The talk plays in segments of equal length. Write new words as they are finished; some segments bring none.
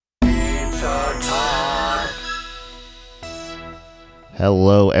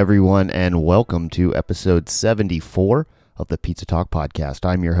Hello, everyone, and welcome to episode 74 of the Pizza Talk podcast.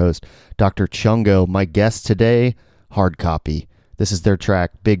 I'm your host, Dr. Chungo. My guest today, Hard Copy. This is their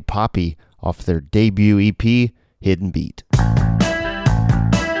track, Big Papi, off their debut EP, Hidden Beat.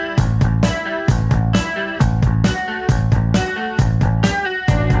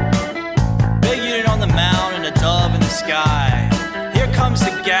 Big unit on the mound and a dove in the sky. Here comes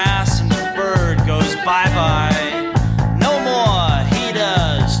the gas and the bird goes bye-bye. No more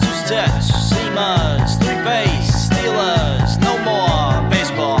heaters, two-steps, seamers, three-base, stealers. No more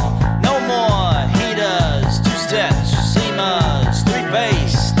baseball. No more heaters, two-steps, seamers,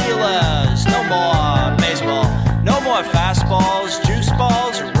 three-base, stealers. No more baseball. No more fastballs, juice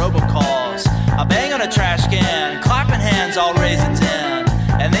balls, or robocalls. I bang on a trash can, clapping hands all raise a 10.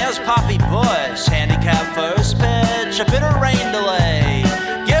 And there's Poppy Bush, handicap first pitch, a bit of rain delay.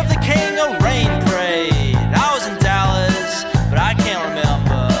 Give the king a rain parade. I was in Dallas, but I can't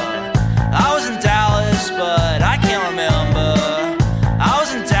remember. I was in Dallas, but I can't remember. I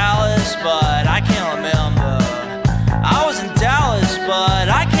was in Dallas, but I can't remember. I was in Dallas, but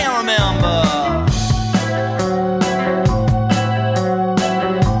I can't remember.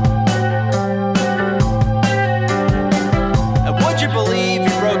 And would you believe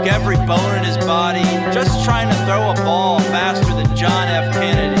he broke every bone in his body just trying to throw a ball faster than John F.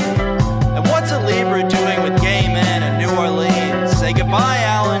 Kennedy? And what's a Libra doing with gay men in New Orleans? Say goodbye,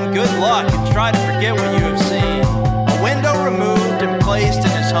 Alan, good luck, and try to forget what you have seen. A window removed and placed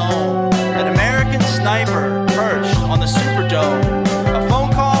in his home. An American sniper perched on the Superdome. A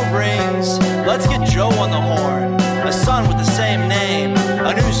phone call rings, let's get Joe on the horn. A son with the same name,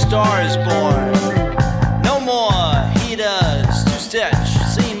 a new star is born. No more heaters, two-stitch,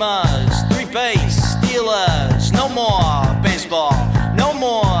 seamers, three-base, stealers. No more baseball. No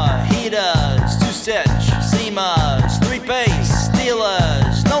more heaters, two-stitch, seamers, three-base,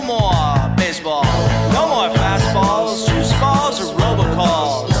 stealers. No more baseball. No more fastballs, juice balls, or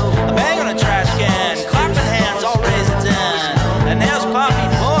robocalls. I bang on a trash can, clapping hands, all raise a 10. And there's Poppy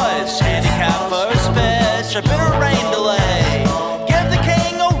Bush, handicap first pitch, a bit of rain delay. Give the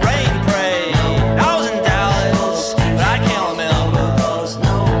king a rain parade. I was in Dallas, but I can't remember.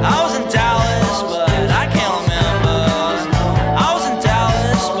 I was in Dallas, but I can't remember. I was in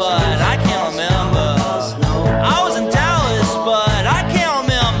Dallas, but I can't remember. I was in Dallas, but I can't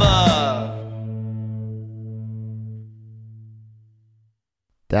remember.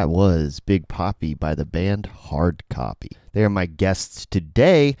 That was Big Papi by the band Hard Copy. They are my guests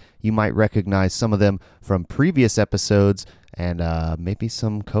today. You might recognize some of them from previous episodes and maybe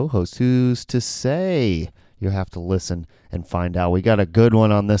some co-hosts. Who's to say? You'll have to listen and find out. We got a good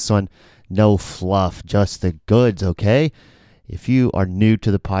one on this one. No fluff, just the goods, okay? If you are new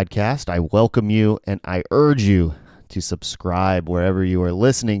to the podcast, I welcome you and I urge you to subscribe wherever you are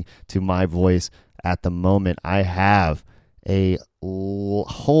listening to my voice at the moment. I have a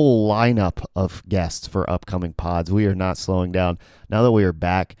whole lineup of guests for upcoming pods. We are not slowing down. Now that we are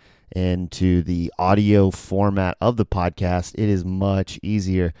back into the audio format of the podcast, it is much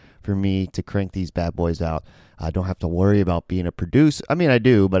easier for me to crank these bad boys out. I don't have to worry about being a producer. I mean, I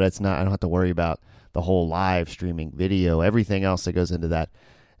do, but I don't have to worry about the whole live streaming video, everything else that goes into that.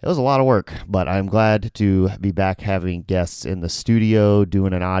 It was a lot of work, but I'm glad to be back having guests in the studio,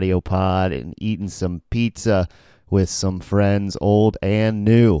 doing an audio pod and eating some pizza with some friends, old and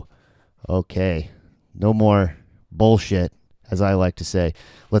new. Okay, no more bullshit, as I like to say.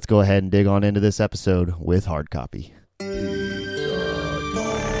 Let's go ahead and dig on into this episode with Hard Copy.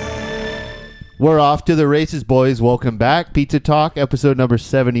 We're off to the races, boys. Welcome back. Pizza Talk, episode number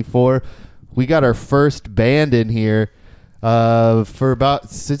 74. We got our first band in here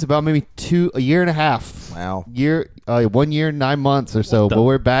since about maybe a year and a half. Wow. 1 year, 9 months or so. But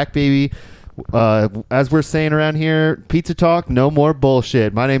we're back, baby. As we're saying around here, Pizza Talk, no more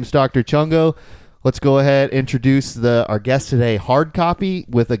bullshit. My name's Dr. Chungo. Let's go ahead and introduce our guest today, Hard Copy,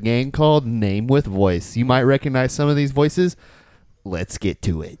 with a gang called Name with Voice. You might recognize some of these voices. Let's get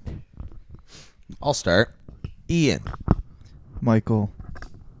to it. I'll start. Ian. Michael.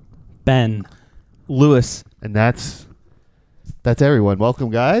 Ben. Lewis. And that's everyone. Welcome,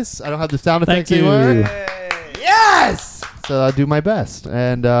 guys. I don't have the sound effects Thank you. anymore. Yes! So I'll do my best.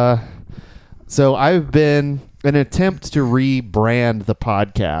 And so I've been an attempt to rebrand the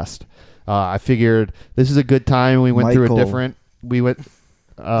podcast. I figured this is a good time. We went through a different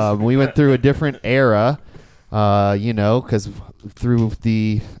era, because through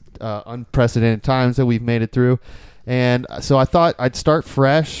the unprecedented times that we've made it through. And so I thought I'd start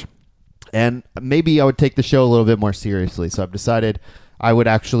fresh and maybe I would take the show a little bit more seriously. So I've decided I would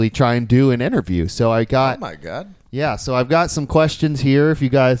actually try and do an interview. So I Oh got my god. so I've got some questions here. If are you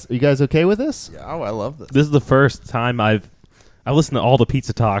guys okay with this? Yeah, oh, I love this. This is the first time I've listened to all the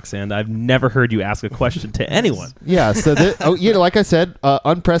Pizza Talks, and I've never heard you ask a question to anyone. Yeah, so like I said,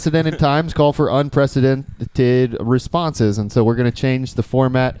 unprecedented times call for unprecedented responses, and so we're going to change the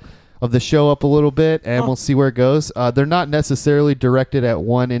format of the show up a little bit, and we'll see where it goes. They're not necessarily directed at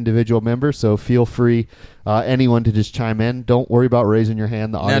one individual member, so feel free, anyone, to just chime in. Don't worry about raising your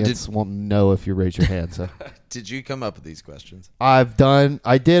hand. The audience won't know if you raise your hand. So Did you come up with these questions? I've done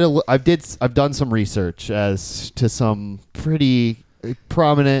some research as to some pretty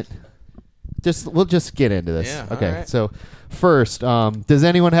prominent. We'll just get into this. Yeah, Okay. all right. So first, does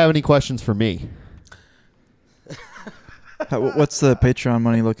anyone have any questions for me? What's the Patreon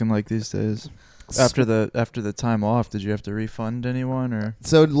money looking like these days? After the time off, did you have to refund anyone or?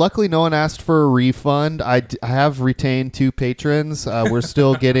 So luckily, no one asked for a refund. I have retained 2 patrons. We're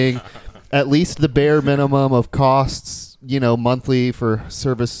still getting at least the bare minimum of costs, monthly for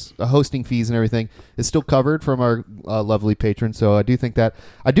service, hosting fees and everything is still covered from our lovely patrons. So I do think that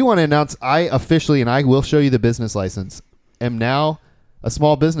I do want to announce I officially, and I will show you the business license, am now a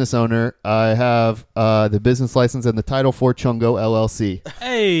small business owner. I have the business license and the title for Chungo LLC.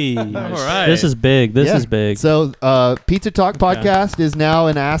 Hey, all right. This is big. This Yeah. is big. So, Pizza Talk Podcast is now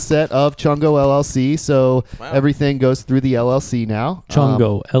an asset of Chungo LLC. So Wow. everything goes through the LLC now.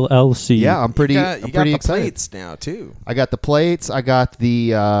 Chungo LLC. Yeah, I'm pretty You got pretty the excited. plates now too. I got the plates. I got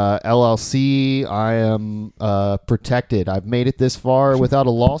the LLC. I am protected. I've made it this far without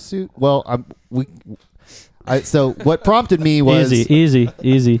a lawsuit. Well, so what prompted me was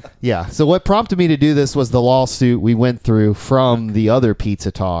Easy. yeah. So what prompted me to do this was the lawsuit we went through from the other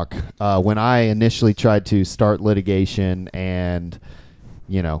Pizza Talk when I initially tried to start litigation, and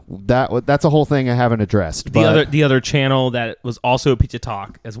that's a whole thing I haven't addressed. The other channel that was also Pizza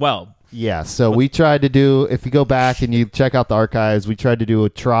Talk as well. Yeah, so we tried to do, if you go back and you check out the archives, we tried to do a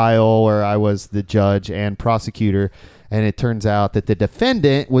trial where I was the judge and prosecutor, and it turns out that the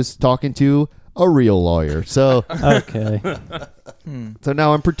defendant was talking to a real lawyer. So Okay. so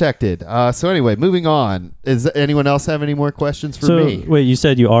now I'm protected. So anyway, moving on. Does anyone else have any more questions for So me? wait, you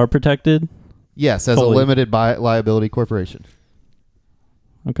said you are protected? Yes, as Fully. a limited liability corporation.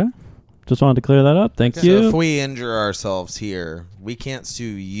 Okay. Just wanted to clear that up. Thank So you. if we injure ourselves here, we can't sue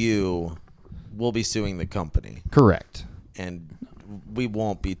you. We'll be suing the company, Correct. and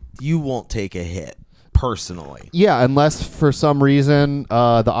you won't take a hit personally. Yeah, unless for some reason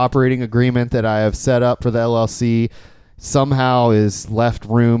the operating agreement that I have set up for the LLC somehow is left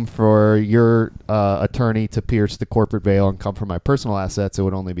room for your attorney to pierce the corporate veil and come from my personal assets, it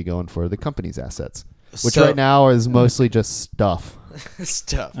would only be going for the company's assets, which So- right now is mostly just stuff.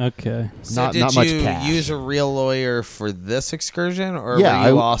 Stuff. Okay. So Not did much you cash. use a real lawyer for this excursion, or Yeah, were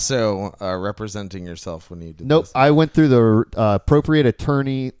you I- also representing yourself when you did Nope, this? I went through the appropriate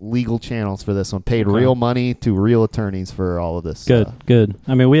attorney legal channels for this one. Paid Okay. real money to real attorneys for all of this. Good.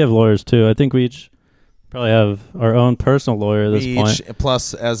 I mean, we have lawyers too. I think we each probably have our own personal lawyer at this We point. each-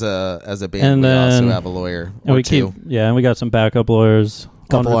 plus, as a band, And we also then- have a lawyer And or we two and we got some backup lawyers.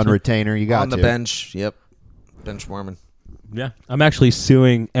 Couple on retain- retainer. You got on the to. bench. Yep, bench warming. Yeah, I'm actually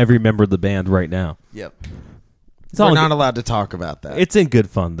suing every member of the band right now. Yep. It's We're all not good. allowed to talk about that. It's in good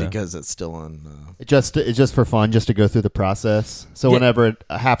fun though. because it's still on. It's just for fun, just to go through the process. So Yeah. whenever it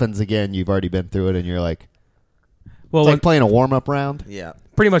happens again, you've already been through it, and you're like, Well, it's when, like playing a warm up round. Yeah.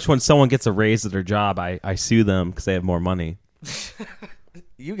 pretty much when someone gets a raise at their job, I sue them because they have more money.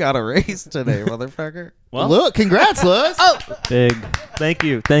 You got a raise today, motherfucker. Well, Look, congrats, Lewis. Big. thank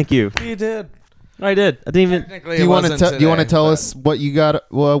you. You did. I did. I didn't even. Technically, Do you want want to tell us what you got,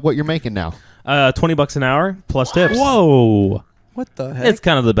 what you're making now? $20 an hour plus tips. Whoa. What the heck? It's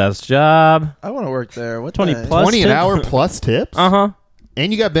kind of the best job. I want to work there. What 20 the heck? plus 20 an tip? hour plus tips, Uh-huh.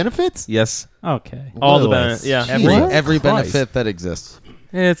 and you got benefits. Yes. Okay. All the Lewis. benefits. Yeah. every Christ. benefit that exists.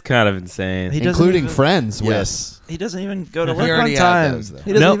 It's kind of insane. He doesn't Including even- friends with. Yes. He doesn't even go to He work on already had time. those, though.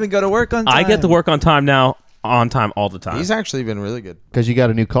 He doesn't Nope. even go to work on time. I get to work on time now, on time all the time. He's actually been really good. Because you got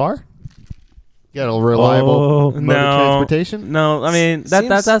a new car? You got a reliable Oh, mode of no transportation? No, I mean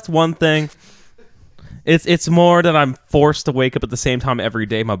Seems- that's one thing. It's more that I'm forced to wake up at the same time every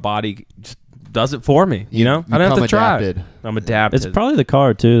day. My body just does it for me. You know, I don't have to become try. adapted. I'm adapted. It's probably the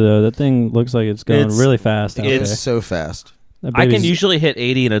car too, though. That thing looks like it's going It's- really fast. Out It's there. so fast. That I can baby's- usually hit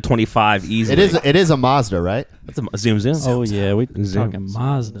 80 in a 25 easily. It is a Mazda, right? It's a zoom. Oh yeah, we Zoom. talking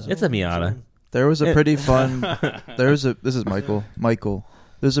Mazda. It's a Miata. There was a pretty fun. This is Michael.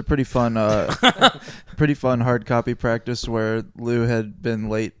 There's a pretty fun hard copy practice where Lou had been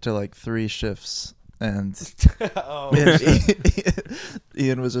late to like 3 shifts, And Oh,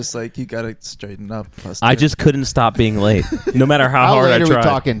 Ian was just like, "You gotta straighten up." Buster." I just couldn't stop being late, no matter how How hard late I are we tried.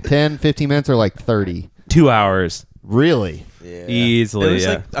 talking? 10, 15 minutes or like 30? 2 hours Really? yeah. It easily. was Yeah.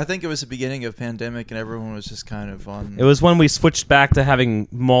 like, I think it was the beginning of pandemic, and everyone was just kind of on. It was when we switched back to having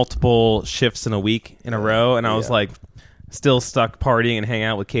multiple shifts in a week in a row, and I was Yeah. like, still stuck partying and hanging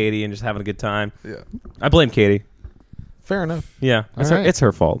out with Katie and just having a good time. Yeah. I blame Katie. Fair enough. Yeah, All right. it's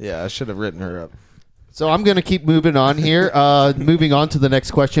her fault. Yeah, I should have written her up. So I'm going to keep moving on here. Moving on to the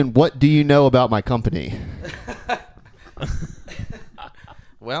next question. What do you know about my company?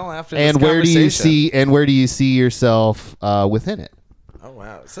 Well, after And this where do you conversation- where do you see yourself within it? Oh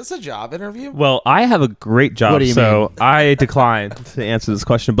wow, is this a job interview? Well, I have a great job, What do you so I decline to answer this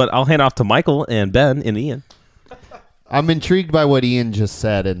question, but I'll hand off to Michael and Ben and Ian. I'm intrigued by what Ian just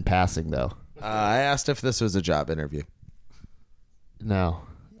said in passing, though. I asked if this was a job interview. No.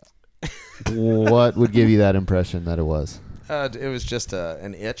 What would give you that impression that it was? It was just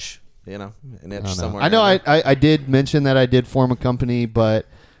an itch, an itch somewhere. I know in there. I did mention that I did form a company, but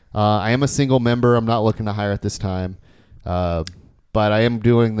I am a single member. I'm not looking to hire at this time. But I am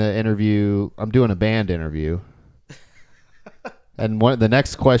doing the interview. I'm doing a band interview. And the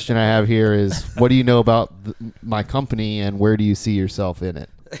next question I have here is, what do you know about my company, and where do you see yourself in it?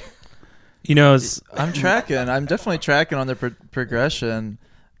 You know, it's, I'm tracking. I'm definitely tracking on the progression.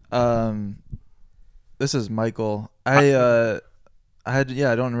 This is Michael. I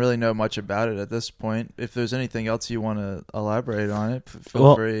don't really know much about it at this point. If there's anything else you want to elaborate on it,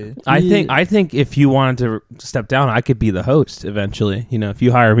 feel free. I think if you wanted to step down, I could be the host eventually. If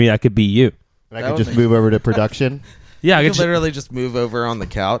you hire me, I could be you. And I That could would just make- move over to production. Yeah, I You could could literally just move over on the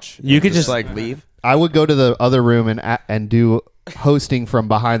couch. You and could just- like leave. I would go to the other room and do hosting from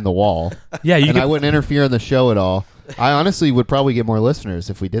behind the wall, yeah, you and could. I wouldn't interfere in the show at all. I honestly would probably get more listeners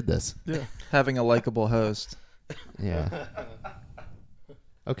if we did this. Yeah. Having a likable host. Yeah.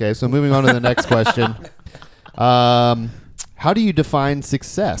 Okay, so moving on to the next question. How do you define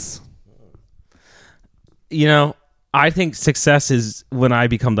success? I think success is when I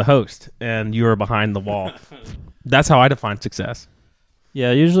become the host and you are behind the wall. That's how I define success.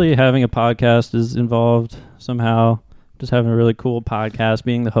 Yeah, usually having a podcast is involved somehow. Just having a really cool podcast,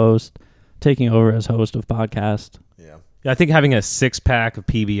 being the host, taking over as host of podcast. Yeah. Yeah, I think having a 6-pack of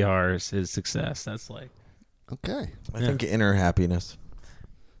PBRs is success. That's like Okay. I think inner happiness.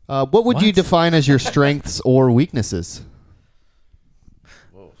 What would you What? define as your strengths or weaknesses?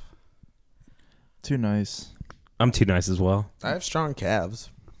 Too nice. I'm too nice as well. I have strong calves.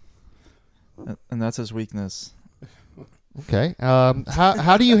 And that's his weakness. Okay.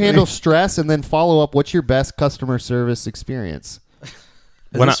 How do you handle stress, and then follow up? What's your best customer service experience?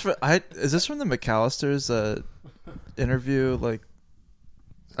 When Is this from the McAllisters interview? Like,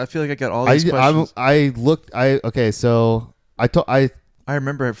 I feel like I got all these questions. Okay. So I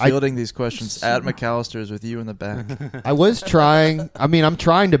remember fielding these questions at McAllister's with you in the back. I was trying. I mean, I'm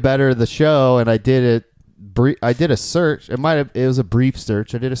trying to better the show, and I did it. I did a search. It was a brief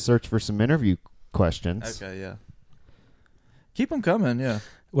search. I did a search for some interview questions. Okay, yeah. Keep them coming, yeah.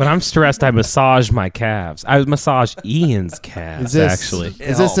 When I'm stressed, I massage my calves. I massage Ian's calves, actually.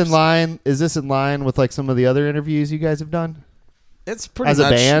 Is this in line? Is this in line with like some of the other interviews you guys have done It's pretty as much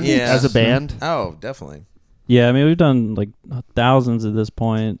a band? Yeah. As a band. Oh, definitely. Yeah, I mean, we've done like thousands at this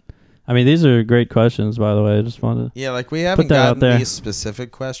point. I mean, these are great questions, by the way. I just wanted to... Yeah, like we haven't that out gotten there. these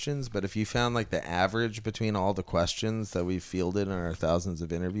specific questions, but if you found like the average between all the questions that we've fielded in our thousands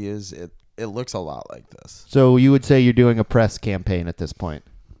of interviews, it looks a lot like this. So you would say you're doing a press campaign at this point?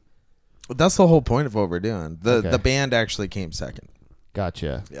 That's the whole point of what we're doing. Okay. The band actually came second.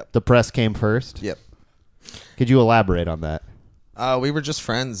 Gotcha. Yep. The press came first. Yep. Could you elaborate on that? We were just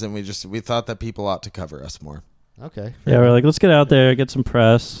friends, and we thought that people ought to cover us more. Okay. Yeah, we're like, let's get out there, get some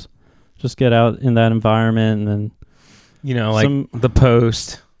press, just get out in that environment, and then Like Some- the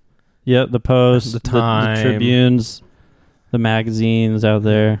Post. the Post, The Time. the Tribunes, the magazines out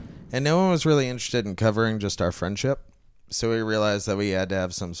there. And no one was really interested in covering just our friendship, so we realized that we had to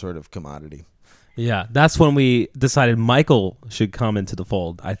have some sort of commodity. Yeah, that's when we decided Michael should come into the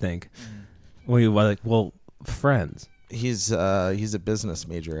fold, I think. We were like, well, friends. He's a business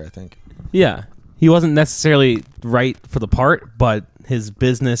major, I think. Yeah. He wasn't necessarily right for the part, but his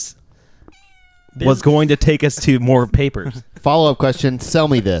business was going to take us to more papers. Follow-up question. Sell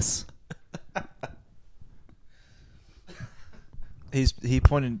me this. He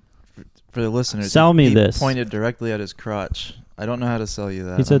pointed, for the listeners, Sell me he this. pointed directly at his crotch. I don't know how to sell you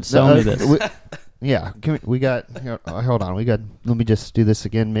that. He said, "Sell me this." Yeah. We got. Hold on. Let me just do this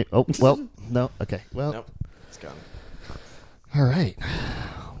again. Oh, well, no. Okay. Well. Nope. It's gone. All right.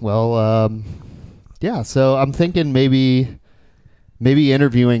 Well, Yeah, so I'm thinking maybe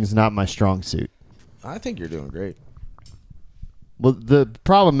interviewing is not my strong suit. I think you're doing great. Well, the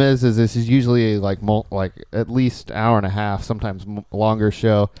problem is this is usually like at least hour and a half, sometimes longer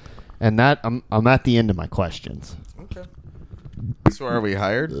show, and that I'm at the end of my questions. Okay. So are we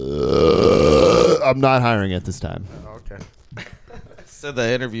hired? I'm not hiring at this time. Okay. So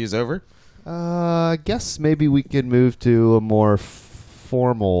the interview's over? I guess maybe we could move to a more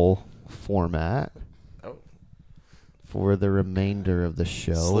formal format for the remainder of the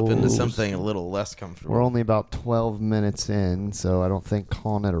show. Slip into something a little less comfortable. We're only about 12 minutes in, so I don't think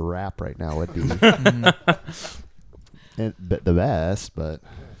calling it a wrap right now would be the best, but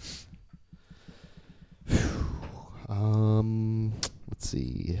let's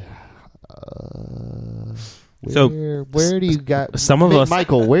see. Where do you got some of us,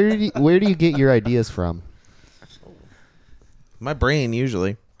 Michael? Where do you get your ideas from? My brain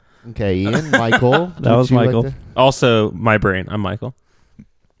usually. Okay, Ian, Michael. That was Michael. also my brain. I'm Michael.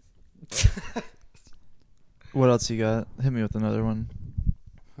 What else you got? Hit me with another one.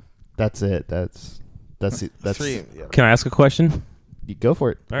 That's it. That's it. That's 3. Yeah. Can I ask a question? You go for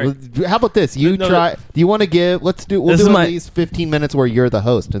it. All right. Well, how about this? You No, try. Do you want to give? We'll This do is at my- least 15 minutes where you're the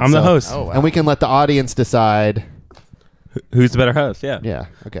host. And I'm the so- host. Oh, wow. and we can let the audience decide. Who's the better host? Yeah. Yeah.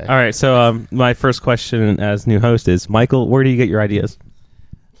 Okay. All right. So my first question as new host is, Michael, where do you get your ideas?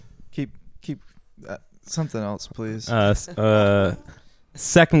 Keep something else, please.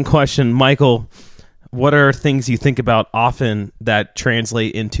 Second question, Michael, what are things you think about often that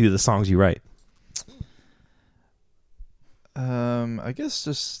translate into the songs you write? I guess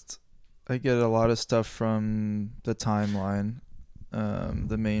just I get a lot of stuff from the timeline,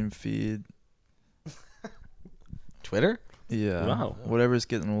 the main feed. Twitter? Yeah. Wow. Whatever's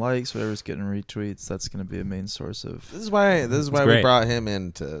getting likes, whatever's getting retweets, that's going to be a main source of. This is why we great. brought him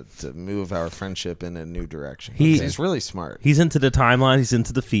in to move our friendship in a new direction. He- He's really smart. He's into the timeline. He's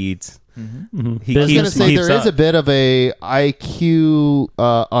into the feeds. Mm-hmm. He I was going to keeps, say keeps there is up. a bit of a IQ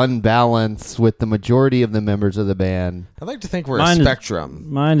unbalance with the majority of the members of the band. I'd like to think we're Mine a is-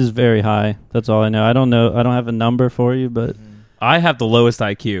 spectrum. Mine is very high. That's all I know. I don't have a number for you, but I have the lowest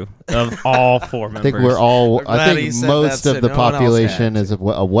IQ of all four I members. think we're all. I'm glad I he think said most that of so the no one else population had is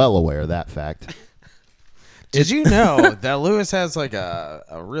well aware of that fact. Did you know that Lewis has like a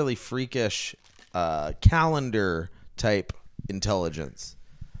really freakish calendar type intelligence?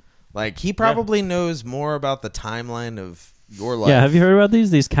 Like he probably knows more about the timeline of your life. yeah. Have you heard about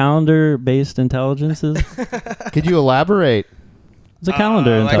these calendar-based intelligences? Could you elaborate, It's a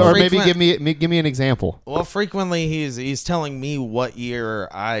calendar like or intelligence. maybe give me an example? Well, frequently he's telling me what year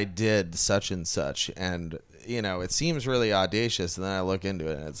I did such and such, and you know it seems really audacious, and then I look into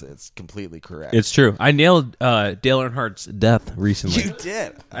it, and it's completely correct. It's true. I nailed Dale Earnhardt's death recently. You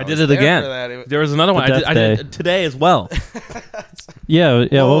did. I was did it there again. for that. It- There was another one. The I Death did Day. it today as well. Yeah.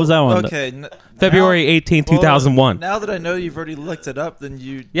 What was that one? Okay. February 18, 2001. Now that I know you've already looked it up, then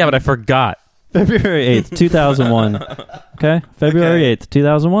you. Yeah, but I forgot. February 8th, 2001. Okay. February 8th,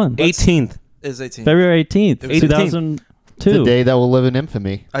 2001. 18th. Is 18. February 18th, 18th. 2002. The day that will live in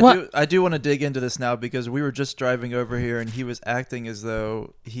infamy. I do want to dig into this now because we were just driving over here and he was acting as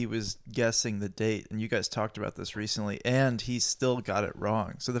though he was guessing the date, and you guys talked about this recently, and he still got it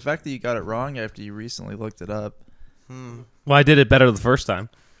wrong. So the fact that you got it wrong after you recently looked it up. Well, I did it better the first time.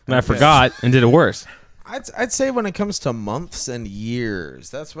 And I forgot and did it worse. I'd say when it comes to months and years,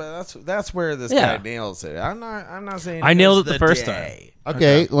 that's where this Yeah. guy nails it. I'm not saying I nailed knows it the first day.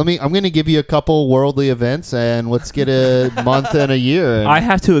 Okay, I'm going to give you a couple worldly events, and let's get a month and a year. And I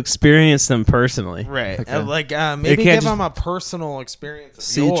have to experience them personally. Right. Okay. Like It maybe can't give just- him a personal experience of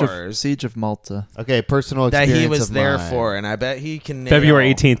Siege yours of Malta. okay, personal that experience he was of there mine. for, and I bet he can nail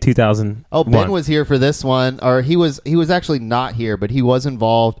February 18th, 2001. Oh, Ben was here for this one, or he was actually not here, but he was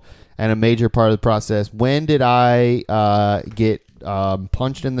involved and a major part of the process. When did I get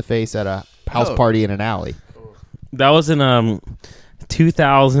punched in the face at a house Oh. party in an alley? That was in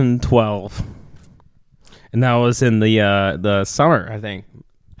 2012. And that was in the summer, I think.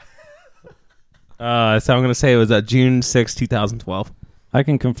 So I'm going to say it was June 6, 2012. I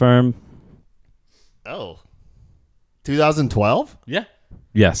can confirm. Oh, 2012? Yeah.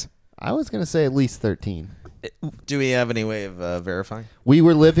 Yes. I was going to say at least 13. Do we have any way of verifying? We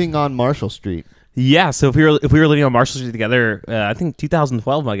were living on Marshall Street. Yeah, so if we were living on Marshall Street together, I think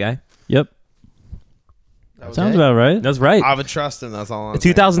 2012, my guy. Yep. Okay. Sounds about right. That's right. I would trust him. That's all. I'm In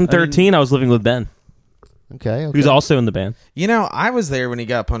saying. 2013, I was living with Ben, Okay. who's also in the band. You know, I was there when he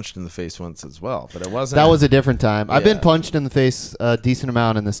got punched in the face once as well, but it wasn't. That was a different time. I've been Yeah. punched in the face a decent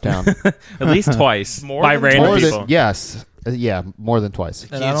amount in this town. At least twice More by than random More people. than, yes. Yeah, more than twice.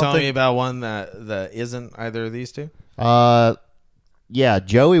 Can you tell me about one that isn't either of these two? Yeah,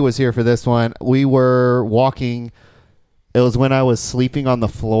 Joey was here for this one. We were walking. It was when I was sleeping on the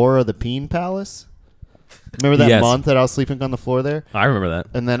floor of the Peen Palace. Remember that Yes. month that I was sleeping on the floor there? I remember that.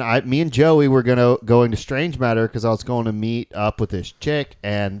 And then me and Joey were going to Strange Matter because I was going to meet up with this chick,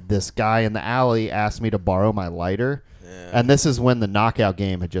 and this guy in the alley asked me to borrow my lighter. And this is when the knockout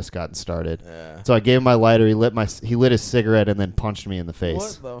game had just gotten started. Yeah. So I gave him my lighter. He lit his cigarette and then punched me in the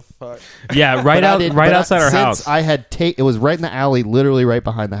face. What the fuck? Yeah, But outside our since house. I had it was right in the alley, literally right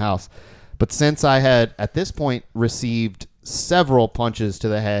behind the house. But since I had at this point received several punches to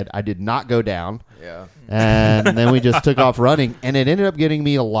the head, I did not go down. Yeah. And then we just took off running, and it ended up getting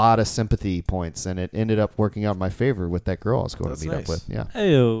me a lot of sympathy points, and it ended up working out in my favor with that girl I was going That's to meet nice. up with. Yeah.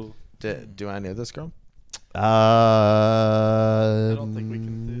 Heyo. Do I know this girl? I don't think we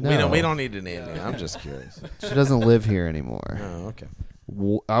can do no. We don't need to name you. I'm just curious. She doesn't live here anymore. Oh, okay.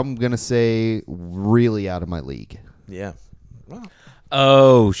 I'm gonna say really out of my league, Yeah. Well,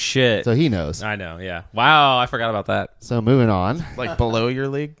 Oh shit! so he knows. I know. Yeah. Wow, I forgot about that. So moving on, like below your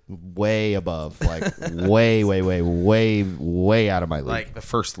league, way above, like way out of my league. like the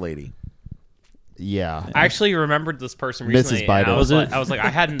first lady. Yeah. I actually remembered this person Mrs. recently. And Biden. I was like, I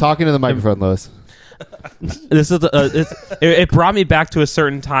hadn't. Talking to the microphone, Lois. This is it brought me back to a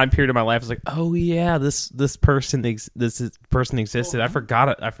certain time period of my life. I was like, oh yeah, this person existed. I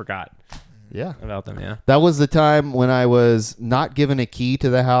forgot Yeah. about them. Yeah. That was the time when I was not given a key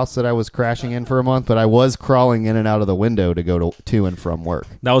to the house that I was crashing in for a month, but I was crawling in and out of the window to go to and from work.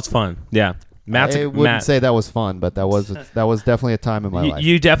 That was fun. Yeah. I wouldn't say that was fun, but that was definitely a time in my life.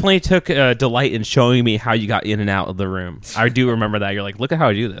 You definitely took delight in showing me how you got in and out of the room. I do remember that. You're like, look at how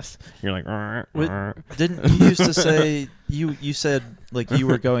I do this. You're like, Didn't you used to say you said like you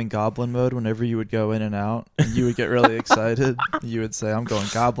were going goblin mode whenever you would go in and out, and you would get really excited. You would say, "I'm going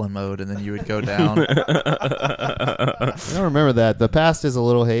goblin mode," and then you would go down. I don't remember that. The past is a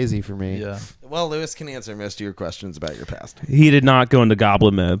little hazy for me. Yeah. Well, Lewis can answer most of your questions about your past. he did not go into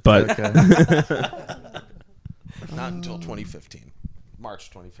goblin mode, but Okay. Not until 2015, March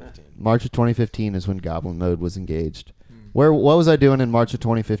 2015. March of 2015 is when Goblin Mode was engaged. What was I doing in March of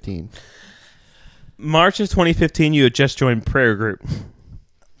 2015? March of 2015, you had just joined prayer group.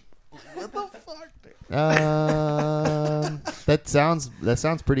 That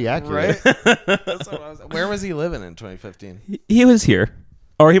sounds pretty accurate. Right? That's what I was, where was he living in 2015? He was here.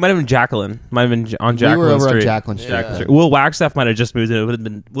 Or he might have been Jacqueline. Might have been on Jacqueline We were over Street. on Jacqueline Street. Yeah. then. Will Wagstaff might have just moved in.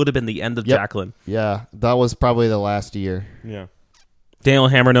 It would have been the end of Yep. Jacqueline. Yeah, that was probably the last year. Yeah. Daniel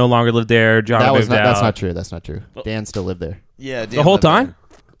Hammer no longer lived there. John That was moved not. out. That's not true. That's not true. Dan still lived there. Yeah, The whole time?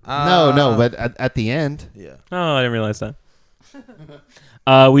 No, but at the end, Yeah. Oh, I didn't realize that.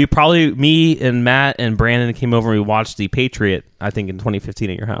 Me and Matt and Brandon came over and we watched The Patriot, I think, in 2015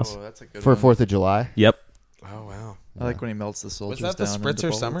 at your house. Oh, that's a good for one. 4th of July. Yep. Oh wow. I like when he melts the soldiers that the down into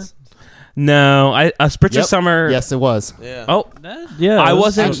Spritzer Summer? bullets. No, Spritzer Yep. Summer. Yes, it was. Yeah. Oh, Yeah, I it was-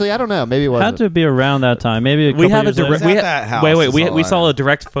 wasn't- Actually, I don't know. Maybe it Had wasn't. to be around that time. Maybe a we couple have a years later. direct. Was at that house Wait. is We all I saw know. a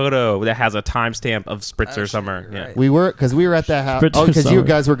direct photo that has a timestamp of Spritzer Oh, Summer. shit, Yeah. right. We were at that house. Spritzer Oh, because you Summer.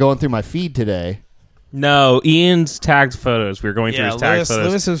 guys were going through my feed today. No, Ian's tagged photos. We were going through Yeah, his tagged photos.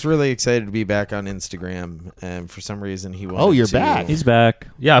 Lewis was really excited to be back on Instagram, and for some reason he wanted Oh, you're to- back. He's back.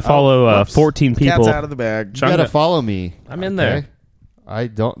 Yeah, I follow whoops. 14 people. Cat's out of the bag. You Chunk gotta it. follow me. I'm in there. I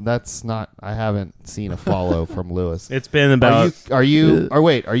don't. That's not. I haven't seen a follow from Lewis. It's been about Are you? Or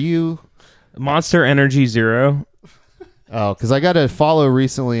wait. Are you? Monster Energy Zero. Oh, because I got a follow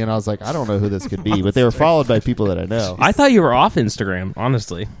recently, and I was like, I don't know who this could be, but they were followed by people that I know. I thought you were off Instagram,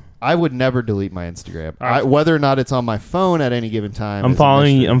 honestly. I would never delete my Instagram, whether or not it's on my phone at any given time. I'm is a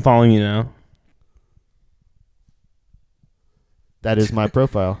following you. mystery. I'm following you now. That is my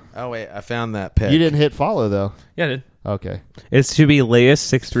profile. Oh wait, I found that pic. You didn't hit follow though. Yeah, dude. Okay. It should be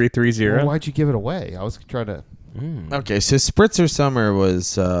Laius6330. Well, why'd you give it away? I was trying to. Okay, so Spritzer Summer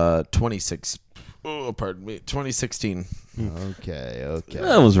was 26. Oh, pardon me, 2016. Okay.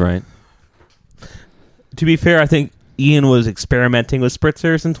 That was right. To be fair, I think Ian was experimenting with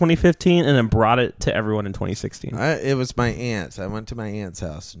spritzers in 2015 and then brought it to everyone in 2016. It was my aunt's. I went to my aunt's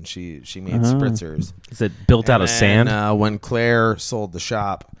house and she made Uh-huh. spritzers. Is it built out of sand? When Claire sold the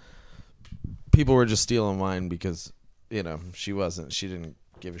shop, people were just stealing wine because she didn't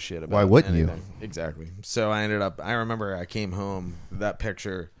give a shit about. Why wouldn't you? anything. Exactly. So I remember I came home. That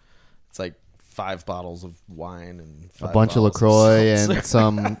picture, it's like 5 bottles of wine and A 5 bunch of bottles LaCroix seltzer. and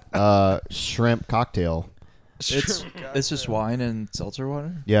some shrimp cocktail. It's just wine and seltzer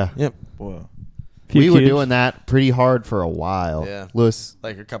water. Yeah. Yep. Whoa. Few We were cubes. doing that pretty hard for a while. Yeah. Lewis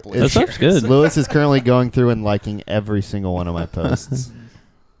Like a couple That of stuff's good. Lewis is currently going through and liking every single one of my posts.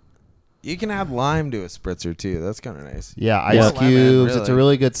 You can add lime to a spritzer too. That's kind of nice. Yeah, ice Yeah. cubes. Lemon, It's a really.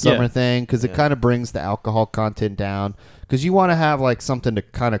 really good summer Yeah. thing because it Yeah. kind of brings the alcohol content down. Because you want to have like something to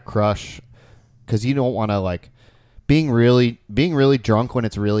kind of crush. Because you don't want to like being really drunk when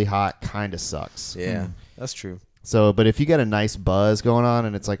it's really hot. Kind of sucks. Yeah, that's true. So, but if you get a nice buzz going on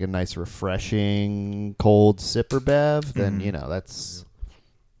and it's like a nice refreshing cold sipper bev, then you know that's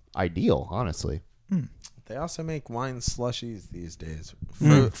ideal. Honestly, They also make wine slushies these days.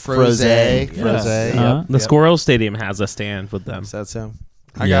 Frosé. Frosé. Frosé. Uh-huh. The Squirrel Stadium has a stand with them. Is that so?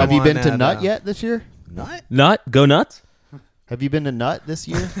 Yeah. have you one been to at, Nut yet this year? Nut? Nut? Go nuts? Have you been to Nut this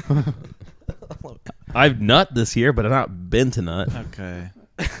year? I've nut this year, but I've not been to Nut. Okay.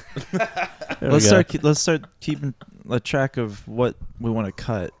 There we Let's go. let's start keeping a track of what we want to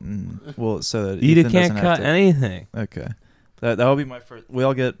cut, and we'll so that You Ethan can't doesn't have cut to- anything. Okay, that will be my first. We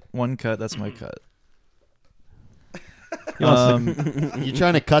all get one cut. That's my cut. You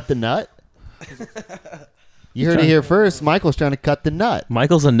trying to cut the nut? You heard it here first. Michael's trying to cut the nut.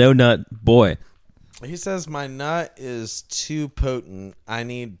 Michael's a no nut boy. He says my nut is too potent. I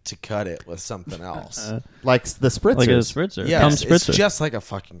need to cut it with something else. Like the spritzers. Like a spritzer. Yes, Cum it's spritzer. just like a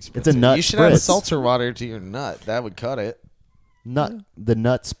fucking spritzer. It's a nut You should add spritz. seltzer water to your nut. That would cut it. The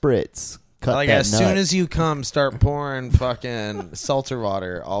nut spritz. Cut Like that as nut. soon as you come, start pouring fucking seltzer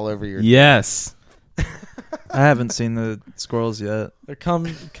water all over your. Yes. I haven't seen the squirrels yet. Come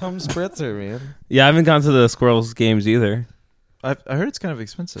spritzer, man. Yeah, I haven't gone to the Squirrels games either. I heard it's kind of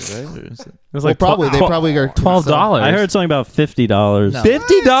expensive, right? Or is it- It was Well, like probably they probably are $12. I heard something about $50. No.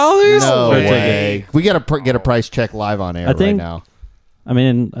 $50. No For a ticket. way. We got to get a price check live on air I think- right now. I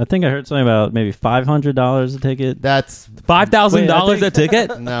mean, I think I heard something about maybe $500 a ticket. That's $5,000 Wait, I a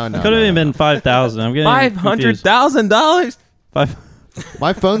ticket. no. Could have even been 5,000. I'm getting confused. $500,000. Five.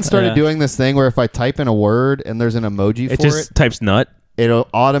 My phone started Yeah. doing this thing where if I type in a word and there's an emoji It for just types nut. it'll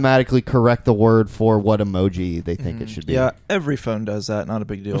automatically correct the word for what emoji they think it should be. Yeah, every phone does that. Not a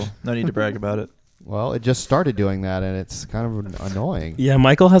big deal. No need to brag about it. Well, it just started doing that, and it's kind of annoying. Yeah,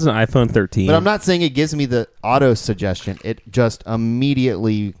 Michael has an iPhone 13. But I'm not saying it gives me the auto suggestion. It just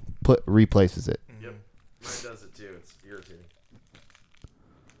immediately replaces it. Yep, mine does it too. It's irritating.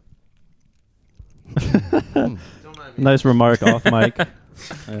 Don't mind me. Nice remark off mic.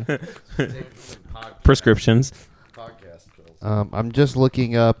 Taking some prescriptions. podcast pills. I'm just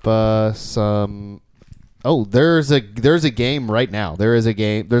looking up some. Oh, there's a game right now. There's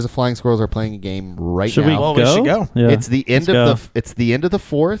a Flying Squirrels are playing a game right Should now. Well, we we go? should go. Yeah. It's the end Let's of the end of the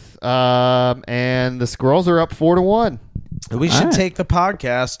fourth, and the Squirrels are up 4-1. We should Alright. take the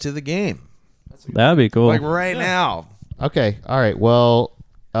podcast to the game, That'd be cool. like right now. Okay, all right. Well,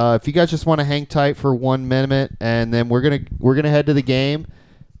 if you guys just want to hang tight for 1 minute, and then we're gonna head to the game,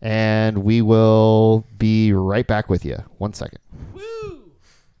 and we will be right back with you. 1 second.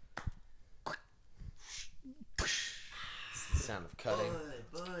 Sound of cutting,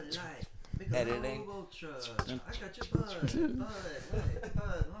 editing.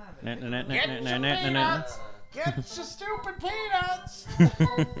 Get your stupid peanuts.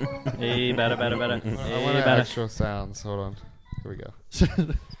 Hey, better. I want extra sounds. Hold on. Here we go.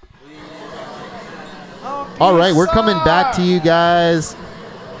 All right, we're coming back to you guys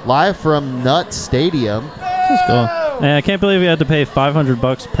live from Nut Stadium. Let's go. Man, I can't believe we had to pay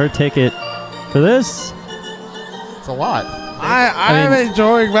 $500 per ticket for this. It's a lot. I'm mean,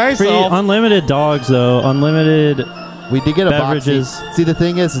 enjoying Free myself. unlimited dogs though. Unlimited. We did get a Beverages. box. See, the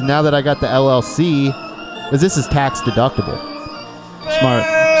thing is now that I got the LLC, is this is tax deductible. Smart.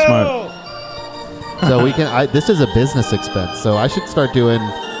 So we can. This is a business expense, so I should start doing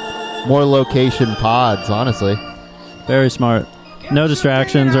more location pods. Honestly, Very smart. No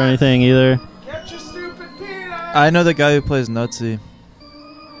distractions or anything either. Get your stupid peanuts. I know the guy who plays Nutsy.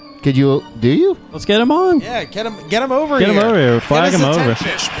 could you? Do you? Let's get him on. Yeah, get him over Get here. him over here. Flag Get him his over.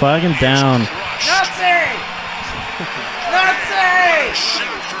 attention. Flag him down. Nutsy!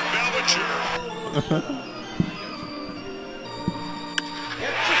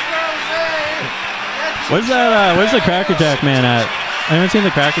 Where's that? Where's the Cracker Jack man at? I haven't seen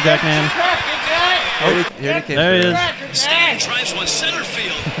the Cracker Jack man. Here he came. There he is. Stan drives one center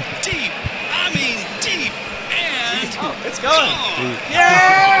field. Deep. I mean deep. And It's going.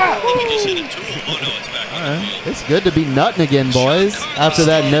 he just hit it to him. Oh, no, it's back on the field. It's good to be nutting again, boys. After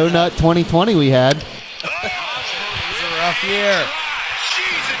that no nut 2020 we had. It's a rough year.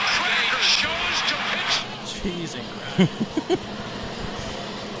 Cheese and cracker shows to pitch.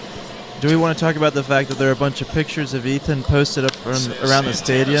 Do we want to talk about the fact that there are a bunch of pictures of Ethan posted up around the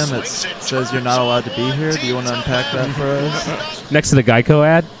stadium that says you're not allowed to be here? Do you want to unpack that for us? Next to the Geico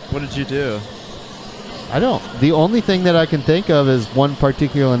ad. What did you do? I don't. The only thing that I can think of is one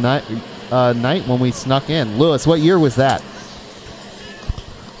particular night when we snuck in. Lewis, what year was that?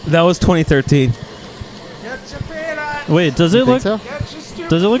 That was 2013. Wait, does You it think look? so?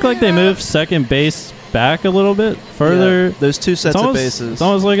 Does it look like they moved second base back a little bit further? Yeah, there's two sets of bases. It's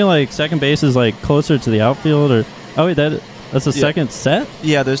almost looking like second base is like closer to the outfield, or that's a second set.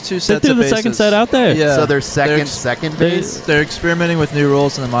 Yeah, there's two They sets threw of the bases. second set out there. Yeah. So there's second They're- base? They're experimenting with new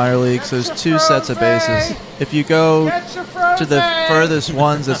rules in the minor leagues. There's two sets of bases. If you go to the furthest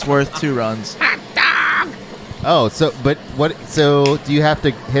ones, it's worth 2 runs. Oh, so do you have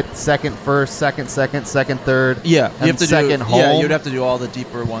to hit second first, second, third? Yeah, and you have to second do. home? Yeah, you'd have to do all the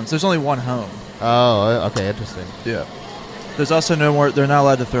deeper ones. There's only one home. Oh, okay, interesting. Yeah. There's also no more. They're not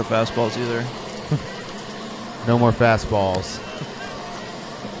allowed to throw fastballs either. No more fastballs.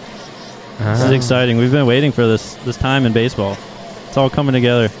 This is exciting. We've been waiting for this time in baseball. It's all coming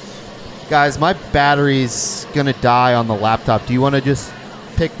together. Guys, my battery's gonna die on the laptop. Do you want to just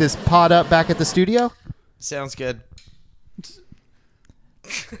pick this pod up back at the studio? Sounds good.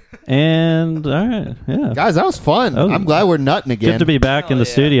 And all right, yeah. Guys, that was fun. Oh. I'm glad we're nutting again. Good to be back in the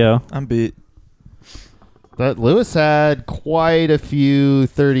yeah. studio. I'm beat. But Lewis had quite a few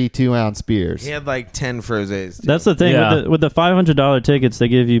 32-ounce beers. He had like 10 frozes. too. That's the thing Yeah. with the $500 tickets. They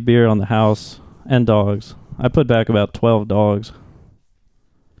give you beer on the house and dogs. I put back about 12 dogs.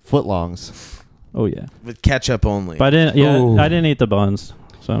 Footlongs. Oh yeah, with ketchup only. but I didn't. Yeah, Ooh. I didn't eat the buns,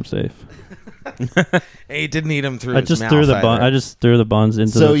 so I'm safe. He didn't eat them through. I his just mouth threw the either. bun. I just threw the buns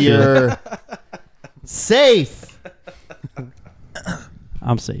into So the field. you're safe.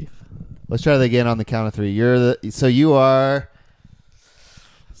 I'm safe. Let's try that again on the count of 3. You are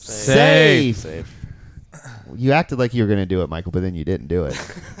Safe. safe. You acted like you were going to do it, Michael, but then you didn't do it.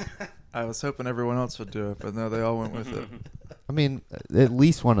 I was hoping everyone else would do it, but no, they all went with it. I mean, at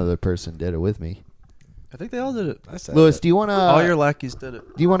least one other person did it with me. I think they all did it. I said Lewis, it. do you want to? All your lackeys did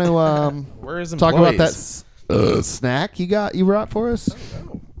it. Do you want to Where is talk about that employees? snack you brought for us?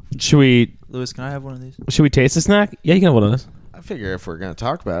 Should we Lewis, can I have one of these? taste the snack? Yeah, you can have one of those. I figure if we're gonna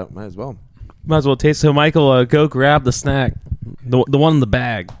talk about it, might as well. Might as well taste. So Michael, go grab the snack, the one in the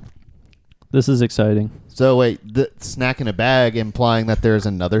bag. This is exciting. So wait, the snack in a bag implying that there's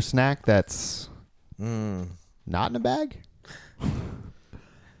another snack that's not in a bag?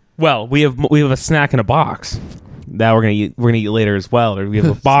 Well, we have a snack in a box that we're gonna eat. We're gonna eat later as well. We have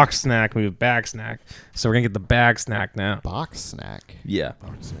a box snack. We have a bag snack. So we're gonna get the bag snack now. Box snack. Yeah,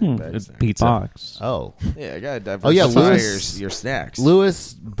 Bag it's snack. pizza. Box. Oh. Yeah, I gotta diversify Oh, yeah, Lewis- your snacks.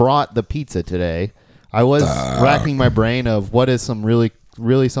 Lewis brought the pizza today. I was racking my brain of what is some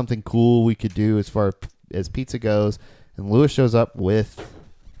really something cool we could do as far as pizza goes, and Lewis shows up with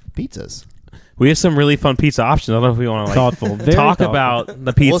pizzas. We have some really fun pizza options. I don't know if we want to Thoughtful. Very talk thoughtful. about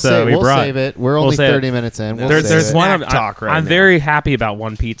the pizza we we'll brought. save it. We're We'll only save it. 30 minutes in. We'll There's save it. one. Snack talk right I'm now. very happy about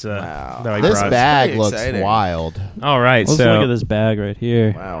one pizza Wow. that I This brought. bag pretty looks exciting. wild. All right, Let's so look at this bag right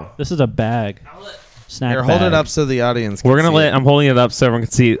here. Wow. This is a bag. Snack Here, bag. hold it up so the audience can we're gonna see let. it. I'm holding it up so everyone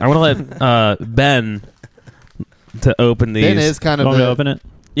can see. I'm gonna let Ben to open these. Ben is kind You of want me to the, open it?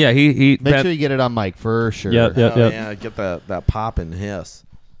 Yeah, he. make Ben, sure you get it on mic for sure. Yep, yep. Oh, yeah, get that pop and hiss.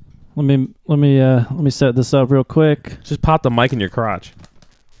 Let me set this up real quick. just pop the mic in your crotch.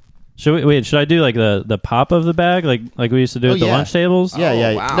 Should I do like the pop of the bag like we used to do Oh, at the yeah. lunch tables? Yeah,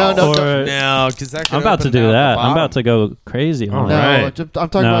 yeah. wow. No, Or- No, because that could I'm about to open do down that. the I'm about bottom. to go crazy on All No, that. right. I'm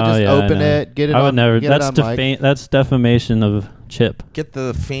talking about just yeah, I open know. it, get it I on. would never. Get That's it on mic. That's defamation of Chip. Get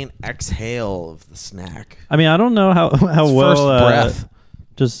the faint exhale of the snack. I mean, I don't know how It's well first breath.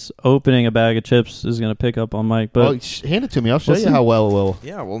 just opening a bag of chips is going to pick up on mic, but Well, hand it to me. I'll show We'll you see. how well it will.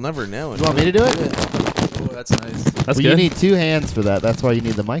 Yeah, we'll never know. You want me to do it? Oh, that's nice. That's Well, good. you need 2 hands for that. That's why you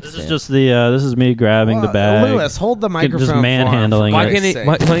need the mic this stand. is just the this is me grabbing the bag. Lewis, hold the Just microphone. manhandling why it. can't he?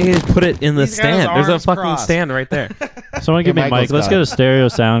 Why can't he put it in the He's got his stand? There's a arms fucking crossed. stand right there. Someone give me Yeah, a Michael's mic. Let's got get it. a stereo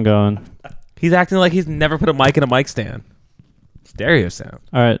sound going. He's acting like he's never put a mic in a mic stand. Stereo sound.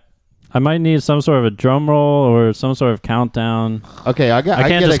 All right. I might need some sort of a drum roll or some sort of countdown. Okay, I I can't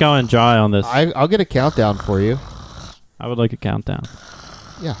get just a, go in dry on this. I'll get a countdown for you. I would like a countdown.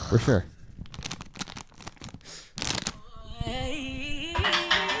 Yeah, for sure.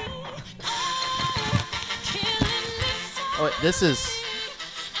 Oh, wait, this is.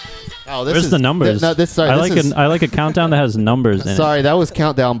 Oh, this Where's is the numbers? No, this. Sorry, I this like is, I like a countdown that has numbers in it. Sorry, that was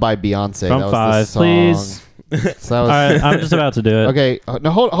 "Countdown" by Beyonce. From that was 5, the song. please. So that was, All right, I'm just about to do it. Okay, no,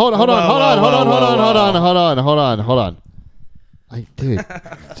 hold on. Dude,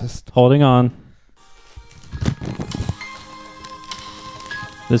 just Holding on.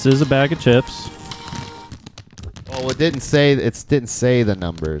 This is a bag of chips. it didn't say the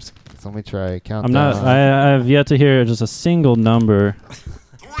numbers. So let me try count. I'm not. I have yet to hear just a single number.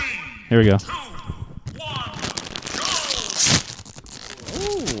 Here we go.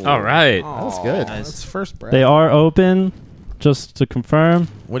 All right. That was good. That's first breath. They are open. Just to confirm.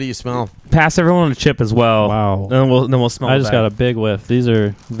 What do you smell? Pass everyone a chip as well. Wow. Then we'll smell. I just got a big whiff. These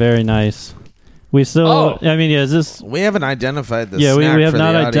are very nice. We still. Oh. I mean, yeah. Is this? We haven't identified the Yeah, snack we have for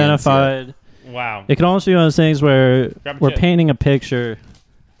not the audience yet. identified. Wow. It can almost be one of those things where Grab a we're chip. painting a picture,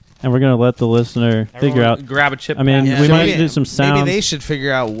 and we're gonna let the listener figure out. Grab a chip. I mean, Yeah, we so might maybe- do some sounds. Maybe they should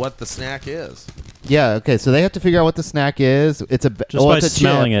figure out what the snack is. Yeah. Okay. So they have to figure out what the snack is. It's a Just by it's a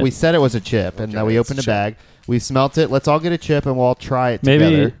smelling chip. it. We said it was a chip, and now we it's opened a a chip. bag. We smelt it. Let's all get a chip, and we'll all try it Maybe.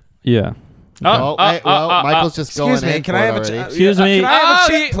 together. Yeah. Michael's just going Excuse me, in can for I it have a already. chip? Excuse me. Can I have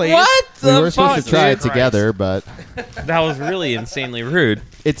a chip, please? What? We were supposed to fuck? try it Jesus together, but That was really insanely rude.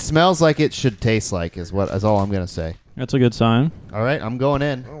 it smells like it should taste like. Is all I'm gonna say. That's a good sign. All right, I'm going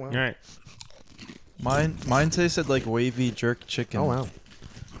in. All right. Mine tasted like wavy jerk chicken. Oh wow.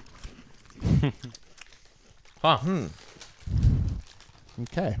 Huh.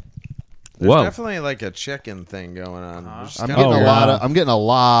 Okay. There's Whoa. definitely like a chicken thing going on. Which is I'm kinda getting weird. I'm getting a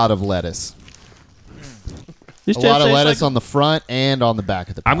lot of lettuce. These A lot chips of taste lettuce like- on the front and on the back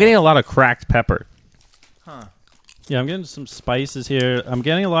of the. I'm getting a lot of cracked pepper. Yeah, I'm getting some spices here. I'm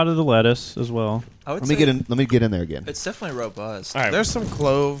getting a lot of the lettuce as well. I would Let me say get in. Let me get in there again. It's definitely robust. All right. There's some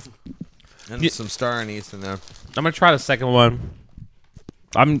clove and Yeah. some star anise in there. I'm gonna try the second one.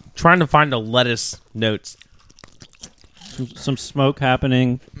 I'm trying to find the lettuce notes. Some smoke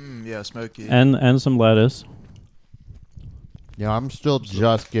happening Yeah, smoky. and some lettuce. Yeah, I'm still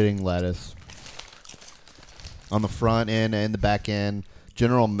just getting lettuce on the front end and the back end.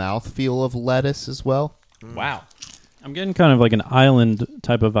 General mouthfeel of lettuce as well. Wow. I'm getting kind of like an island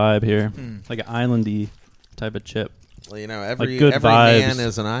type of vibe here, like an islandy type of chip. Well, you know, every good man vibes.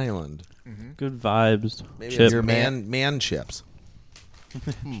 is an island. Good vibes. Maybe chip. it's man chips.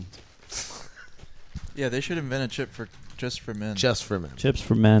 Yeah, they should invent a chip for just for men. Just for men. Chips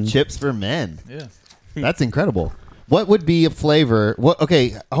for men. Chips for men. Yeah. That's incredible. What would be a flavor? What?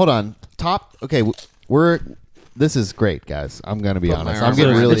 Okay, hold on. Top. Okay, This is great, guys. I'm gonna be Put my honest. arm I'm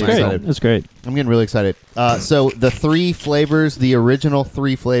getting around really It's great. excited. It's great. I'm getting really excited. So the three flavors, the original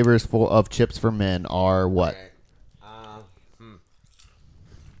three flavors of Chips for Men are what?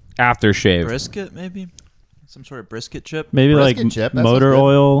 Aftershave. Brisket, maybe? Some sort of brisket chip? Maybe Brisket like chip, that motor sounds good.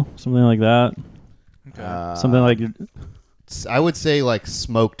 oil, something like that. Something like I would say like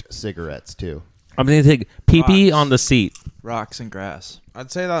smoked cigarettes too. I'm gonna take pee-pee Rocks. on the seat. Rocks and grass. I'd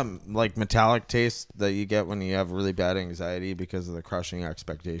say that like metallic taste that you get when you have really bad anxiety because of the crushing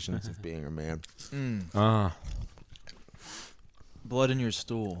expectations of being a man. Ah. Blood in your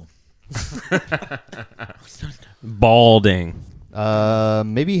stool. Balding.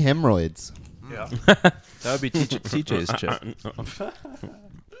 Maybe hemorrhoids. Yeah. That would be TJ's chip.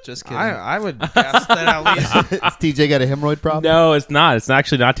 Just kidding. I would guess that at least. Has TJ got a hemorrhoid problem? No, it's not. It's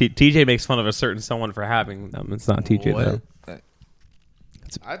actually not. TJ makes fun of a certain someone for having them. It's not TJ though.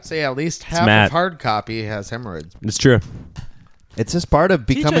 I'd say at least half Matt. of hard copy has hemorrhoids. It's true. It's just part of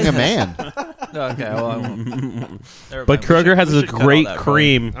becoming a man. Okay, well, I won't. Never But mind. We Kroger should- has we a should cut all great that,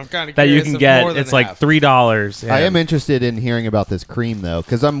 cream I'm kind of that you can get. It's like $3. I am interested in hearing about this cream though,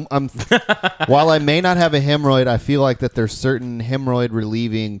 because I'm while I may not have a hemorrhoid, I feel like that there's certain hemorrhoid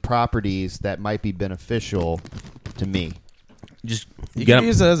relieving properties that might be beneficial to me Just You get can 'em.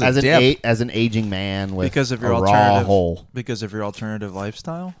 use it as a as dip. as an aging man with Because of your a raw alternative hole. Because of your alternative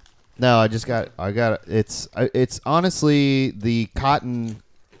lifestyle? No, I got it's honestly the cotton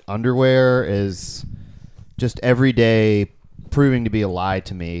underwear is just every day proving to be a lie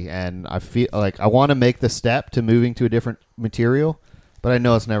to me, and I feel like I want to make the step to moving to a different material, but I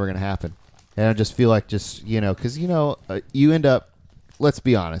know it's never going to happen. And I just feel like because you end up, let's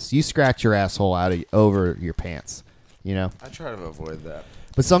be honest, you scratch your asshole out over your pants, I try to avoid that.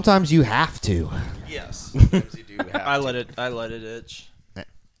 but sometimes you have to. Yes. Sometimes you do have I to. let it itch.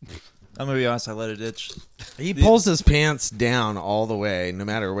 I'm gonna be honest, I let it itch. He pulls his pants down all the way, no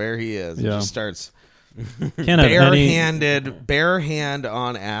matter where he is. He Yeah. just starts can't have any. bare hand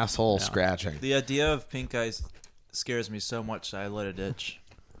on asshole scratching. The idea of pink eyes scares me so much that I let it itch.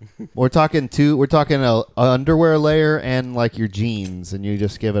 We're talking a underwear layer and like your jeans, and you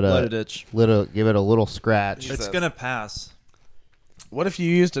just give it Let it a itch. give it a little scratch. Yes. It's gonna pass. What if you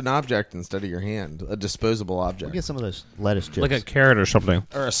used an object instead of your hand? A disposable object. Get some of those lettuce chips. like a carrot or something.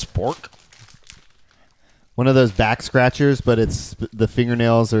 Or a spork. one of those back scratchers, but the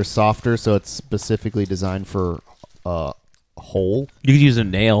fingernails are softer, so it's specifically designed for hole. You could use a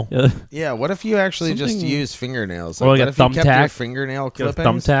nail. Yeah. Yeah, what if you actually just Something- use fingernails? Or like what a if you kept your thumbtack? fingernail Get a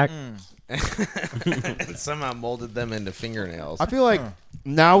clippings thumbtack. and somehow molded them into fingernails? I feel like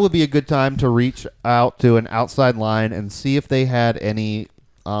now would be a good time to reach out to an outside line and see if they had any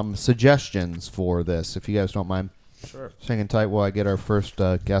suggestions for this, if you guys don't mind. Sure. Hanging tight while I get our first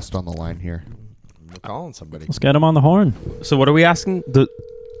guest on the line here. We're calling somebody. Let's get him on the horn. So what are we asking?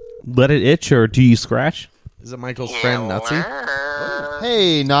 Let it itch or do you scratch? Is it Michael's friend Nutsy?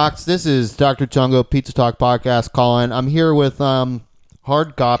 Hey, Knox, this is Dr. Chungo, Pizza Talk Podcast calling. I'm here with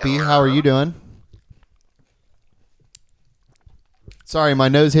Hard Copy. How are you doing? Sorry, my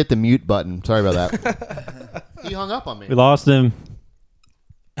nose hit the mute button. Sorry about that. He hung up on me. We lost him.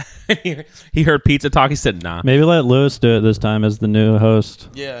 He heard Pizza Talk. He said, nah. Maybe let Lewis do it this time as the new host.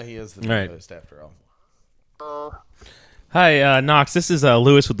 Yeah, he is the Right. host after all. Hi, Knox. This is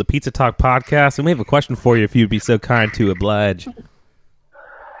Lewis with the Pizza Talk Podcast, and we have a question for you if you'd be so kind to oblige.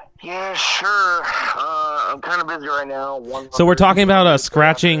 Yeah, sure. I'm kind of busy right now. So we're talking about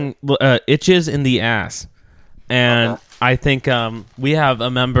scratching itches in the ass. And I think we have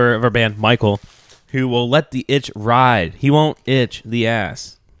a member of our band, Michael, who will let the itch ride. He won't itch the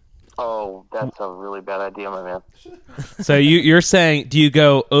ass. Oh, that's a really bad idea, my man. So you're saying, do you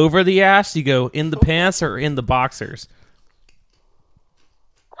go over the ass, do you go in the pants, or in the boxers?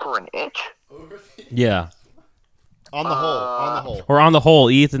 For an itch? Yeah. On the hole. On the hole. Or on the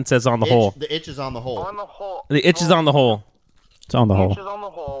hole. Ethan says on the hole. The itch is on the hole. On the hole. The itch is on the hole. It's on the The hole. itch is on the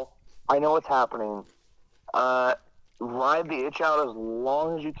hole. I know what's happening. Ride the itch out as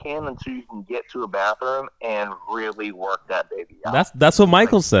long as you can until you can get to a bathroom and really work that baby out. That's what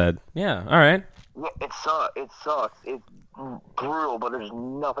Michael said. Yeah, all right. Yeah, it sucks. It's brutal, but there's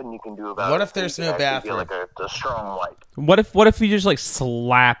nothing you can do about it. What if there's You no can actually bathroom? feel like a strong wipe. What if you just like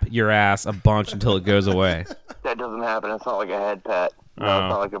slap your ass a bunch until it goes away? That doesn't happen. It's not like a head pet. No,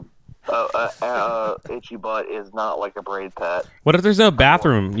 Oh. it's not like a itchy butt is not like a braid pet. What if there's no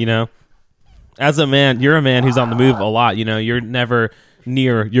bathroom, you know? As a man, you're a man who's on the move a lot, you know? You're never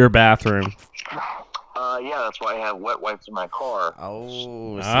near your bathroom. Yeah, that's why I have wet wipes in my car. Oh,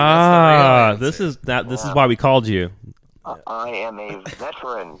 see, Ah, that's the real answer. this is why we called you. I am a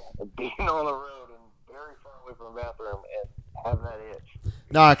veteran of being on the road and very far away from the bathroom and having that itch.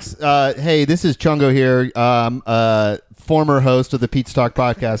 Knox, hey, this is Chungo here, former host of the Pizza Talk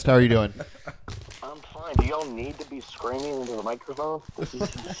Podcast. How are you doing? I'm fine. Do y'all need to be screaming into the microphone? This is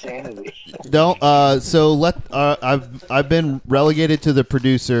insanity. Don't. So I've been relegated to the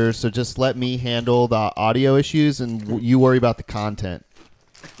producer. So just let me handle the audio issues, and you worry about the content.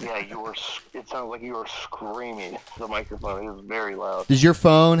 Yeah, it sounds like you were screaming into the microphone. It was very loud. Does your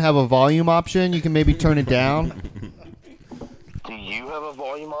phone have a volume option? You can maybe turn it down. Do you have a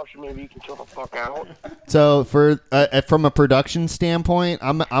volume option? Maybe you can chill the fuck out? So from a production standpoint,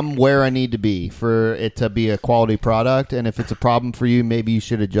 I'm where I need to be for it to be a quality product. And if it's a problem for you, maybe you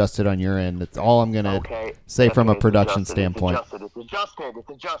should adjust it on your end. That's all I'm gonna Okay. say from a It's production adjusted. standpoint. It's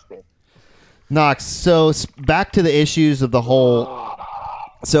adjusted. Knox, so back to the issues of the whole.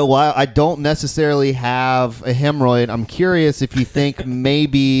 So while I don't necessarily have a hemorrhoid, I'm curious if you think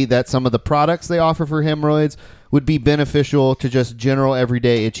maybe that some of the products they offer for hemorrhoids would be beneficial to just general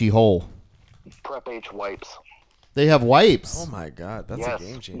everyday itchy hole. Prep H wipes. They have wipes. Oh my god, that's Yes, a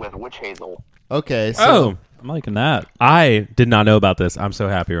game changer. with witch hazel. Okay, so Oh, I'm liking that. I did not know about this. I'm so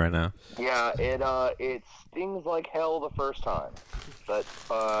happy right now. Yeah, it stings like hell the first time, but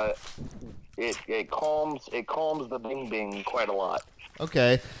it calms the bing bing quite a lot.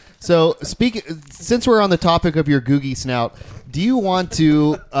 okay. So since we're on the topic of your Googie snout, do you want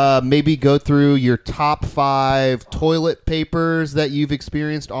to maybe go through your top 5 toilet papers that you've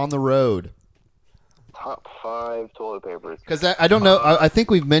experienced on the road? Top 5 toilet papers. Because I don't know. I think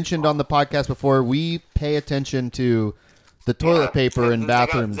we've mentioned on the podcast before. We pay attention to the toilet Yeah, paper in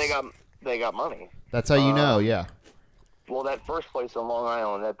bathrooms. They got money. That's how you know. Yeah. Well, that first place on Long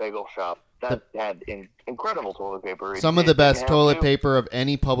Island, that bagel shop, that had incredible toilet paper. Some of It the didn't best have toilet to. paper of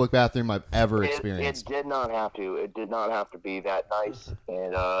any public bathroom I've ever It experienced. did not have to. It did not have to be that nice,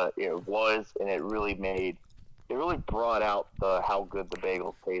 and it was, and it really brought out how good the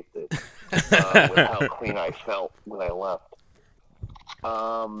bagels tasted, with how clean I felt when I left.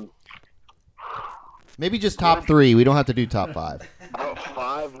 Maybe just top 3. We don't have to do top 5. About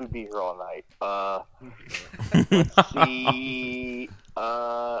 5 would be here all night. Let's see.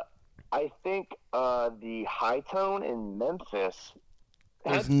 I think the High Tone in Memphis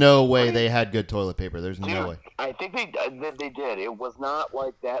There's no way they had good toilet paper. There's no way. I think they did. It was not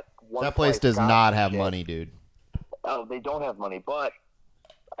like that. That place does not have money, dude. Oh, they don't have money, but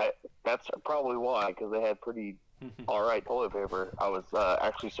that's probably why, because they had pretty all right toilet paper. I was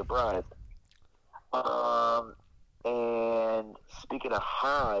actually surprised. And speaking of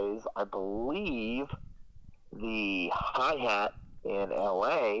highs, I believe the Hi-Hat in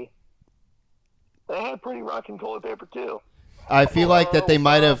L.A., they had pretty rocking toilet paper, too. I feel like that they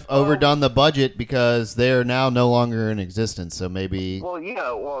might have overdone the budget because they are now no longer in existence. So maybe. Well,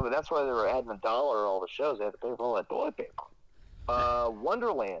 yeah, that's why they were adding $1 all the shows. They had to pay for all that toilet paper.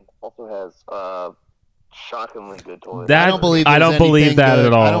 Wonderland also has shockingly good toilet paper. I don't believe. I don't believe that good.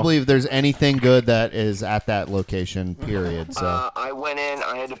 at all. I don't believe there's anything good that is at that location. Period. So I went in.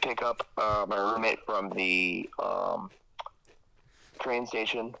 I had to pick up my roommate from the train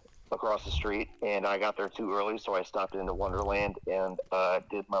station across the street, and I got there too early, so I stopped into Wonderland and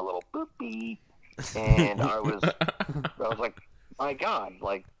did my little boopy, and I was like, my God,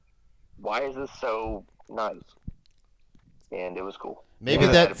 like, why is this so nice? And it was cool. maybe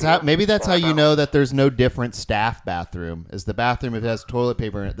that's how you know that there's no different staff bathroom. Is the bathroom, if it has toilet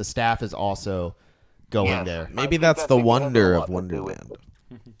paper in it, the staff is also going there. Maybe that's the wonder of Wonderland.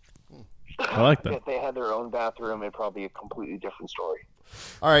 I like that. If they had their own bathroom, it'd probably be a completely different story.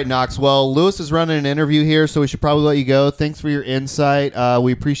 All right, Knox. Well, Lewis is running an interview here, so we should probably let you go. Thanks for your insight.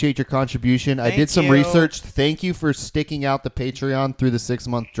 We appreciate your contribution. I did some research. Thank you for sticking out the Patreon through the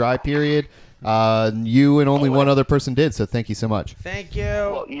 6-month dry period. You and only one other person did, so thank you so much. Thank you.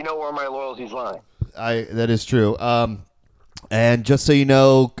 Well, you know where my loyalties lie. That is true. And just so you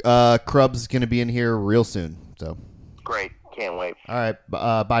know, Krub's going to be in here real soon. So Great. Can't wait. all right,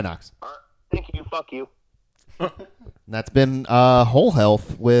 bye, Knox. All right. Thank you. Fuck you. And that's been Whole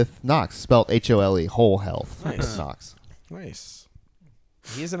Health with Knox, spelled HOLE, Whole Health with Knox. Nice.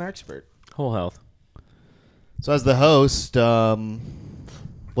 He's an expert. Whole health. So as the host,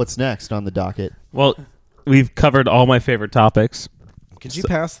 what's next on the docket? Well, we've covered all my favorite topics. Could you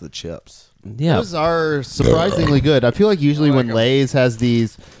pass the chips? Yeah. Those are surprisingly good. I feel like usually when Lay's has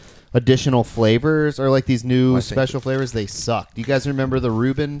these additional flavors or like these new special flavors, they suck. Do you guys remember the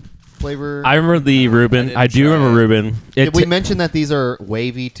Reuben flavor? I remember the Reuben. I do remember Reuben. Did we mention that these are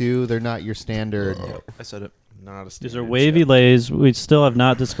wavy too? They're not your standard. I said it. Not a These standard are wavy chip. Lays. We still have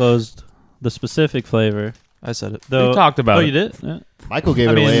not disclosed the specific flavor. I said it. Though, We talked about oh, it. you did? Yeah. Michael gave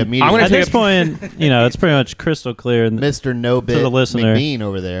I it mean, away I'm immediately. gonna At take this a- point, it's pretty much crystal clear. And Mr. No Bit to the listener. McBean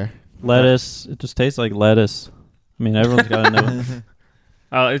over there. lettuce, it just tastes like lettuce. I mean, everyone's got to know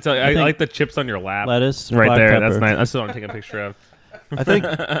I think- like the chips on your lap. lettuce, Right black there. pepper. That's nice. I still want to take a picture of. I think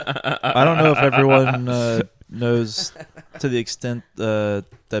I don't know if everyone knows to the extent that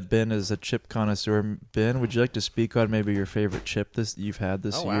Ben is a chip connoisseur. Ben, would you like to speak on maybe your favorite chip you've had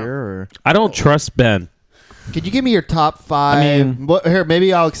this year? Or I don't trust Ben. Could you give me your top 5? I mean- here,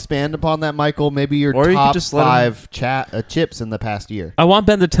 maybe I'll expand upon that, Michael. Maybe your Or you could top just let him- 5 chips in the past year. I want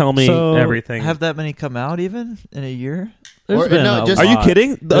Ben to tell me So, everything. have that many come out even in a year? There's Or- been no, a just- Are you lot.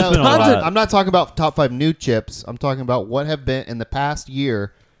 kidding? There's been a lot. I'm not talking about top 5 new chips. I'm talking about what have been in the past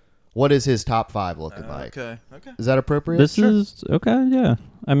year. What is his top 5 looking like? Okay. Is that appropriate? This is okay. Yeah,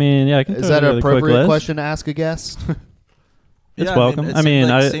 I mean, yeah, I can. Is throw that an together a quick appropriate list. question to ask a guest? It's Yeah, welcome. It I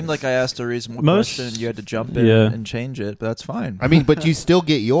mean, seemed like I asked a reasonable most- question. You had to jump in Yeah. and change it, but that's fine. I mean, but you still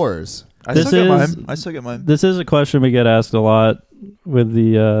get yours. I This still get is- mine. I still get mine. This is a question we get asked a lot with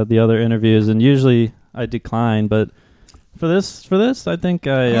the other interviews, and usually I decline. But for this, I think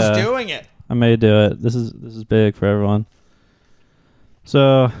Who's doing it? I may do it. This is big for everyone.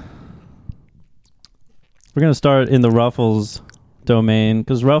 So we're gonna start in the Ruffles domain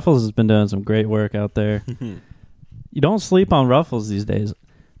because Ruffles has been doing some great work out there. You don't sleep on Ruffles these days.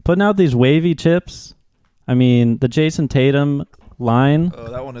 Putting out these wavy chips. I mean, the Jason Tatum line.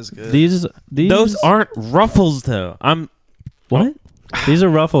 Oh, that one is good. These Those aren't Ruffles, though. what? These are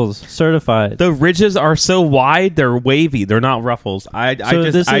Ruffles certified. The ridges are so wide; they're wavy. They're not Ruffles. I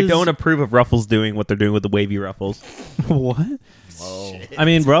this is- don't approve of Ruffles doing what they're doing with the wavy Ruffles. What? I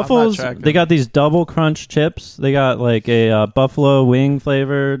mean, Ruffles, tracking. they got these double crunch chips. They got like a buffalo wing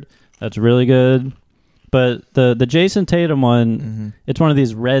flavored. That's really good. But the Jason Tatum one, it's one of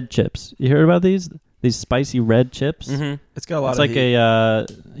these red chips. You heard about these? These spicy red chips? Mm-hmm. It's got a lot It's of like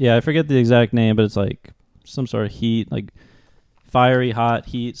heat. I forget the exact name, but it's like some sort of heat, like fiery hot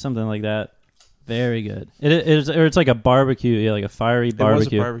heat, something like that. Very good. It's like a barbecue, like a fiery It was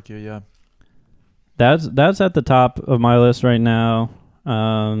barbecue. a barbecue, yeah. That's at the top of my list right now.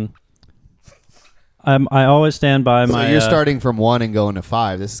 I always stand by So my. you're starting from 1 and going to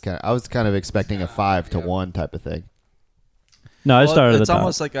 5. This is I was kind of expecting a 5 to 1 type of thing. No, I Well, started at It's the top.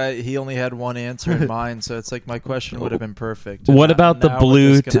 almost like he only had one answer in mind, so it's like my question would have been perfect. What Now- about the now we're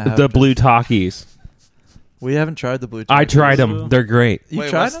blue just gonna have the to- blue Takis? We haven't tried the blue. I Takis. tried them. They're great. You Wait,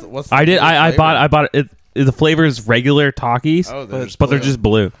 tried what's them? what's the I did. blue I flavor? bought it. The flavor is regular Takis, Oh, but they're just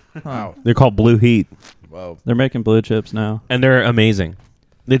blue. Wow. They're called Blue Heat, Whoa. They're making blue chips now. and they're amazing.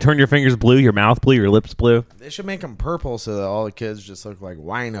 They turn your fingers blue, your mouth blue, your lips blue. They should make them purple so that all the kids just look like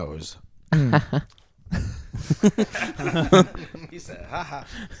winos. He said, "Ha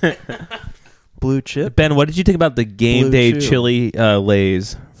ha." Blue chip. Ben, what did you think about the game Blue day chew. chili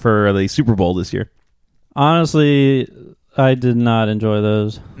Lays for the Super Bowl this year? Honestly, I did not enjoy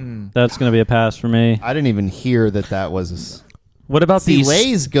those. That's going to be a pass for me. I didn't even hear that was. What about See, these?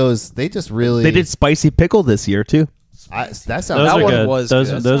 Lay's goes. They just really. They did spicy pickle this year too. That sounds. Those That are one good. was Those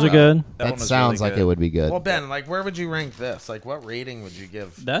good. those are good. one That was sounds really like good. it would be good. Well, Ben, like, where would you rank this? Like, what rating would you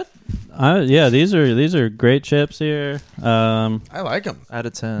give? Yeah, these are great chips here. I like them. Out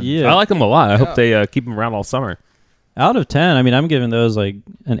of 10. Yeah, I like them a lot. I Yeah. hope they keep them around all summer. out of 10. I mean, I'm giving those like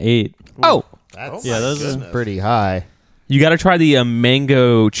an 8. Oh, That's Yeah, those are pretty high. you got to try the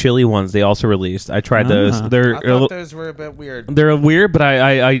mango chili ones they also released. I tried those. Ah. They're I a thought li- those were a bit weird. they're weird, but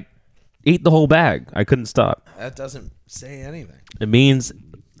I ate the whole bag. I couldn't stop. That doesn't say anything. It means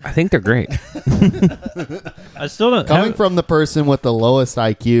I think they're great. I still don't. Coming from the person with the lowest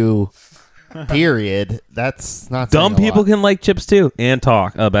IQ, period. That's not Dumb saying a people lot. can like chips too and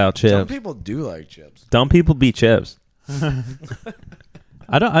talk about Some chips. people do like chips. Dumb people beat chips.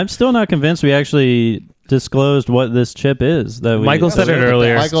 I'm still not convinced we actually disclosed what this chip is. That we, Michael said it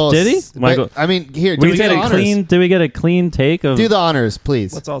earlier. Michael, Did he? but, Michael- I mean, here. We Do get the a honors. clean. Did we get a clean take of? Do the honors,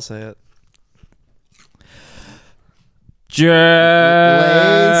 please. Let's all say it.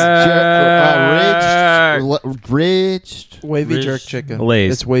 Ridged, Wavy Ridged jerk chicken.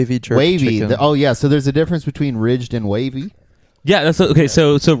 Lay's. It's wavy jerk wavy. chicken. Oh yeah, so there's a difference between ridged and wavy. Yeah, that's okay.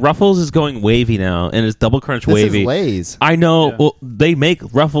 So Ruffles is going wavy now, and it's double crunch This wavy. is Lay's. I know. Yeah. Well, they make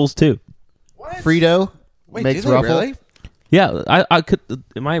Ruffles too. Frito Wait, makes do they Ruffle. really? Yeah, I could.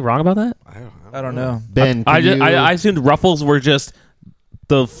 Am I wrong about that? I don't know. Ben, I can you- assumed Ruffles were just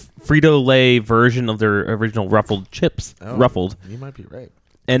the Frito Lay version of their original ruffled chips. Oh, Ruffled, You might be right.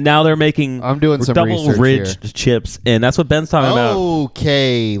 and now they're making I'm doing some double research ridged chips, and that's what Ben's talking about.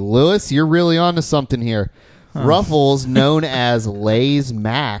 Okay, Lewis, you're really onto something here. Ruffles, known as Lay's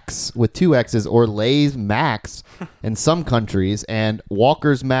Max with 2 X's or Lay's Max in some countries, and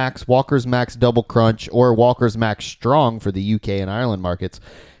Walker's Max Double Crunch, or Walker's Max Strong for the UK and Ireland markets,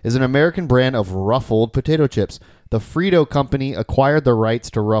 is an American brand of ruffled potato chips. The Frito company acquired the rights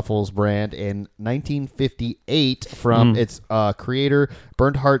to Ruffles brand in 1958 from its creator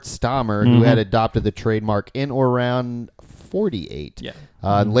Bernhard Stammer, who had adopted the trademark in or around 48. Yeah.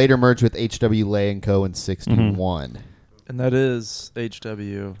 And later merged with H.W. Lay & Co. in 61. And that is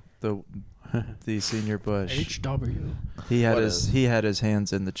HW, the senior Bush. HW. He had What his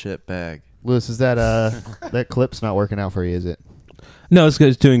hands in the chip bag. Lewis, is that that clip's not working out for you, is it? No, it's good.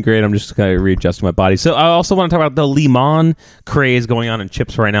 It's doing great. I'm just kind of readjusting my body. So I also want to talk about the Limon craze going on in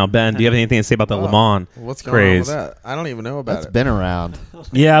chips right now. Ben, do you have anything to say about the Limon What's going craze? on with that? I don't even know about That's it. been around.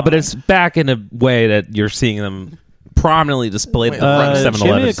 Yeah, but it's back in a way that you're seeing them prominently displayed in front of Give me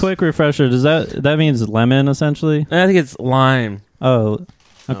a 7-Elevens. quick refresher. Does that means lemon essentially? I think it's lime. Oh,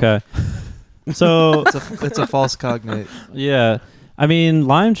 okay. So It's a false cognate. yeah, I mean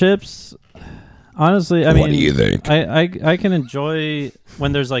lime chips. Honestly, I mean, think? I can enjoy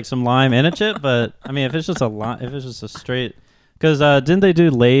when there's like some lime in a chip, but I mean if it's just a straight. Because didn't they do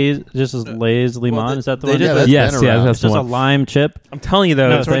Lay's, just as Lay's Limon? Is that the they one? did Yeah, the- that's Yes, been yeah, around. that's It's just the a one. lime chip. I'm telling you though,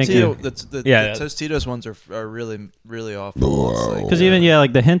 No, it's thank you. The Yeah. Tostitos ones are really, really awful. It's like- Because even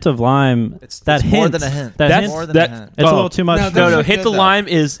like the hint of lime, It's that more hint, than a hint. That That's hint, more than that- a hint. it's a oh. little too much. No, for No, those no. are Hit good, the though. lime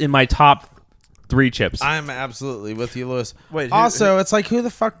is in my top 3 chips. I'm absolutely with you, Lewis. Wait, who- also, it's like, who the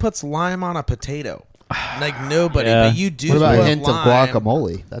fuck puts lime on a potato? Like, nobody. Yeah. But you do What about put a hint lime. of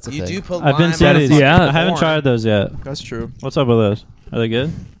guguacamole? That's a You thing. do put I've been lime seeing on a these. fucking Yeah. I haven't corn. tried those yet. That's true. What's up with those? Are they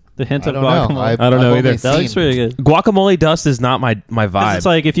good? The hint I of don't know. guacamole. I don't know I've either. only That looks seen- pretty good. Guacamole dust is not my 'Cause vibe. it's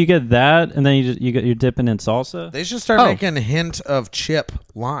like if you get that and then you're dipping in salsa. They should start Oh. making a hint of chip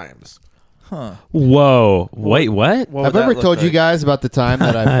limes. Huh. Whoa, wait, what? What I've would ever that told look you like? guys about the time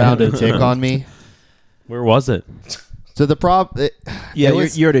that I found a tick on me. Where was it? So the problem. Yeah,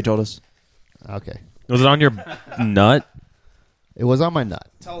 was, you already told us. okay. Was it on your nut? It was on my nut.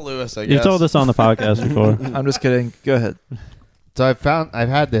 Tell Lewis, I guess. You told us on the podcast before. I'm just kidding. Go ahead. So I've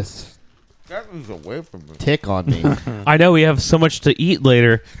had this That was away from me. tick on me, I know we have so much to eat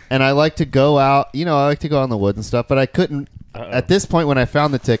later. and I like to go out. I like to go out in the woods and stuff, but I couldn't At this point, when I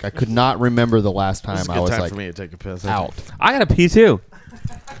found the tick, I could not remember the last time It's a I good was time like for me to take a piss. out. I got to pee too.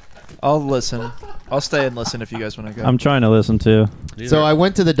 I'll listen. I'll stay and listen if you guys want to go. I'm trying to listen too. So I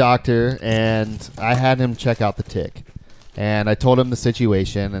went to the doctor and I had him check out the tick. And I told him the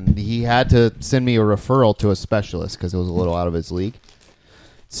situation, and he had to send me a referral to a specialist because it was a little out of his league.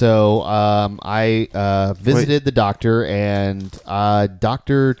 So I visited the doctor, and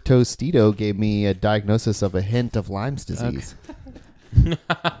Dr. Tostito gave me a diagnosis of a hint of Lyme's disease.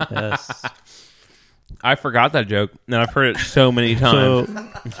 Yes. I forgot that joke. No, I've heard it so many times.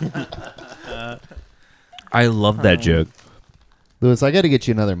 So I love that joke. Lewis, I got to get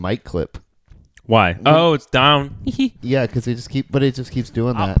you another mic clip. Why? Oh, it's down. Yeah, because it just keeps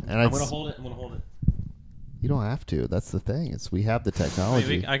doing that. And I'm gonna hold it. I'm gonna hold it. You don't have to. That's the thing. We have the technology.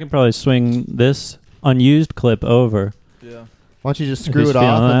 maybe I can probably swing this unused clip over. yeah. Why don't you just If screw he's it off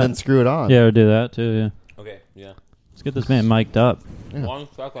feeling and that. then screw it on? Yeah, or do that too. Yeah. Okay. Yeah. Let's get this man mic'd up. Yeah. 1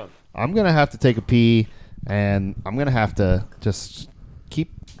 second. I'm gonna have to take a pee, and I'm gonna have to just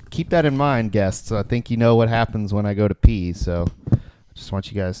keep that in mind, guests. I think you know what happens when I go to pee, so I just want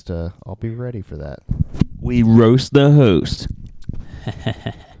you guys to all be ready for that. We roast the host.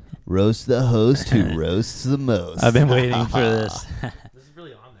 Roast the host who roasts the most. I've been waiting for this. This is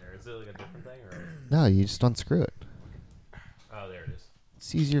really on there. Is it like a different thing or? No, you just unscrew it. Oh, there it is.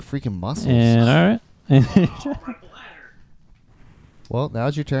 Seize your freaking muscles. And all right. Well,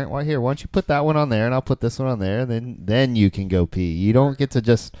 now's your turn. Why here? Why don't you put that one on there, and I'll put this one on there, and then you can go pee. You don't get to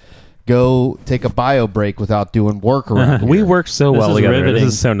just go take a bio break without doing work around. We here. work so This well is together. riveting.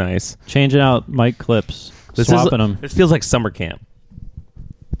 This is so nice. Changing out mic clips, swapping them. It feels like summer camp.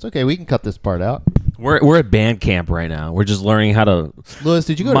 It's okay. We can cut this part out. We're at band camp right now. We're just learning how to. Lewis,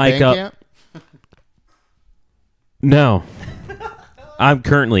 did you go to Mic band up. camp? No. I'm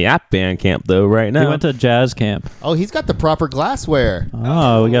currently at band camp though right now. We went to jazz camp. Oh, he's got the proper glassware.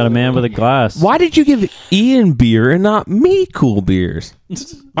 Oh, we got a man with a glass. Why did you give Ian beer and not me cool beers?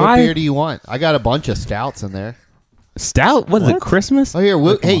 What beer do you want? I got a bunch of stouts in there. Stout? What is it? Christmas? Oh, here.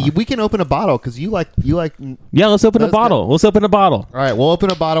 We can open a bottle because you like. Yeah, let's open a That's bottle. Let's open a bottle. All right, we'll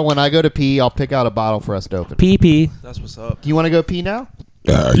open a bottle. When I go to pee, I'll pick out a bottle for us to open. Pee pee. That's what's up. Do you want to go pee now?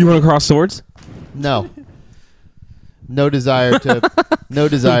 You want to cross swords? No. No desire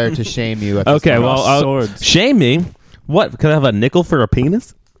to shame you. At this Okay, time. well, Swords. shame me. What? Could I have a nickel for a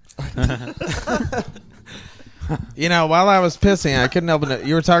penis? You know, while I was pissing, I couldn't open it.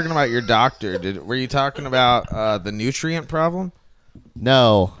 You were talking about your doctor. Were you talking about the nutrient problem?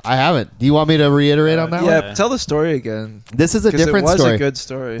 No, I haven't. Do you want me to reiterate on that one? Yeah, tell the story again. This is a 'Cause different it was story. a good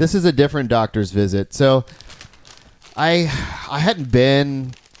story. This is a different doctor's visit. So, I hadn't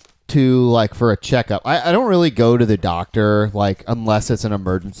been to like for a checkup. I don't really go to the doctor like unless it's an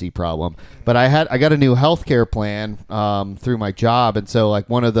emergency problem. But I got a new healthcare plan through my job, and so like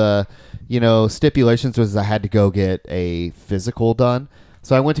one of the stipulations was I had to go get a physical done.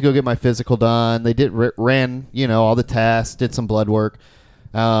 So I went to go get my physical done. They ran all the tests, did some blood work,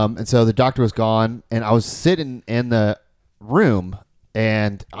 and so the doctor was gone, and I was sitting in the room.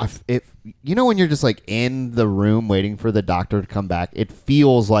 And when you're just like in the room waiting for the doctor to come back, it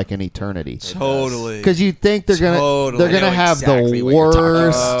feels like an eternity. Totally. Because you think they're gonna Totally. have exactly the what you're talking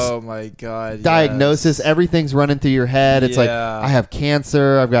worst Oh my god. diagnosis. yes. Everything's running through your head. It's like Yeah. I have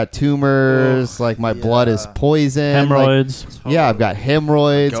cancer. I've got tumors. Like my blood is yeah. poison. Hemorrhoids. Yeah, I've got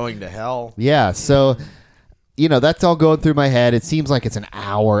hemorrhoids. Going to hell. Yeah, so that's all going through my head. It seems like it's an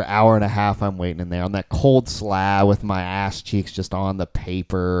hour and a half I'm waiting in there on that cold slab with my ass cheeks just on the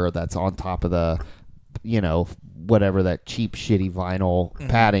paper that's on top of the, whatever that cheap, shitty vinyl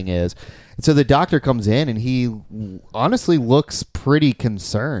padding is. And so the doctor comes in and he honestly looks pretty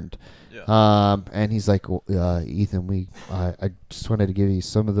concerned. And he's like, Ethan, I just wanted to give you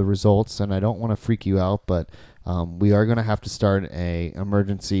some of the results, and I don't want to freak you out, but we are going to have to start a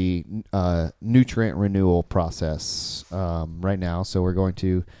emergency nutrient renewal process right now. So we're going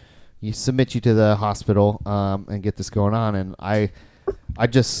to submit you to the hospital and get this going on. And I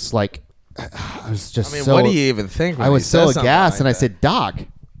just like, I was just so. what do you even think? When I he was so says something aghast, like and I that? said, Doc,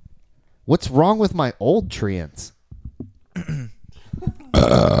 what's wrong with my old treants?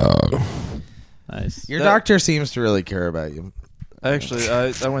 Nice. Your That- doctor seems to really care about you. Actually,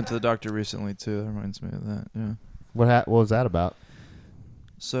 I went to the doctor recently too. That reminds me of that. Yeah. What was that about?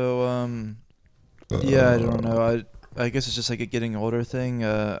 So yeah, I don't know. I guess it's just like a getting older thing.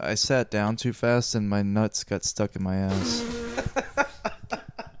 I sat down too fast and my nuts got stuck in my ass.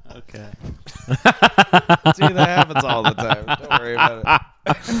 Okay. Dude, that happens all the time. Don't worry about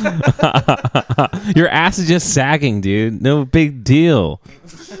it. Your ass is just sagging, dude. No big deal.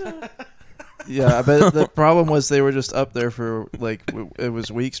 Yeah, but the problem was they were just up there for like it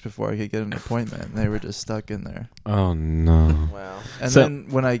was weeks before I could get an appointment, and they were just stuck in there. Oh no! Wow. And So- then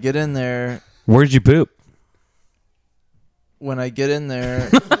when I get in there, Where'd you poop?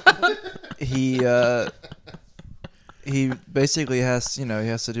 he basically has he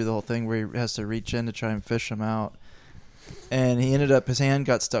has to do the whole thing where he has to reach in to try and fish him out, and he ended up his hand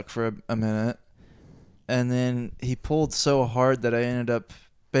got stuck for a minute, and then he pulled so hard that I ended up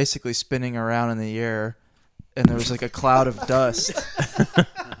basically spinning around in the air, and there was like a cloud of dust.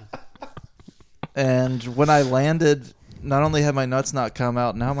 And when I landed, not only had my nuts not come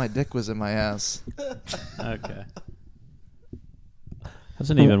out, now my dick was in my ass. Okay. That's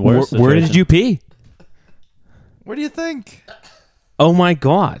an even worse. Where did situation. you pee? What do you think? Oh my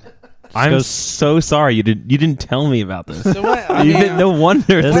god! I'm goes- so sorry you didn't tell me about this. So what? I You mean, didn't- no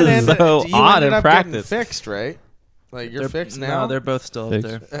wonder This this is is so you odd ended in up getting practice. fixed, right? Like you're They're- fixed now. No, they're both still up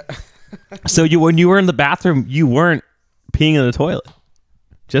Fixed. there. So when you were in the bathroom, you weren't peeing in the toilet.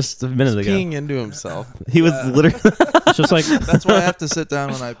 Just a minute ago, peeing into himself. he was literally. It's just like That's why I have to sit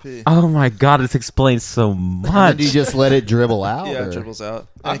down when I pee. Oh my god! This explains so And much. do you just let it dribble out? Yeah, or- it dribbles out.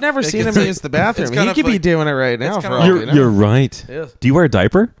 I've never seen him use the bathroom. it's He kind of could be like- doing it right now it's for kind of all like- we know. You're right. Yes. Do you wear a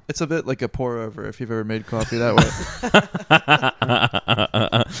diaper? It's a bit like a pour over if you've ever made coffee that way.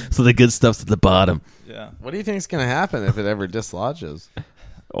 So the good stuff's at the bottom. Yeah. What do you think is going to happen if it ever dislodges?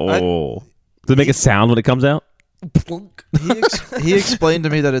 Oh, does it make a sound when it comes out? He explained to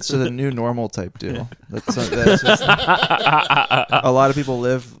me that it's a new normal type deal. That's just, a lot of people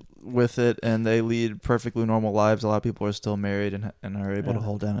live with it and they lead perfectly normal lives. A lot of people are still married and are able to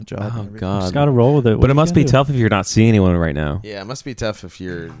hold down a job. and Oh everything. god! just gotta roll with it. But it must be tough if you're not seeing anyone right now. Yeah, it must be tough if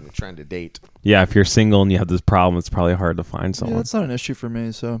you're trying to date. Yeah, if you're single and you have this problem, it's probably hard to find Yeah, someone. that's not an issue for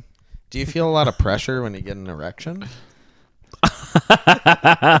me. So Do you feel a lot of pressure when you get an erection?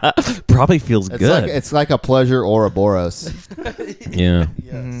 Probably feels It's good. like it's like a pleasure Ouroboros. yeah,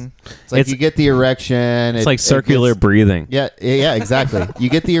 mhm. It's like It's- you get the erection. it's like circular breathing. Yeah, exactly. You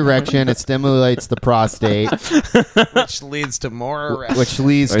get the erection. It stimulates the prostate, Which leads to more erection. which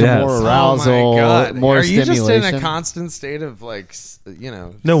leads to Yes. more Oh my arousal, Oh my God. more Are you stimulation. just in a constant state of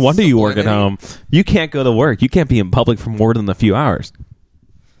No wonder you work at sublimity? home. You can't go to work. You can't be in public for more than a few hours.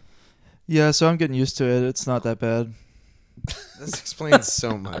 Yeah, so I'm getting used to it. It's not that bad. This explains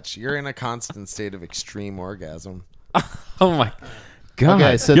so much. You're in a constant state of extreme orgasm. Oh my god!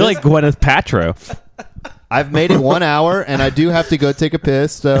 Okay, so you're this- like Gwyneth Paltrow. I've made it 1 hour, and I do have to go take a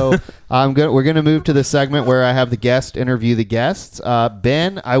piss. So we're going to move to the segment where I have the guest interview the guests.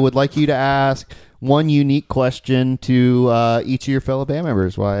 Ben, I would like you to ask one unique question to each of your fellow band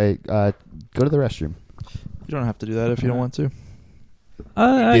members. Why go to the restroom? You don't have to do that if you don't want to.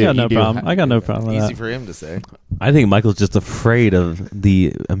 I do- got no you do problem. have I got to no do problem with Easy that. for him to say. I think Michael's just afraid of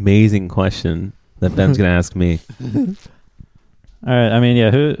the amazing question that Ben's going to ask me. All right. I mean,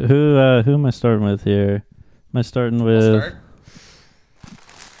 yeah. Who am I starting with here? Am I starting with?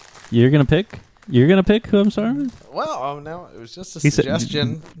 You're gonna pick. You're gonna pick who I'm starting with. Well, no, it was just a He said-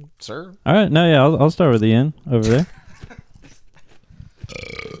 suggestion, sir. All right. No, yeah. I'll start with Ian over there.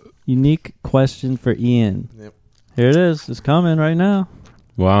 Unique question for Ian. Yep. Here it is. It's coming right now.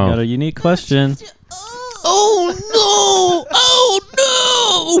 Wow. Got a unique question. Oh no! Oh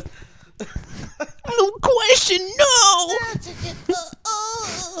no! No question, no!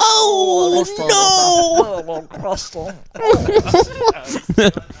 Oh no!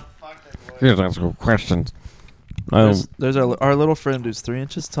 Here's some questions. There's our little friend who's 3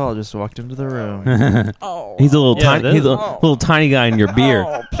 inches tall just walked into the room. He's a little Yeah, tiny. this- He's a little tiny guy in your beer.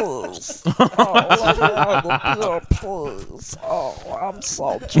 He's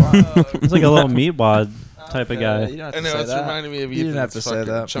like a little meatwad type of guy. You don't have I to know say it's that. reminding me of You didn't have to say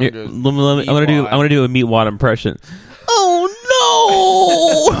that. Here, let me- I'm gonna do a meat wad impression. Oh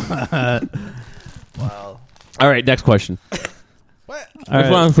no! Wow. All right, next question. What? All This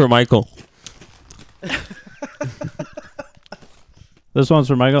right. one's for Michael. This one's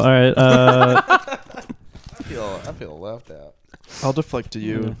for Michael. All right. I feel left out. I'll deflect to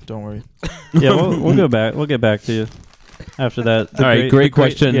you. Don't worry. Yeah, we'll go back. We'll get back to you after that. All right, great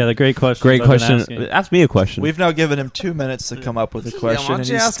question. Yeah, the great question. Great question. Ask me a question. We've now given him 2 minutes to come up with a why question, don't and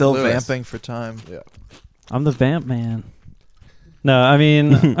you he's ask still Lewis? vamping for time. I'm the vamp man. No, I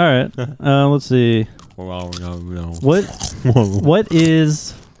mean, all right. Let's see. What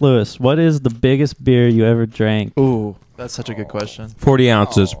is Lewis? What is the biggest beer you ever drank? Ooh, that's such a good question. 40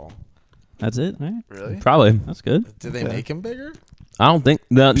 ounces. Oh, That's it. All right. Really? Probably. That's good. did they make him bigger? I don't think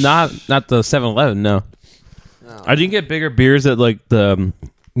not the 7-Eleven. No, No. I didn't get bigger beers at like the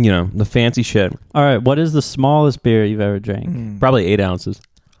the fancy shit. All right. What is the smallest beer you've ever drank? Mm. Probably 8 ounces.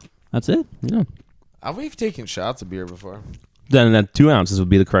 That's it. Yeah. We've taken shots of beer before. Then that 2 ounces would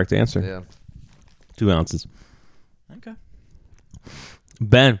be the correct answer. Yeah. 2 ounces. Okay.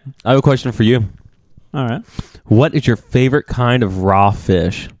 Ben, I have a question for you. All right. What is your favorite kind of raw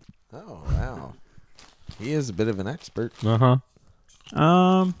fish? Oh, wow. He is a bit of an expert. Uh-huh.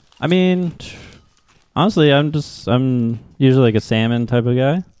 I mean, honestly, I'm usually like a salmon type of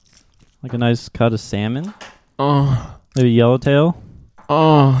guy. Like a nice cut of salmon. Oh. Maybe yellowtail.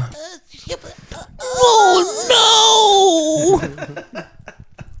 Oh. Oh, no!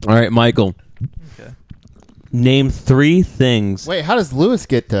 All right, Michael. Okay. Name 3 things. Wait, how does Lewis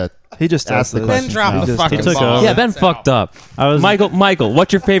get to? He just Ask asked the this. question. Ben dropped No. the He fucking took ball. over. Yeah, Ben fucked up. I was Michael,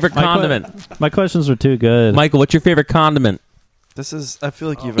 what's your favorite My que- condiment? My questions were too good. Michael, what's your favorite condiment? This is. I feel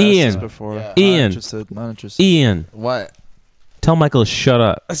like you've Ian. asked this before. Yeah. Not Ian. interested. Not interested. Ian, What? tell Michael to shut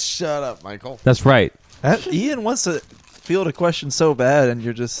up. Shut up, Michael. That's right. Ian wants to field a question so bad, and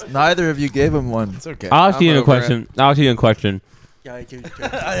you're just neither of you gave him one. It's okay. I'll ask you I'm a over question. I'll ask you a question. Cut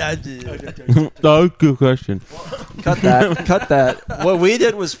That's a good question. that. Cut that. What we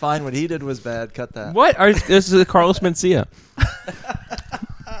did was fine. What he did was bad. Cut that. What? This is Carlos Mencia.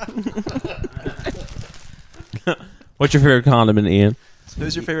 What's your favorite condiment, Ian?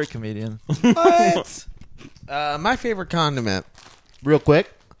 Who's your favorite comedian? What? My favorite condiment. Real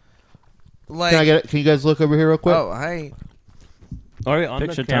quick, Like, can I get it? Can you guys look over here real quick? oh, hi. All right, on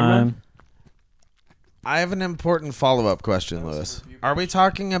Picture the camera. time. I have an important follow-up question, Lewis. Are we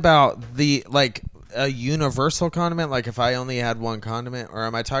talking about a universal condiment, like if I only had one condiment, or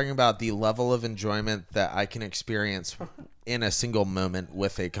am I talking about the level of enjoyment that I can experience in a single moment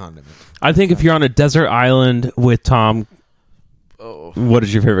with a condiment? I think if you're on a desert island with Tom, Oh, what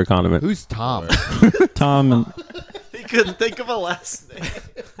is your favorite condiment? Who's Tom? Tom and He couldn't think of a last name.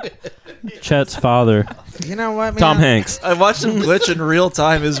 Chet's father. you know what, man? Tom Hanks. I watched him glitch in real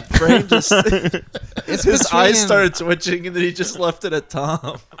time. His brain just. It's His between- eyes started twitching, and then he just left it at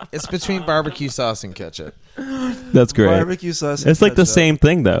Tom. It's between barbecue sauce and ketchup. That's great. Barbecue sauce. and It's like the ketchup. same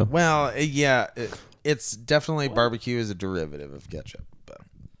thing, though. Well, yeah, it's definitely barbecue is a derivative of ketchup. But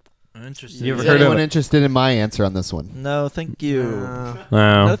Interesting. You ever Is heard of anyone it? interested in my answer on this one? No, thank you.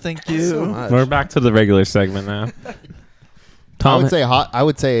 Wow. No, thank you. so much. We're back to the regular segment now. I Tom. would say hot. I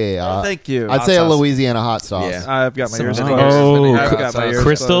would say. No, thank you. I'd Hot say a sauce. Louisiana hot sauce. Yeah. I've got my Some ears vinegar. closed. Oh, I've got my ears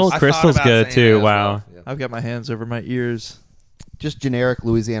Crystal? closed. I Crystal's thought about good, saying too. that as Wow. well. Yeah. I've got my hands over my ears. Just generic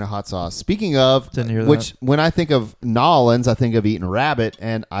Louisiana hot sauce. Speaking of, Didn't hear which that. when I think of Nolans, I think of eating rabbit,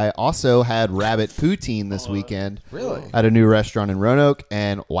 and I also had rabbit poutine this weekend Really? at a new restaurant in Roanoke,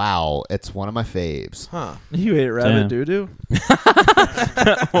 and wow, it's one of my faves. Huh. You ate rabbit Damn. doo-doo?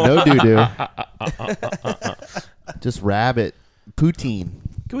 No doo doo, just rabbit poutine.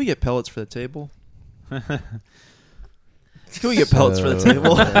 Can we get pellets for the table? Can we get pellets for the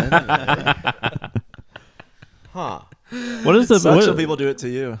table? Huh. What is the Such what, people do it to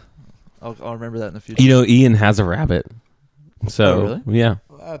you. I'll remember that in the future. You know, Ian has a rabbit. So, Oh, really? yeah.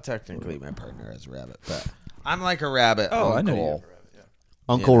 Well, technically, my partner is a rabbit, but I'm like a rabbit. Oh, I know uncle.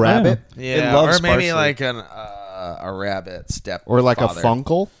 Uncle Yeah. Rabbit, Yeah, loves or maybe parsley. like a rabbit step, or like father. a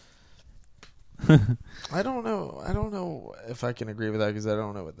funkle. I don't know. I don't know if I can agree with that because I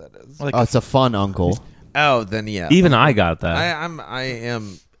don't know what that is. Like Oh, it's a fun uncle, Oh, then yeah. Even I got that. I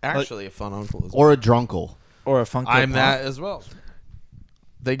am actually a fun uncle as well. or a drunkle. or a Funko I'm Pop. that as well.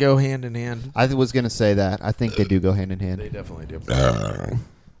 They go hand in hand. I was gonna say that. I think they do go hand in They hand. definitely do.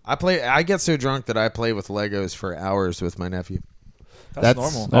 I get so drunk that I play with Legos for hours with my nephew. That's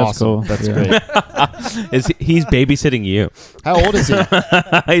normal. That's awesome. cool. That's Yeah. great. He's babysitting you. How old is he?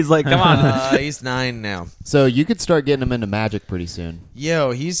 He's like, come on. He's 9 now. So you could start getting him into magic pretty soon.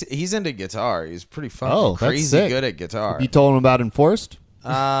 Yo, he's into guitar. He's pretty fucking Oh, that's crazy sick. good at guitar. You told him about Enforced?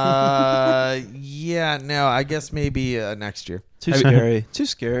 Yeah, no, I guess maybe next year. Too scary. Too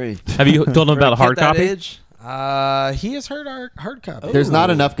scary. Have you told him For a about a hard kid that copy? age? He has heard our hard copy. There's not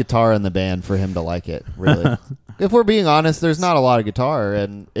enough guitar in the band for him to like it, really. If we're being honest, there's not a lot of guitar,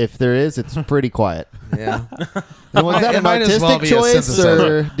 and if there is, it's pretty quiet. Yeah. And was that It an might as well artistic be a choice,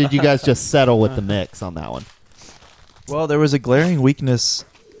 synthesizer. or did you guys just settle with the mix on that one? Well, there was a glaring weakness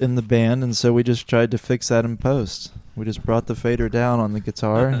in the band, and so we just tried to fix that in post. We just brought the fader down on the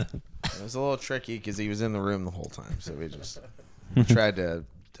guitar. It was a little tricky because he was in the room the whole time, so we just tried to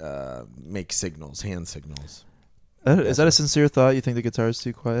make signals, hand signals. Is that a sincere thought? You think the guitar is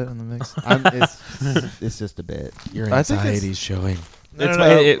too quiet in the mix? It's just a bit. Your I think it's- anxiety's showing. It's-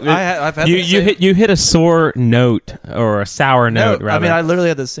 I've had the same- you hit a sore note or a sour No, note, rather. I mean, I literally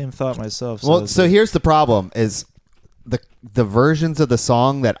had the same thought myself. Well, it's so like- here's the problem: is the versions of the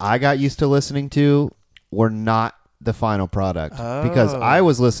song that I got used to listening to were not the final product because Oh. I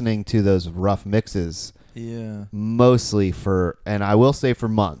was listening to those rough mixes Yeah. mostly and I will say for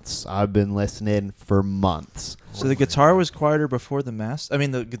months. I've been listening for months. So the guitar was quieter before the master. I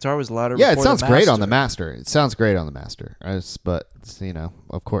mean, the guitar was louder. Yeah, it before sounds the great on the master. master. It sounds great on the master. But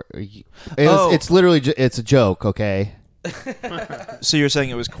of course, Oh. it's literally it's a joke. Okay. So you're saying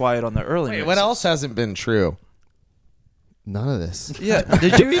it was quiet on the early. Wait, mixes. what else hasn't been true? None of this. Yeah.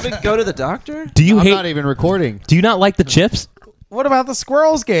 Did you even go to the doctor? Do you I'm hate? not even recording. Do you not like the chips? What about the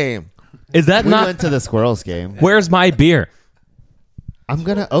Squirrels game? Is that We not? went to the Squirrels game. Where's my beer? I'm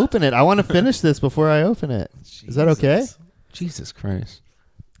gonna open it. I want to finish this before I open it. Is that okay? Jesus Christ.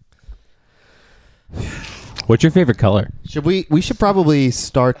 What's your favorite color? We should probably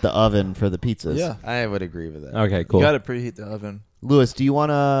start the oven for the pizzas. Yeah. I would agree with that. Okay, cool. You got to preheat the oven. Lewis, do you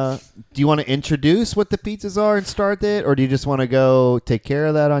wanna introduce what the pizzas are and start it, or do you just want to go take care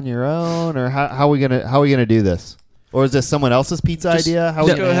of that on your own, or how are we gonna do this? Or is this someone else's pizza idea? How are we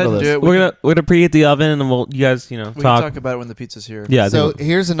Just go gonna ahead handle and this? do it. We're gonna preheat the oven and you guys We can talk. talk about it when the pizza's here. Yeah. So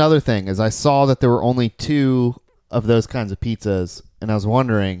here's another thing: is I saw that there were only 2 of those kinds of pizzas, and I was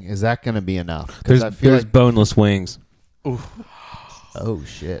wondering, is that going to be enough? Because there's I feel there's like, boneless wings. oh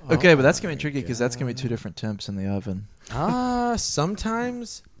shit. Okay, but that's gonna be tricky because that's gonna be 2 different temps in the oven.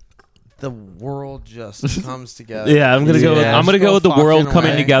 Sometimes the world just comes together. Yeah, I'm gonna go. Yeah, I'm gonna just go with the fucking world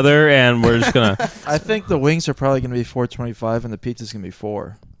coming away. together, and we're just gonna. I think the wings are probably gonna be 425 and the pizza's gonna be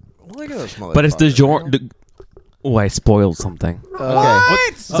 4. Look at this But it's Oh, I spoiled something.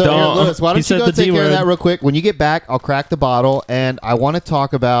 Okay. So here, Don't- Lewis, why he don't you said go the take D care of word. that real quick? When you get back, I'll crack the bottle, and I want to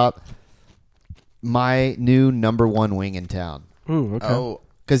talk about my new number 1 wing in town. Ooh, okay. Oh,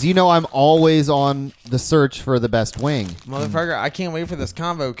 Because I'm always on the search for the best wing. motherfucker, I can't wait for this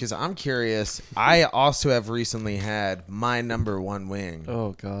convo because I'm curious. I also have recently had my number 1 wing.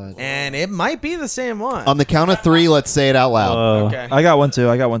 Oh god. And it might be the same one. On the count of 3, let's say it out loud. okay. I got one too.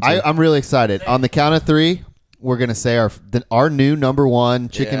 I'm really excited. On the count of 3, we're gonna say our new number 1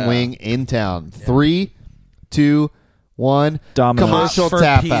 chicken Yeah. wing in town. 3, 2, 1. Domino's. Commercial For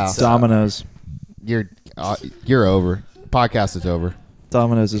tap pizza. house. Domino's. You're over. Podcast is over.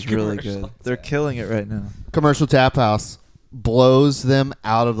 Domino's is really good. They're killing it right now. Commercial tap house blows them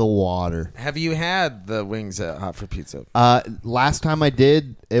out of the water. Have you had the wings at Hot for Pizza? Last time I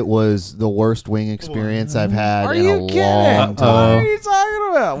did, it was the worst wing experience I've had Are in you a kidding? long What time. are you talking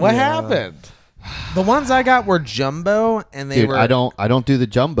about? What happened? The ones I got were jumbo, and they Dude, were. I don't do the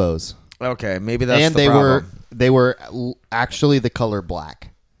jumbos. Okay, maybe that's And the problem. they were actually the color black.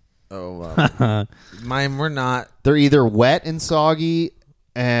 Oh, mine were not. They're either wet and soggy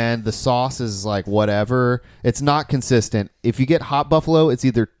and the sauce is like whatever. It's not consistent. If you get hot buffalo, it's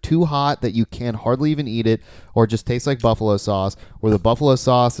either too hot that you can hardly even eat it, or it just tastes like buffalo sauce, or the buffalo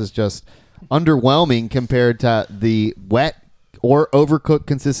sauce is just underwhelming compared to the wet or overcooked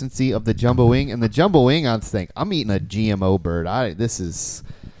consistency of the jumbo wing. And the jumbo wing, I think I'm eating a GMO bird. This is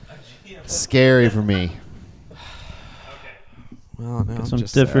scary for me. Well, no, I'm Some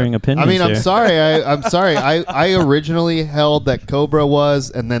just differing sad. opinions. I mean, I'm here. sorry. I'm sorry. I originally held that Cobra was,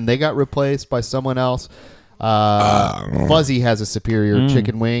 and then they got replaced by someone else. Fuzzy has a superior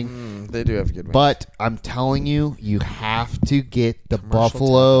chicken wing, They do have good wings. but I'm telling you, you have to get the Commercial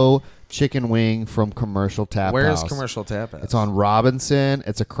buffalo chicken wing from Commercial Tap Where's House. Commercial Tap House? It's on Robinson.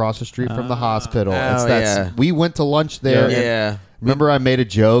 It's across the street from the hospital. Oh, yeah. We went to lunch there. and Yeah. remember, I made a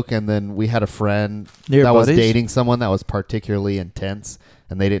joke, and then we had a friend Your that was buddies? dating someone that was particularly intense,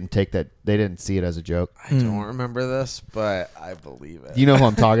 and they didn't take that. They didn't see it as a joke. I don't remember this, but I believe it. You know who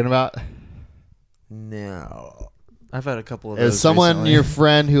I'm talking about? No. I've had a couple of It was those someone recently. your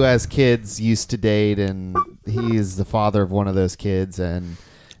friend who has kids used to date, and he is the father of one of those kids. And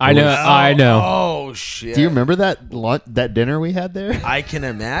I know. Oh shit! do you remember that dinner we had there? I can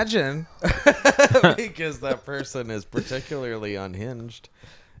imagine because that person is particularly unhinged.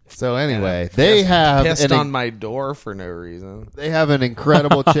 So anyway, they have Pissed on my door for no reason. they have an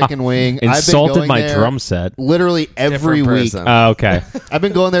incredible chicken wing. I've been Insulted going my there drum set. literally every Different week. person. Okay. I've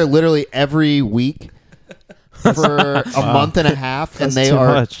been going there literally every week for a month and a half, and That's they too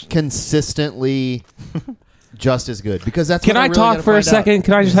are much. consistently just as good. Because that's Can what I really talk gotta for a find out. second?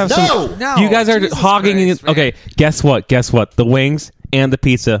 Can I just have some? No, You guys are Jesus hogging. Christ, man. Okay. Guess what? The wings and the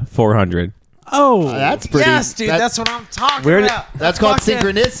pizza, 400. Oh, That's pretty. Yes, dude, that's what I'm talking Where did- about. That's called Fucking-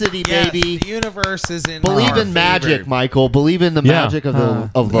 synchronicity, Yes, baby. the universe is in. Believe our in magic, favor. Michael. Believe in the Yeah. magic of the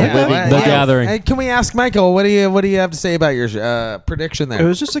Yeah, living. well, The yeah. gathering. Hey, can we ask Michael? What do you have to say about your prediction there? It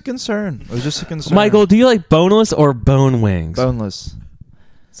was just a concern. Michael, do you like boneless or bone wings? Boneless.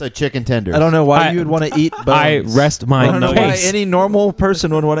 So chicken tenders. I don't know why I- you would want to eat bones. I rest my I don't know why case. any normal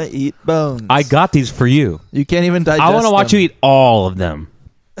person would want to eat bones. I got these for you. You can't even digest I want to watch them. you eat all of them.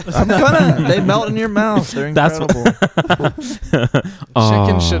 I'm gonna. They melt in your mouth. They're That's incredible.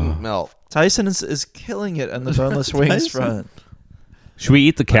 Chicken shouldn't melt. Tyson is killing it on the boneless wings front. Should we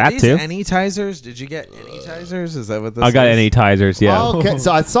eat the Are cat these too? Anytizers? Did you get anytizers? Is that what this I got is? any tizers, yeah. Oh, okay.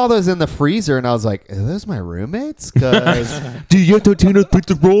 So I saw those in the freezer, and I was like, "Are those my roommates?" Because Do you get Totino's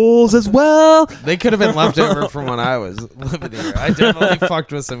pizza rolls as well? They could have been left over from when I was living here. I definitely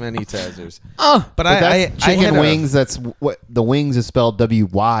fucked with some anytizers. Oh, But that's I hit chicken a- wings. That's what the wings is spelled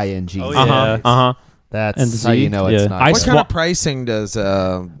WYNG. Oh, uh yeah. huh. That's And how you Z, know yeah. it's not. I What good. kind of pricing does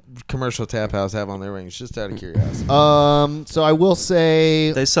Commercial Tap House have on their wings? Just out of curiosity. So I will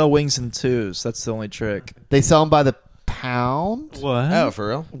say They sell wings in twos. That's the only trick. they sell them by the pound. What? Oh, for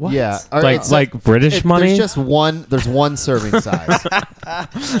real? What? Yeah, Or Like it's- like British money. There's just one. There's one serving size.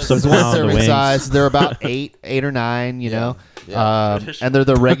 There's one pound of serving wings. size. They're about eight or nine. You know, Yeah. and they're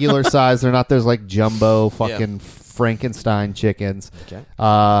the regular size. They're not those like jumbo fucking Frankenstein chickens. Okay.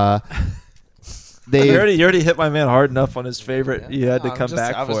 They You already hit my man hard enough on his favorite. You had to come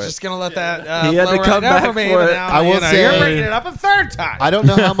back I for was it. just gonna let that. He had to blow come right over back me, for but it. now, I will you're say- bringing it up a third time. I don't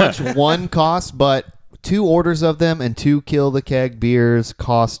know how much one costs, but 2 orders of them and 2 Kill the Keg beers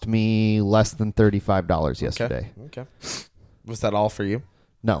cost me less than $35 yesterday. Okay. Was that all for you?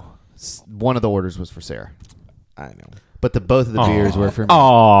 No, one of the orders was for Sarah, I know. but both of the beers were for me.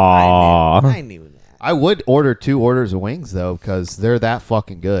 Aww. I knew that. I would order 2 orders of wings though, because they're that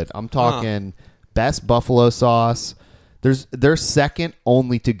fucking good. I'm talking best buffalo sauce. They're second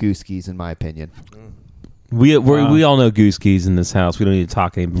only to Gooski's in my opinion. We all know Gooski's in this house. We don't need to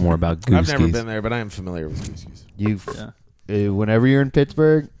talk any more about Gooski's. I've never been there, but I am familiar with Goosey's. Whenever you're in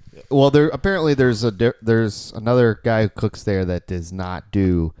Pittsburgh, well, there apparently there's another guy who cooks there that does not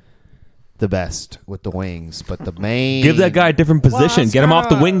do the best with the wings, but the main Give that guy a different position. it's Get him off the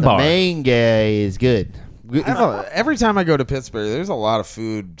kinda- wing the bar. main guy is good. Every time I go to Pittsburgh, there's a lot of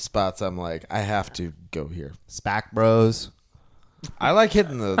food spots. I'm like, I have to go here. Spack Bros. I like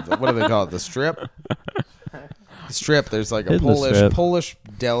hitting the what do they call it? The strip. The strip. There's like a Hitting the strip. Polish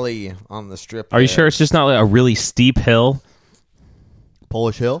deli on the strip. Are you there. sure it's just not like a really steep hill?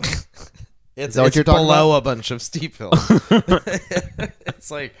 Polish Hill. It's, that what it's you're talking below a bunch of steep hills. It's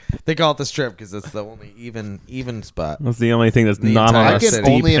like they call it the strip because it's the only even spot. That's the only thing that's The not on entire a I can steep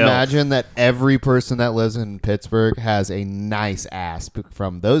only hill. imagine that every person that lives in Pittsburgh has a nice ass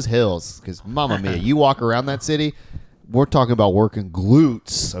from those hills. Because, Mamma Mia, you walk around that city, we're talking about working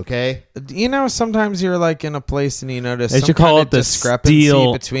glutes, okay? You know, sometimes you're like in a place and you notice They some should call kind it of the discrepancy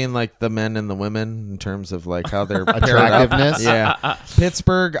steel- between like the men and the women in terms of like how they're paired up. Attractiveness? Yeah,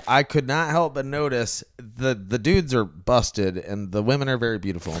 Pittsburgh, I could not help but notice the dudes are busted and the women are very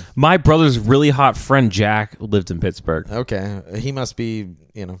beautiful. My brother's really hot friend Jack lived in Pittsburgh. Okay, he must be,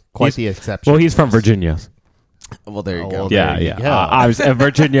 you know, Quite the exception. Well, he's from Virginia. well, there you Oh, go. well, Yeah, there you yeah. go. I was a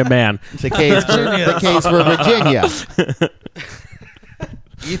Virginia man. the case for Virginia.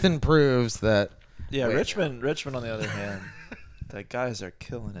 Ethan proves that. Yeah, Wait. Richmond, on the other hand, the guys are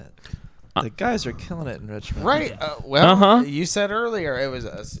killing it. The guys are killing it in Richmond. Right. Well, Uh-huh. you said earlier it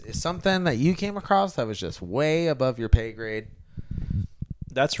was something that you came across that was just way above your pay grade.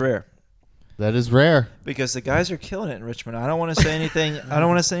 That's rare That is rare. because the guys are killing it in Richmond. I don't want to say anything. I don't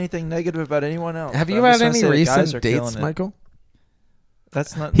want to say anything negative about anyone else. Have but you I'm had just gonna any say the guys recent are dates, killing it. Michael?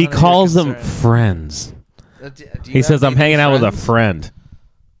 That's not. He none of your calls them concern. friends. Do you He have says, "I'm any hanging out with a friends?" friend."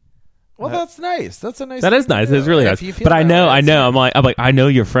 Well, that's nice. That's a nice. That is thing to nice. do. It's really If nice. you feel But I that know, way, I it's know. I'm like, I know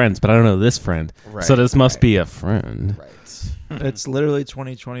your friends, but I don't know this friend. Right, So this must right. be a friend. Right. It's literally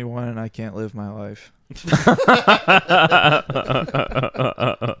 2021, and I can't live my life.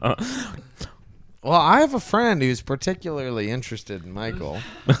 Well, I have a friend who's particularly interested in Michael.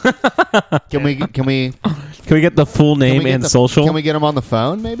 Can we Can we get the full name and social? Can we get him on the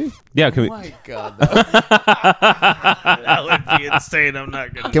phone, maybe? Yeah. Can we? My God, that would be insane. I'm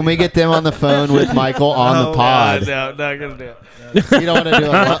not gonna. Can we get them on the phone with Michael on the pod? No, not gonna do it. You don't want to do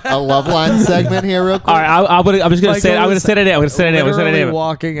a love line segment here, real quick? All right. I'm just gonna say. I'm gonna say it. I'm gonna say it. I'm gonna say Literally it.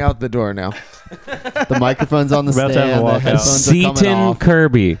 walking out the door now. The microphone's on the About stand. to have a The walkout. headphones are coming Seaton off.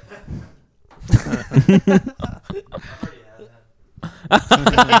 Kirby.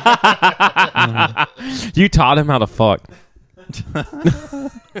 You taught him how to fuck.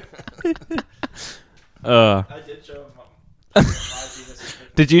 I did show him.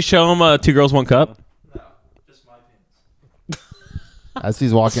 Did you show him 2 Girls 1 Cup? No, just my penis. As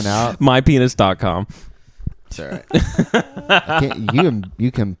he's walking out. MyPenis.com. It's all right.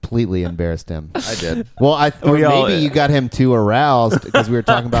 You completely embarrassed him. I did. Well, or We all- maybe you got him too aroused because we were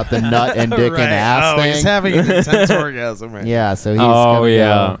talking about the nut and dick and ass thing. He's having an intense orgasm right Yeah, so he's Oh, gonna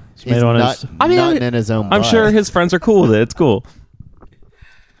yeah. go. made He's one of his- nutting in his own I'm butt. sure his friends are cool with it. It's cool.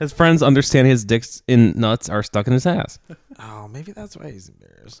 His friends understand his dicks in nuts are stuck in his ass. Oh, maybe that's why he's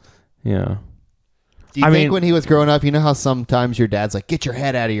embarrassed. Yeah. Do you I think mean- when he was growing up, you know how sometimes your dad's like, "Get your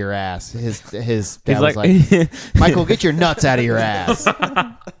head out of your ass." His dad He's was like, "Michael, get your nuts out of your ass."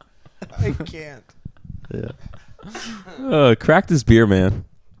 I can't. Crack this beer, man.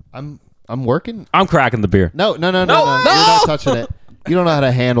 I'm working. I'm cracking the beer. No. You're not touching it. You don't know how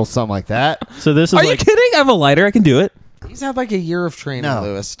to handle something like that. So this is Are you like kidding? I have a lighter. I can do it. He's had like a year of training, No.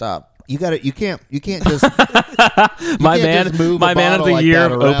 Lewis. Stop. You got it. You can't just. My you can't man, just move my a man of bottle the like year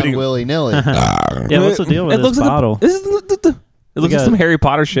that of around opening. willy nilly. yeah. What's the deal with It this looks like bottle? it looks like got- some Harry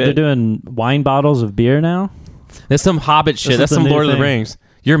Potter They're shit. doing wine bottles of beer now. That's some Hobbit shit. is That's the some new Lord of the thing. Rings.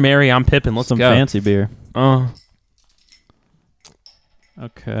 You're Merry. I'm Pippin. Let's Some go. fancy beer. Did you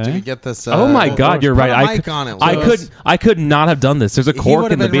Okay. get this? Oh my God, you're put right. a mic on it, Lewis. I could not have done this. There's a He cork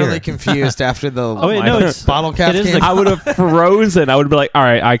would in have the been beer. really confused after the Oh wait, no, it's bottle cap it is came. the- I would have frozen. I would be like, all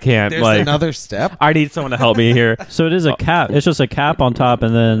right, I can't. There's like, another step. I need someone to help me here. so it is a cap. It's just a cap on top,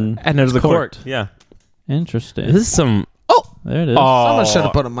 and then And there's the cork. corked. Yeah. Interesting. This is some. Oh, There it is. Someone should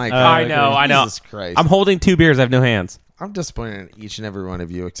have put a mic on. I know. Jesus Christ. I'm holding 2 beers. I have no hands. I'm disappointed in each and every one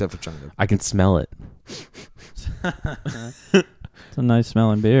of you except for Chunga. I can smell it. It's a nice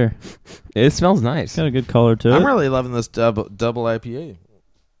smelling beer. It smells nice. Got a good color to I'm it. really loving this double IPA.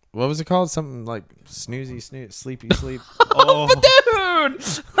 What was it called? Something like sleepy sleep. Oh, dude!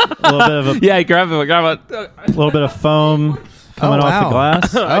 A little bit of a Yeah, grab it. little bit of foam coming Oh, off wow. the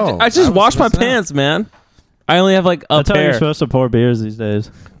glass. I just washed my pants, man. I only have like a That's how you're pair. supposed to pour beers these days.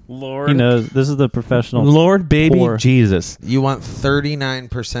 Lord, He knows. This is the professional. Lord, baby, pour. Jesus. You want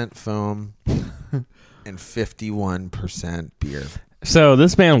 39% foam and 51% beer. So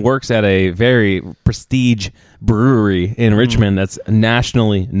this man works at a very prestige brewery in Richmond that's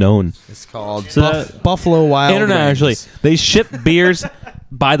nationally known. It's called So that- Buffalo Wild Internationally, Wings. they ship beers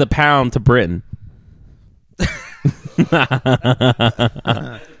by the pound to Britain.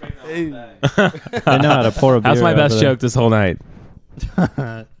 They know how to pour a beer. That's my best over there. joke this whole night.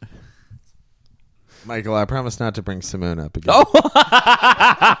 Michael, I promise not to bring Simone up again.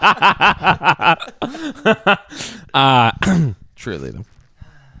 Truly, though.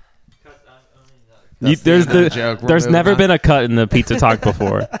 There's the end of the joke. We're there's moving never on. been a cut in the pizza talk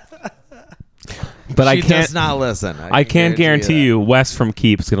before. But I She can't. does not listen. I can't guarantee you, Wes from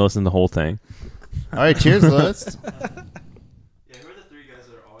Keep is gonna listen to the whole thing. All right, cheers, Lewis. Yeah, who are the 3 guys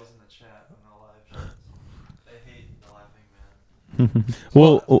that are always in the chat on the live shows? They hate the Laughing Man.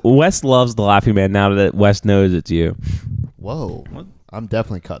 Well, Wes loves the Laughing Man now that Wes knows it's you. Whoa, I'm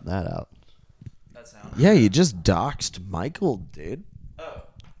definitely cutting that out. That sound. Yeah, you just doxed Michael, dude.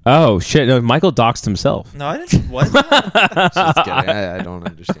 Oh shit! No, Michael doxed himself. No, I didn't. What? Just kidding. I don't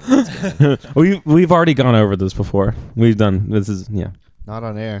understand. What's going on. We've already gone over this before. We've done this. Is yeah. Not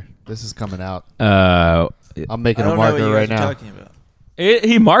on air. This is coming out. Uh, I'm making I a don't know what marker you right guys are now. talking about.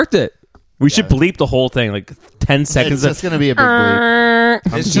 he marked it. We should bleep the whole thing, like 10 seconds. It's just gonna be a big bleep.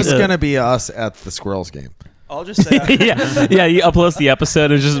 It's just going to be us at the Squirrels game. I'll just say. yeah. You upload the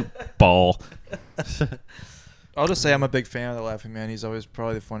episode and just ball. I'll just say I'm a big fan of the Laughing Man. He's always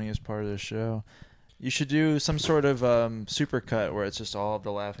probably the funniest part of the show. You should do some sort of super cut where it's just all of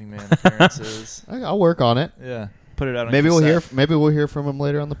the Laughing Man appearances. I'll work on it. Yeah, put it out. On Maybe we'll hear. cassette. Maybe we'll hear from him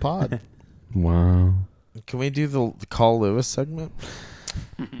later on the pod. Wow. Can we do the Call Lewis segment?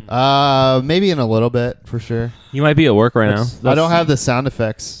 Maybe in a little bit for sure. You might be at work right now. I don't have the sound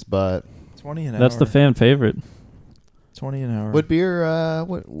effects, but 20 an hour. That's the fan favorite. 20 an hour. what beer?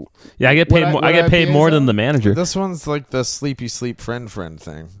 What? Yeah, I get paid. I get paid more than the manager. This one's like the sleepy sleep friend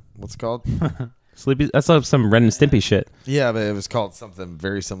thing. What's it called? Sleepy. That's like some Ren and Stimpy shit. Yeah, but it was called something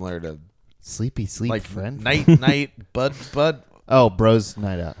very similar to Sleepy sleep like friend. night bud. Oh, bros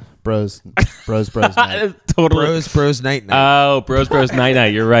night out. Bros night. Totally. Bros night. Oh, bros, night,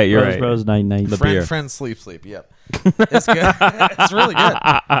 night. You're right. You're right. Bros, night, night. The beer. friend sleep. Yep, it's good. It's really good.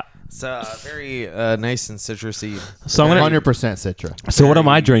 It's very nice and citrusy. So I'm gonna. 100% Citra. So what am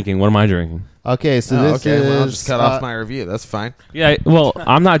I drinking? What am I drinking? Okay, so Oh, this okay, is. well, I'll just cut off my review. That's fine. Yeah. Well,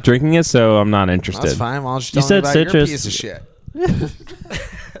 I'm not drinking it, so I'm not interested. That's fine. Well, I'll just You tell said you about your citrus. piece of shit.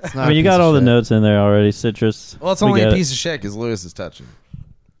 It's not I mean, a you piece got of all the shit. notes in there already. Citrus. Well, it's We only get a it. piece of shit because Lewis is touching.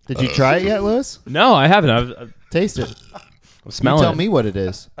 Did you try it yet, Lewis? No, I haven't. I've Taste it. I'm smelling You tell it. me what it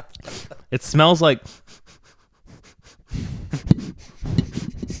is. It smells like.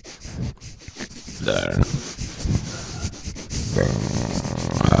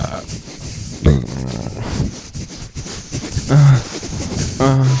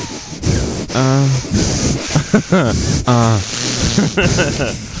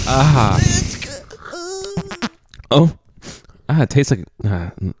 Oh, it tastes like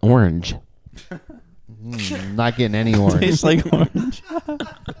an orange. Not getting any orange. Tastes like orange.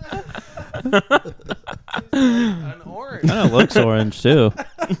 An orange. Kind of looks orange too.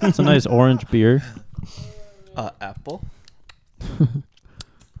 It's a nice orange beer. Apple.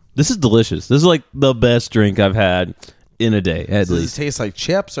 This is delicious. This is like the best drink I've had in a day, at Does it least. taste like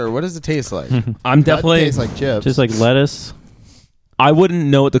chips, or what does it taste like? I'm That definitely. tastes like chips. Just like lettuce. I wouldn't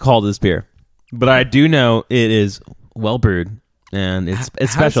know what to call this beer, but I do know it is well brewed and it's How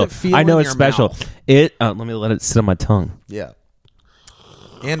does special. it feel I know in it's your special. mouth? It. Let me let it sit on my tongue. Yeah.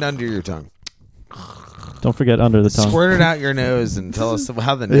 And under your tongue. Don't forget under the tongue. Squirt it out your nose and tell us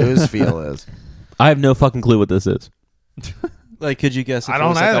how the nose feel is. I have no fucking clue what this is. Like, could you guess if I it don't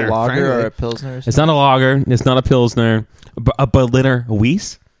was like either, a lager frankly. or a pilsner? Or It's not a lager. It's not a pilsner. A Berliner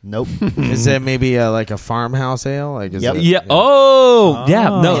Weiss. Nope. Is it maybe like a farmhouse ale? Like, is Yep. it, Yeah. Oh, yeah.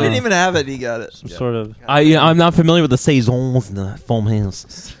 No. He didn't even have it. He got it. Some sort of. I'm not familiar with the saisons and the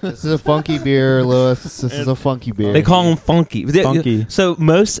farmhouse. This is a funky beer, Lewis. This is a funky beer. They call them funky. Funky. So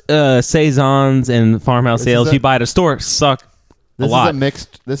most saisons and farmhouse This is ales a- you buy at a store suck This a lot. is a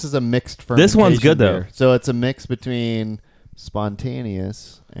mixed. This is a mixed. This one's fermentation good, though. beer. So it's a mix between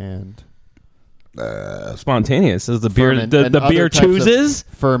spontaneous and Spontaneous is the beer. Ferment- The and other beer types of chooses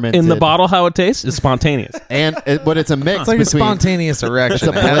fermented in the bottle how it tastes is spontaneous. but it's a mix. It's like a between, spontaneous erection.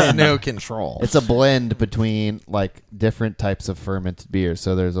 It has no control. It's a blend between like different types of fermented beers.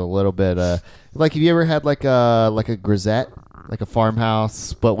 So there's a little bit like have you ever had like a grisette, like a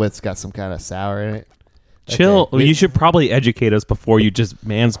farmhouse, but it's got some kind of sour in it? Chill. Okay. You should probably educate us before you just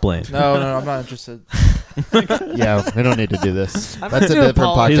mansplain. No, I'm not interested. Yeah, we don't need to do this. I That's a meant to different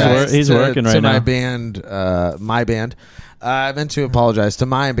apologize podcast. He's to- working to right my now. band, my band. I meant to apologize to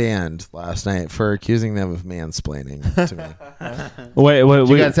my band last night for accusing them of mansplaining to me. Wait. Did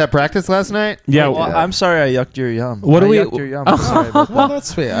you guys have practice last night? Yeah. Well, I'm sorry I yucked your yum. What do I we- yucked your yum. I'm sorry about Well, that. that's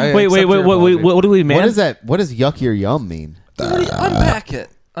sweet. I Wait. accept your apology. What do we man? What is that? What does yuck your yum mean? Unpack it.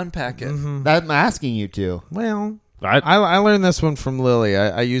 Unpack it. Mhm. I'm asking you to. Well, I- I learned this one from Lily.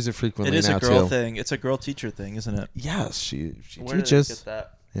 I use it frequently It is now a girl too. thing. It's a girl teacher thing, isn't it? Yes, she Where did I teaches. get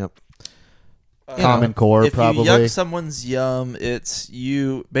that? Yep. Common Core, if probably. you yuck someone's yum, it's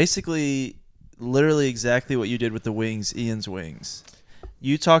you basically literally exactly what you did with the wings, Ian's wings.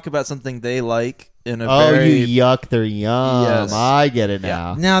 You talk about something they like in a Oh, very you yuck their yum. Yes. I get it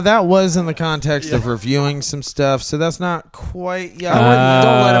now. Now that was in the context of reviewing some stuff, so that's not quite. Yeah,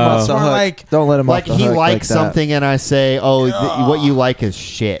 don't let him off It's the more hook. like Don't let him Like off the he hook likes like that. something, and I say, "Oh, what you like is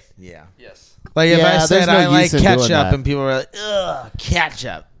shit." yeah. Yes. Like if Yeah, I there's said no I like use in doing ketchup, that. and people were like, "Ugh,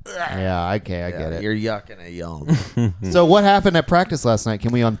 ketchup." Ugh. Yeah, okay, I get it. You're yucking a yum. So, what happened at practice last night?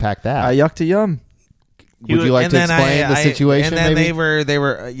 Can we unpack that? I yucked a yum. Would you like And to then explain the situation? And then maybe? they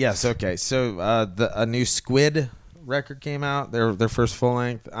were yes, okay. So a new Squid record came out. Their first full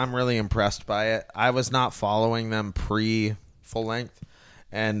length. I'm really impressed by it. I was not following them pre full length,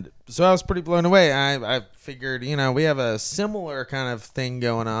 and so I was pretty blown away. I figured, we have a similar kind of thing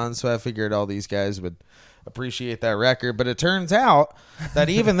going on, so I figured all these guys would appreciate that record. But it turns out that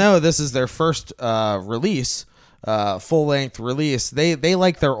even though this is their first release, full length release, they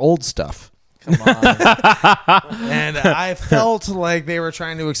like their old stuff. Come on. And I felt like they were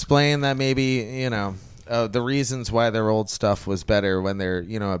trying to explain that maybe, the reasons why their old stuff was better when they're,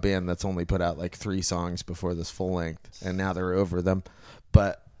 a band that's only put out like 3 songs before this full length, and now they're over them.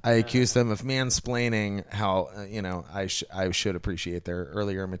 But I accused them of mansplaining how, I should appreciate their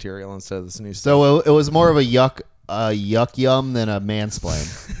earlier material instead of this new stuff. So it was more of a yuck yum than a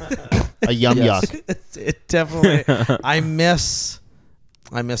mansplain. A yum Yes. yuck. It definitely,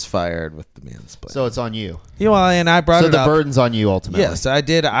 I misfired with the mansplain. So it's on you. Yeah, well, and I brought So it the up. burden's on you ultimately. Yes, I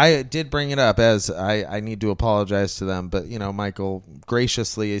did bring it up as I need to apologize to them, but Michael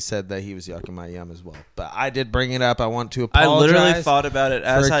graciously said that he was yucking my yum as well. But I did bring it up. I want to I apologize. literally thought about it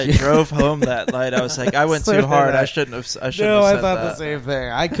as for- I drove home that night. I was like, I went So too did hard. I. I shouldn't have. I shouldn't No, have I said thought that. the same thing.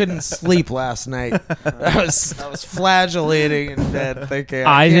 I couldn't sleep last night. I was flagellating in bed, thinking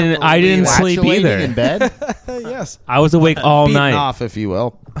I can't didn't believe sleep Flatulating either. in bed. it. Yes, I was awake all beaten night. off, if you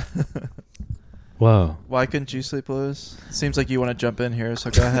will. Whoa. Why couldn't you sleep, Lewis? Seems like you want to jump in here, so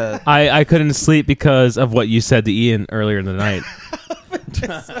go ahead. I couldn't sleep because of what you said to Ian earlier in the night.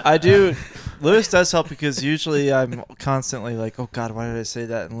 I do. Lewis does help because usually I'm constantly like, oh God, why did I say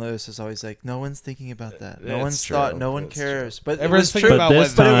that? And Lewis is always like, no one's thinking about that. No It's one's true. thought. No one It's cares. But it Everyone's was thinking true. about But what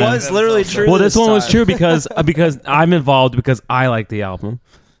this But it time- was literally true. Well, this one was time. true because I'm involved because I like the album.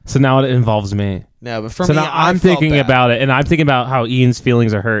 So now it involves me. No, but for So me, now I I'm felt thinking bad. about it, and I'm thinking about how Ian's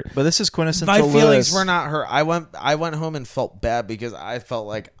feelings are hurt. But this is quintessential. My feelings Lewis. were not hurt. I went home and felt bad because I felt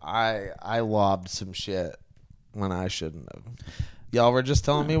like I lobbed some shit when I shouldn't have. Y'all were just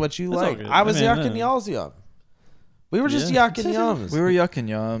telling me what you That's all like. good. I was I mean, yucking yeah. y'all's yum. We were just Yeah. yucking yums. We were yucking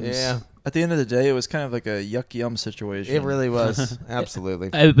yums. Yeah. At the end of the day, it was kind of like a yuck yum situation. It really was. Absolutely.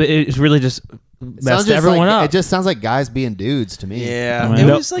 But it's really just Sounds messed just everyone like, up. It just sounds like guys being dudes to me. Yeah. I It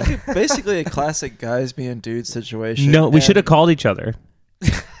mean, was like basically a classic guys being dudes situation. no, we And should have called each other.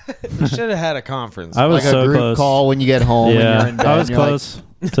 We should have had a conference. I was Like a so group close. call when you get home. and Yeah, you're in bed I and was you're like, close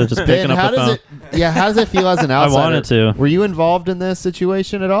to just Ben, picking how up the does phone. it? Yeah, how does it feel as an I outsider? wanted to. Were you involved in this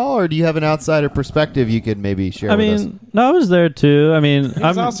situation at all, or do you have an outsider perspective you could maybe share? I with us? mean, no, I was there too. I mean, He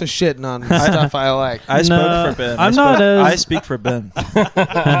was also shitting on stuff I like. I spoke No, for Ben. I'm not as- I speak for Ben.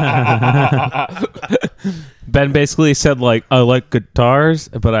 Ben basically said like, I like guitars,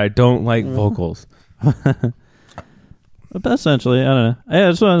 but I don't like vocals. But essentially, I don't know. Yeah,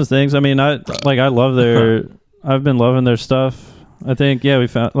 it's one of those things. I mean, I love their. I've been loving their stuff. I think we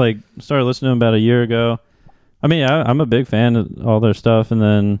found started listening to them about a year ago. I mean, I'm a big fan of all their stuff, and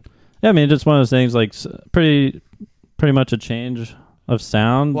then I mean, just one of those things pretty much a change of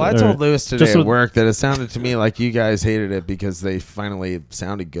sound. Well, I or- told Lewis today just at with- work that it sounded to me like you guys hated it because they finally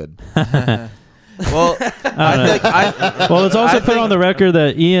sounded good. Well, well, it's also put on the record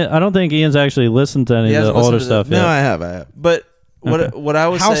that Ian. I don't think Ian's actually listened to any He of the hasn't older listened to stuff No, yet. I have. but what I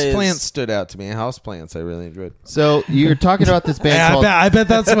would say Houseplants is stood out to me. Houseplants I really enjoyed. So you're talking about this band called. I bet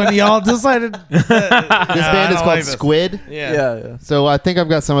that's when y'all decided. This band is called Squid. yeah. So I think I've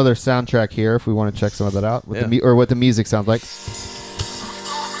got some of their soundtrack here. If we want to check some of that out, with Yeah. or what the music sounds like.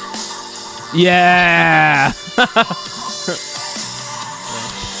 Yeah.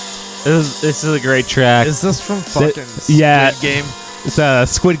 This is a great track. Is this from fucking yeah. Squid Game?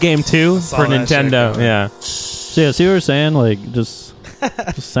 It's Squid Game 2 saw for that shit Nintendo. coming. Yeah. So yeah, see what we're saying? Just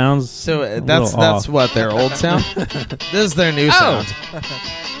sounds. So a that's little off. what their old sound. This is their new Oh.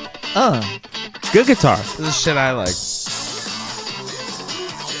 sound. Good guitar. This is shit I like.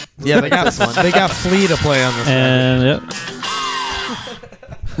 Yeah, they got one. They got Flea to play on this. And yep.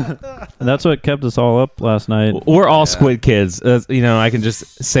 And that's what kept us all up last night. We're all Squid kids. I can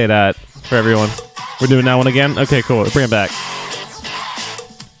just say that for everyone. We're doing that one again? Okay, cool. Bring it back.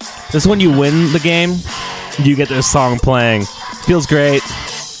 This is when you win the game, you get this song playing. Feels great.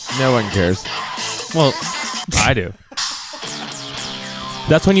 No one cares. Well, I do.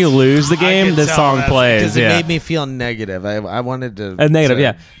 That's when you lose the game, this song plays. Because Yeah. it made me feel negative. I wanted to. Negative, to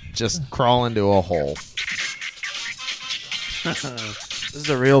yeah. Just crawl into a hole. This is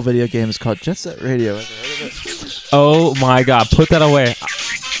a real video game. It's called Jet Set Radio. Ever heard of it? Oh my god, put that away.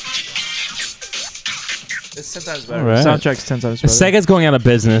 It's 10 times better. All right. Soundtrack's 10 times better. Sega's going out of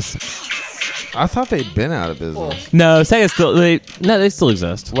business. I thought they'd been out of business. No, Sega still they still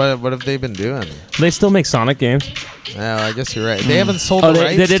exist. What have they been doing? They still make Sonic games. No, I guess you're right. They haven't sold Oh, the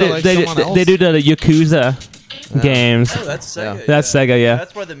they rights did to it. like They someone else. do the Yakuza games. Oh, that's Sega. That's Sega, yeah.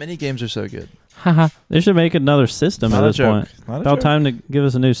 That's why the mini games are so good. Haha. They should make another system Not at a this joke. point. Not a About joke. time to give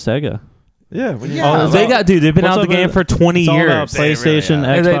us a new Sega. Yeah. We need Yeah. They've been What's out the up game with- for 20 It's all about years. PlayStation,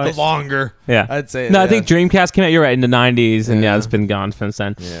 have. Xbox. longer. Yeah, I'd say. No, yeah. I think Dreamcast came out. You're right in the 90s, and yeah, Yeah. it's been gone since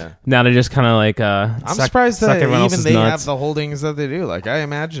then. Yeah. Now they're just kind of like. I'm surprised suck that everyone even else's they nuts. have the holdings that they do. Like I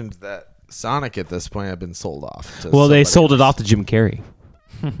imagined that Sonic at this point had been sold off. To Well, they somebody sold it else. off to Jim Carrey.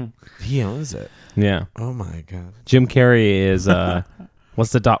 He owns it. Yeah, Oh my god. Jim Carrey is.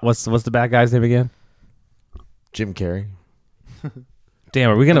 What's the bad guy's name again? Jim Carrey. Damn,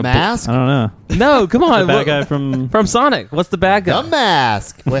 are we gonna? The Mask. Uh, I don't know. No, come on. The bad what- guy from. from Sonic. What's the bad guy? The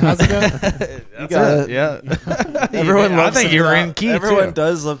Mask. Wait, how's it go? You got it. Yeah. Everyone I loves think to you do were that. in key Everyone too.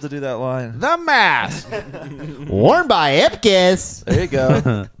 does love to do that line. The Mask. Worn by Ipkiss. There you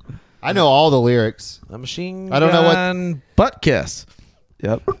go. I know all the lyrics. The machine. I don't know what- gun butt kiss.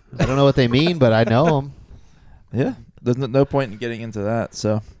 Yep. I don't know what they mean, but I know them. Yeah. There's no point in getting into that.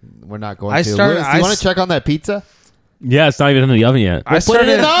 So We're not going I to. started- Lewis, do I you want s- to check on that pizza? Yeah, it's not even in the oven yet. I Put it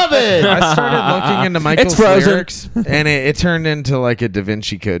in the oven. I started looking into Michael's frozen. lyrics, and it turned into like a Da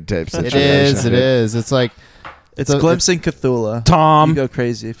Vinci Code type situation. It is. It's like it's So glimpsing Cthulhu. You Tom. go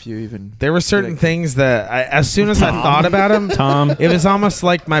crazy if you even. There were certain things that as soon as I thought about him, Tom. it was almost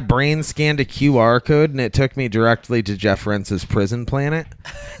like my brain scanned a QR code and it took me directly to Jeff Rentz's Prison Planet,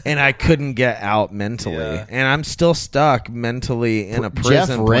 and I couldn't get out mentally. Yeah. And I'm still stuck mentally in a Jeff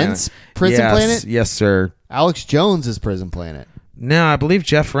prison Rentz planet. Prison Yes, Planet? Yes, sir. Alex Jones is Prison Planet. No, I believe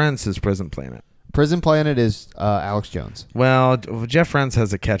Jeff Rentz is Prison Planet. Prison Planet is Alex Jones. Well, Jeff Rentz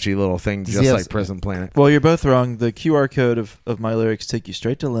has a catchy little thing Does just he have- like Prison Planet. Well, you're both wrong. The QR code of my lyrics take you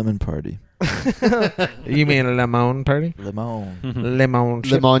straight to Lemon Party. You mean a lemon party? Lemon. Lemon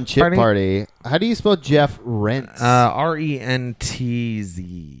chip Lemon chip party. How do you spell Jeff Rentz?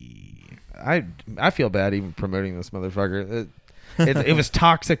 RENTZ. I feel bad even promoting this motherfucker. It was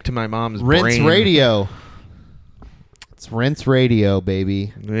toxic to my mom's Rinse brain. Radio. It's Rinse Radio,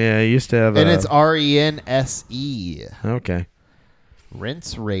 baby. Yeah, I used to have And it's RENSE. Okay.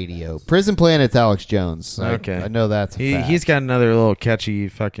 Rinse Radio. Prison Planet's Alex Jones. Okay. I know that's a fact. He's got another little catchy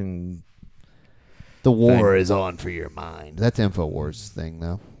fucking... The war is on for your mind. That's InfoWars thing,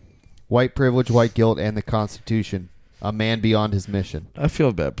 though. White privilege, white guilt, and the Constitution. A man beyond his mission. I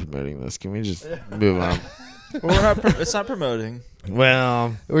feel bad promoting this. Can we just move on? Well, it's not promoting.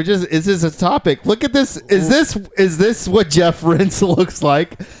 Well, Is this a topic? Look at this. Is this what Jeff Rentz looks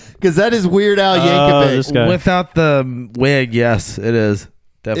like? Because that is Weird Al Yankovic. this guy. without the wig, yes, it is.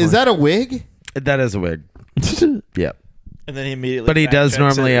 Definitely. Is that a wig? That is a wig. Yep. And then he immediately. But he does backtracks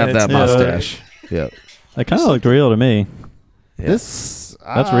normally it, have and that it's- mustache. Yep. That kind of looked real to me. Yeah. That's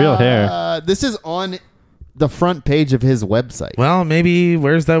real hair. This is on the front page of his website. Well, maybe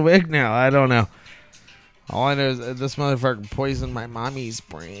where's that wig now? I don't know. All I know is that this motherfucker poisoned my mommy's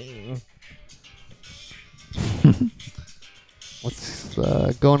brain. What's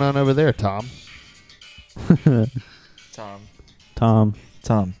going on over there, Tom? Tom.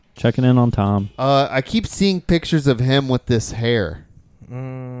 Checking in on Tom. I keep seeing pictures of him with this hair. I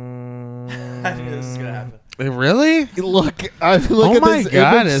knew this was gonna happen. Really? Look at Oh my this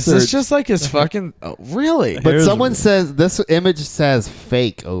god! image Is this search. just like his fucking? Oh, really? But Here's- someone says this image says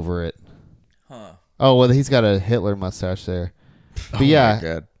fake over it. Huh. Oh well, he's got a Hitler mustache there. But Oh yeah, my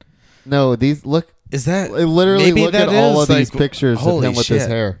god. no, these look. Is that Literally maybe look at that all is, of these like, pictures of holy him with his shit.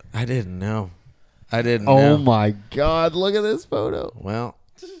 hair. I didn't know. I didn't Oh know. my god! Look at this photo. Well,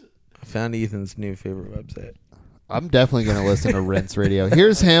 I found Ethan's new favorite website. I'm definitely gonna listen to Rinse Radio.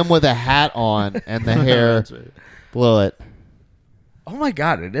 Here's him with a hat on and the hair. Blow it. Oh my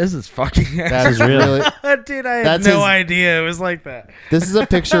god! It is his fucking hair. That is real. really. Dude, I had That's no his- idea it was like that. This is a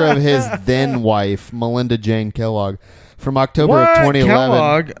picture of his then wife, Melinda Jane Kellogg, from October What? of 2011.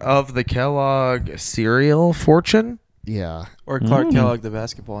 Kellogg of the Kellogg cereal fortune? Yeah. Or Clark Kellogg, the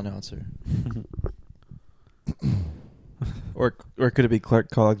basketball announcer. or could it be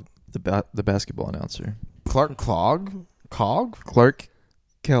Clark Kellogg, the basketball announcer? Clark Clog? Cog? Clark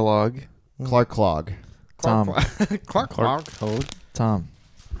Kellogg. Clark Clogg. Tom. Clark Clog. Tom.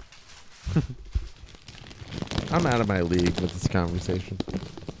 I'm out of my league with this conversation.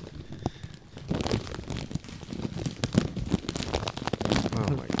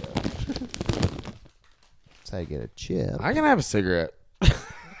 Oh my god. That's how you get a chip. I can have a cigarette.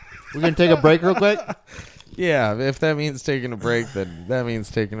 We're going to take a break real quick? Yeah, if that means taking a break, then that means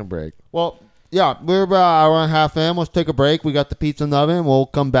taking a break. Well, yeah, we're about an hour and a half in. Let's take a break. We got the pizza in the oven. We'll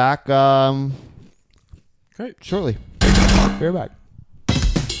come back Great. shortly. Be right back.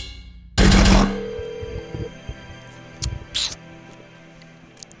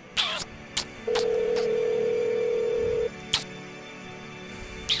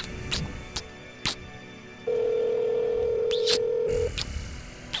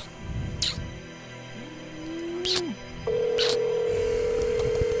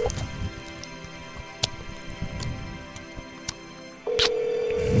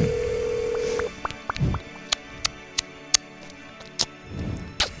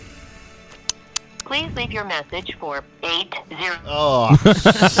 Please leave your message for 80. Oh,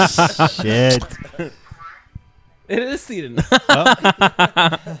 shit. It is Seaton.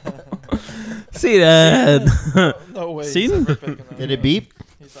 Seaton. No way. Seaton? Did it beep?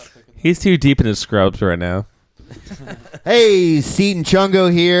 He's too deep in his scrubs right now. Hey, Seaton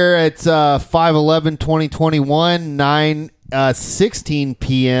Chungo here. It's 5/11/2021, 9:16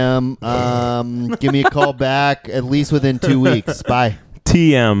 p.m. Give me a call back at least within 2 weeks. Bye.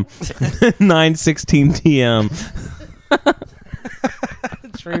 TM. 9:16 TM.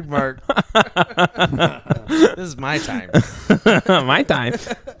 Trademark. This is my time. My time.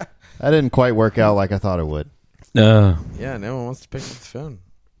 That didn't quite work out like I thought it would. Yeah, no one wants to pick up the phone.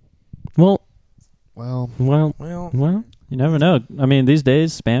 Well, Well, Well, You never know. I mean, these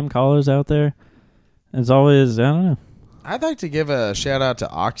days, spam callers out there. It's always, I don't know. I'd like to give a shout out to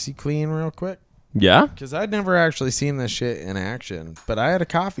OxyClean real quick. yeah. Because I'd never actually seen this shit in action. But I had a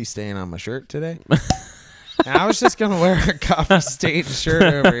coffee stain on my shirt today. And I was just going to wear a coffee stained shirt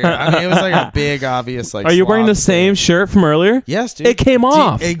over here. I mean, it was like a big, obvious, like, Are you wearing the slob same stain. shirt from earlier? Yes, dude. It came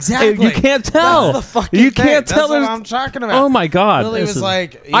off. Exactly. You can't tell. That's the fucking You thing. can't tell. That's what there's- I'm talking about. Oh my god. Lily was Listen,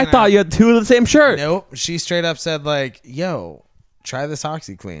 like, I thought you had two of the same shirt. Nope. She straight up said, like, yo, try this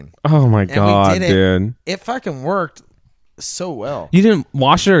OxyClean. Oh my And god, we did it. dude. It fucking worked so well. You didn't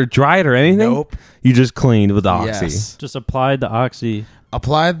wash it or dry it or anything? Nope. You just cleaned with Oxy. Yes. Just applied the Oxy.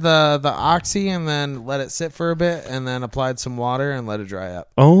 Applied the Oxy and then let it sit for a bit, and then applied some water and let it dry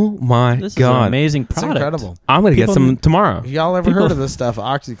up. Oh my This is an God. amazing It's product. incredible. I'm going to get People- some tomorrow. Y'all ever heard of this stuff,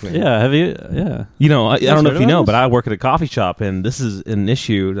 OxyClean? Yeah, have you? Yeah. You know, I don't know heard if you about know, this? but I work at a coffee shop, and this is an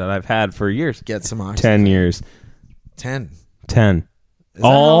issue that I've had for years. Get some Oxy. 10 years. 10. 10. Is that how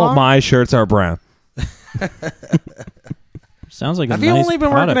All long? my shirts are brown. Sounds like Have a you nice only been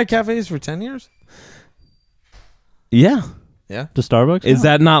product. working at cafes for 10 years? Yeah. Yeah. To Starbucks? Is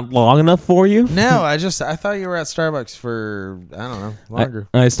that not long enough for you? No, I thought you were at Starbucks for, I don't know, longer.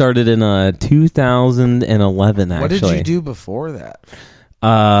 I started in 2011, actually. What did you do before that? It's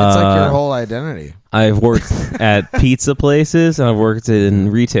It's like your whole identity. I've worked at pizza places, and I've worked in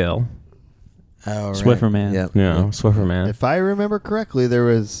retail. Oh, right. Swiffer Man. Yep. Yeah, Swiffer Man. If I remember correctly, there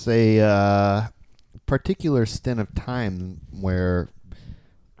was a particular stint of time where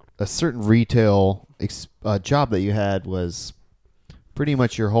a certain retail job that you had was pretty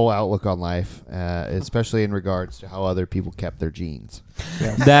much your whole outlook on life, especially in regards to how other people kept their jeans.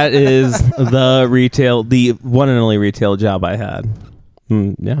 That is the one and only retail job I had.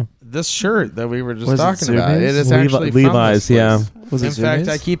 Yeah. This shirt that we were just Was it talking about, Zumiez? it is actually from Levi's, this yeah. place. Was In it fact, Zumiez?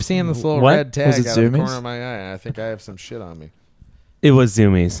 I keep seeing this little What? red tag Was it out of the Zumiez? corner of my eye, and I think I have some shit on me. It was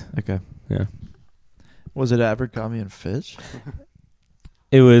Zoomies. Okay. Yeah. Was it Abercrombie and Fitch?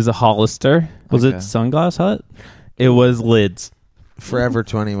 It was a Hollister. Was Okay. it Sunglass Hut? It was Lids. Forever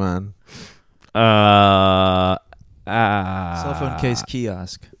 21. Cell Cell phone case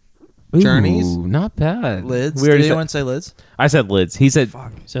kiosk. Journeys? Ooh, not bad. Lids. We Did already anyone said, say lids? I said Lids. He said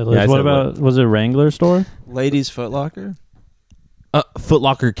Said Yeah, I what said about, was it Wrangler store? Ladies Foot Locker. Foot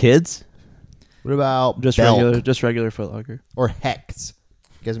Locker Kids. What about Just Belk regular Foot Locker. or Hex?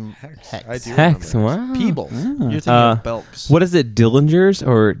 You guys Hex. I do Hex. remember. Wow. Peebles. You're thinking of Belks. What is it? Dillinger's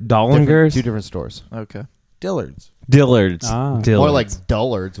or Dollingers? Two different stores. Okay. Dillard's. Dillard's. Ah. Dillard's. More like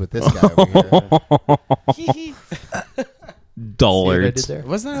Dullards with this guy over here. Dullards. See what I did there?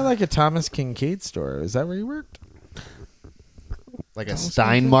 Wasn't there like a Thomas Kincaid store? Is that where you worked? Like a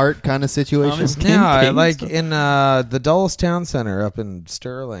Steinmart kind of situation. Thomas No, like in the Dulles Town Center up in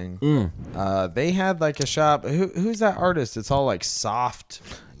Sterling. Mm. They had like a shop. Who's that artist? It's all like soft.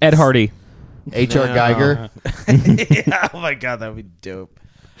 Ed Hardy. H.R. No. Geiger. Yeah, oh my god, that would be dope.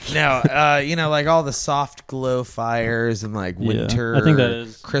 No, like all the soft glow fires and like Yeah, winter. I think that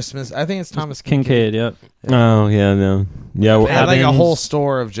is- Christmas. I think it's Thomas Kincaid, yep. Oh yeah, no. Yeah, They had like a Adams. whole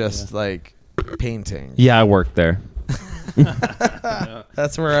store of just like paintings. yeah, I worked there.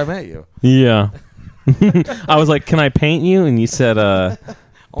 That's where I met you. Yeah. I was like, "Can I paint you?" And you said,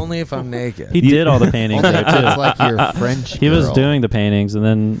 Only if I'm naked. He did all the paintings Only there if it's too. like your French He was girl. doing the paintings, and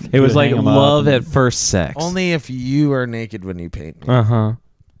then It he was would like hang 'em up love and- at first sex. Only if you are naked when you paint me. Uh-huh.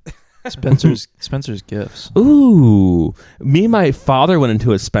 Spencer's Gifts. Ooh. Me and my father went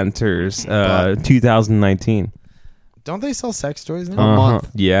into a Spencer's 2019. Don't they sell sex toys now? A month.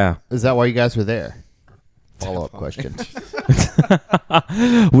 Yeah. Is that why you guys were there? Follow-up question.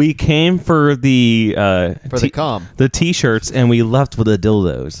 We came for the For the com. the t-shirts and we left with the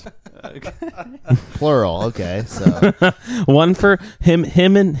dildos. Plural. Okay. So One for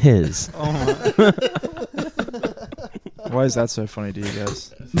him and his. Why is that so funny to you guys?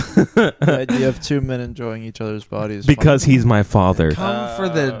 The idea of two men enjoying each other's bodies. Because he's my father. Come for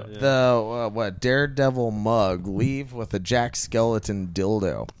the Daredevil mug. Leave with a Jack Skeleton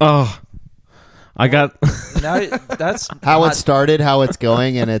dildo. Oh. I got now that's how it started, how it's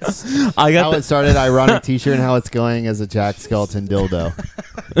going, and it's I got how the- it started. Ironic T-shirt, and how it's going as a Jack Skeleton dildo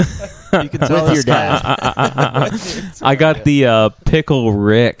you can tell with your us dad. I got the Pickle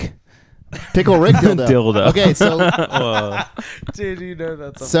Rick. Pickle Rick dildo. Dildo. Okay, so Dude, you know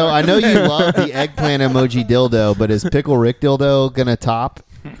that's so I know you love the eggplant emoji dildo, but is Pickle Rick dildo gonna top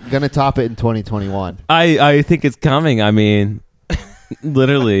it in 2021? I think it's coming. I mean,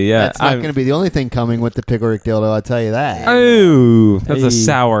 literally, yeah. That's not going to be the only thing coming with the Pickle Rick dildo. I'll tell you that. Oh, that's Hey. a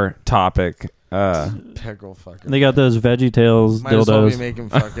sour topic. pickle fucking. They got those Veggie Tales Might as well be dildos. making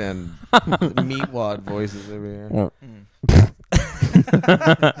fucking meatwad voices over here.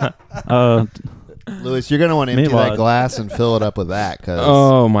 Lewis, you're going to want to empty Meatwad. that glass and fill it up with that because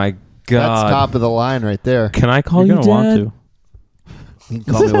Oh my god. that's top of the line right there. Can I call You're you gonna Dad? want You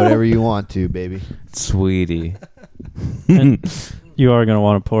can call me whatever you want to, baby. Sweetie. to. And you are gonna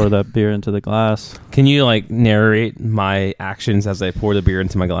want to pour that beer into the glass. Can you like narrate my actions as I pour the beer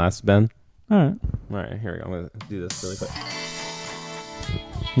into my glass, Ben? All right. All right, here we go. I'm gonna do this really quick.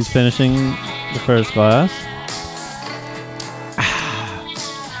 He's finishing the first glass.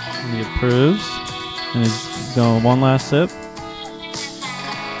 He approves. And he's going one last sip.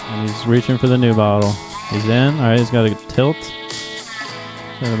 And he's reaching for the new bottle. He's in. All right, he's got a tilt.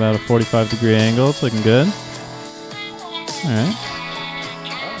 At about a 45-degree angle. It's looking good. All right.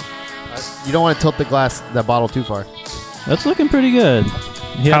 You don't want to tilt the bottle too far. That's looking pretty good.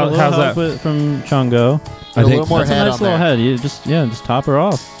 He had a little how's help that? from Chungo. A little more That's a head nice on little there. head. You just top her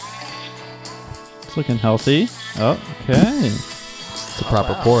off. It's looking healthy. Oh, okay. It's a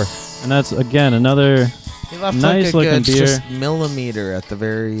proper pour. And that's, again, another He left nice like a looking good beer. just millimeter at the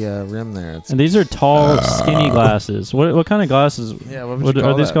very rim there. It's, And these are tall, skinny glasses. What kind of glasses? yeah, what would you What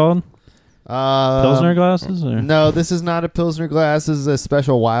call are these that? called? Pilsner glasses? Or? No, this is not a Pilsner glass. This is a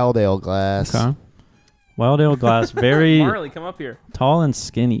special Wild Ale glass. Okay. Wild Ale glass. Very Marley, come up here. tall and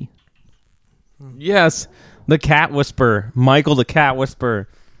skinny. Yes, the cat whisperer, Michael, the cat whisperer.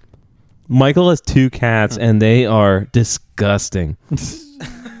 Michael has 2 cats, and they are disgusting.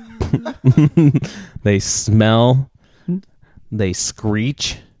 They smell. They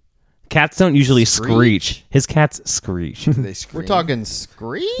screech. Cats don't usually screech. His cats screech. They scream. We're talking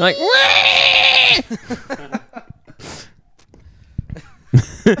screech? Like,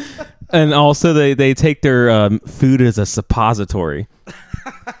 and also they take their food as a suppository.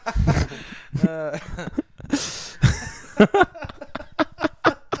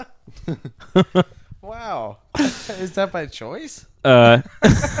 Wow. Is that by choice? Michael's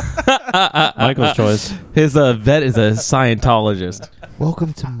choice. His vet is a Scientologist.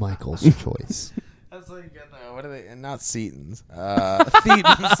 Welcome to Michael's Choice. That's how you get the, what are they? Not Setons.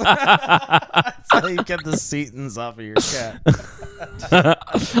 Thetans. That's how you get the Setons off of your cat. I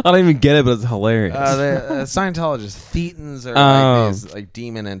don't even get it, but it's hilarious. Scientologists, Thetans are Oh. like these like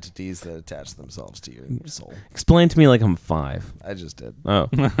demon entities that attach themselves to your soul. Explain to me like I'm 5. I just did. Oh.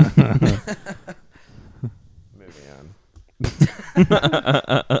 Moving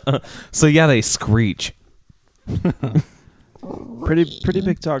on. So yeah, they screech. Pretty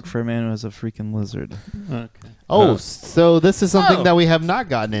big talk for a man who has a freaking lizard. Okay. Oh, so this is something Oh. that we have not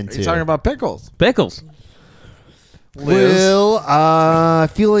gotten Are into. you talking about pickles? Pickles. Liz? Well, I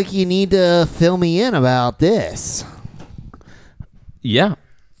feel like you need to fill me in about this. Yeah.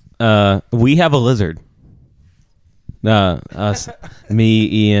 We have a lizard. Us, me,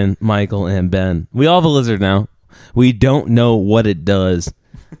 Ian, Michael, and Ben. We all have a lizard now. We don't know what it does,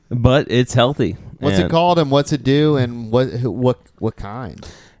 but it's healthy. What's And it called and what's it do and what kind?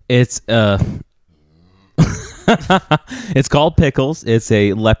 It's it's called Pickles. It's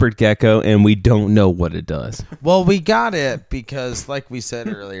a leopard gecko, and we don't know what it does. Well, we got it because, like we said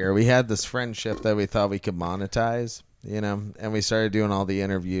earlier, we had this friendship that we thought we could monetize, and we started doing all the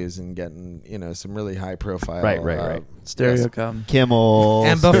interviews and getting, some really high profile. Right. Stereocom. Kimmel.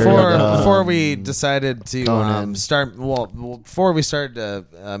 And before we decided to Conan. before we started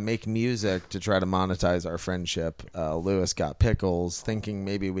to make music to try to monetize our friendship, Lewis got Pickles, thinking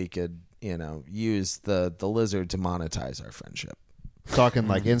maybe we could, use the lizard to monetize our friendship. Talking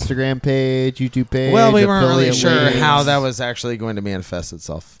like Instagram page, YouTube page. Well, we weren't really affiliate sure links. how that was actually going to manifest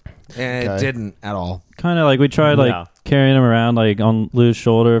itself, and Okay. it didn't at all. Kind of like we tried Yeah. carrying him around like on Lou's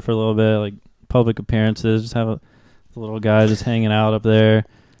shoulder for a little bit, like public appearances, just have a little guy just hanging out up there.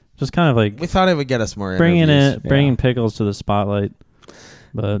 Just kind of like We thought it would get us more bringing interviews. bringing Pickles to the spotlight.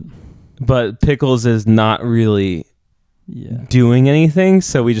 But But Pickles is not really yeah. doing anything,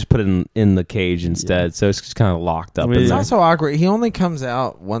 so we just put it in the cage instead. So it's just kind of locked up. We- in It's there. also awkward. He only comes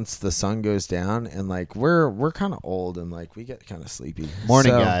out once the sun goes down, and we're kind of old, and we get kind of sleepy.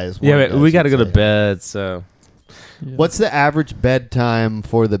 Morning, So- guys. Yeah, Morning but we guys, got to go to let's say. bed. So What's the average bedtime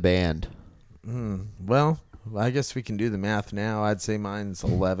for the band? Well, I guess we can do the math now. I'd say mine's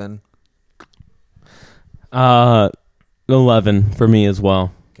 11. 11 for me as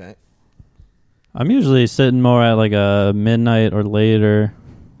well. Okay. I'm usually sitting more at like a midnight or later.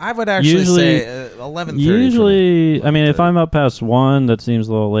 I would actually Usually- say 11:30. Usually, I mean, if 11:30. I'm up past 1, that seems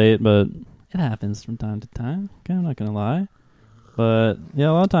a little late, but it happens from time to time. Okay, I'm not going to lie. But yeah,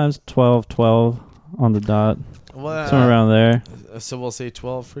 a lot of times 12 on the dot, somewhere around there. So we'll say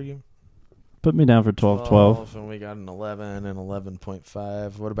 12 for you. Put me down for 12. And we got an 11 and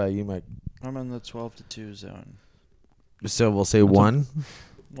 11.5. What about you, Mike? I'm in the 12 to 2 zone. So we'll say 1.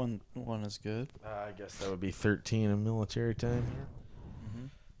 One is good. I guess that would be 13 in military time here.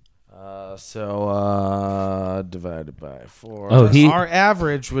 Mm-hmm. So divided by 4. Oh, Our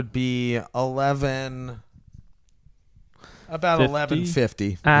average would be 11. About 50?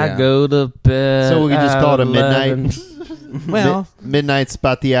 11:50. I Yeah. go to bed. So we can just call it a at midnight. 11. Well, Midnight's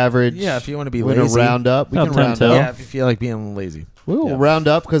about the average. yeah, if you want to be We're gonna lazy. round up. We About can 10 round till. up. Yeah, if you feel like being lazy. We'll Yeah. round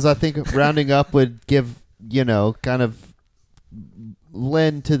up because I think rounding up would give, kind of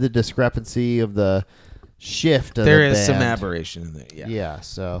lend to the discrepancy of the shift of There the is some band. aberration in there. Yeah. Yeah,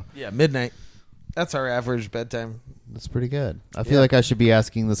 so Yeah, midnight. That's our average bedtime. that's pretty good. I feel like I should be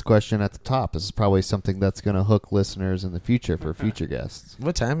asking this question at the top. This is probably something that's going to hook listeners in the future for future guests.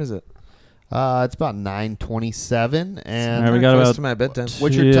 What time is it? It's about 9:27, and All right, we got Close about to my bedtime.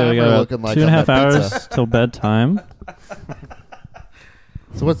 What's your we timer got about looking like 2.5 on that hours pizza? till bedtime.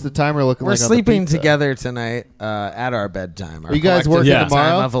 So what's the timer looking We're like on the sleeping pizza? together tonight at our bedtime. Our Are you guys collective working bedtime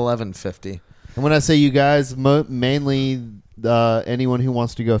tomorrow? of 11:50. And when I say you guys, mainly anyone who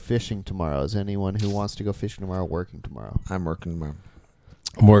wants to go fishing tomorrow. Is anyone who wants to go fishing tomorrow working tomorrow? I'm working tomorrow.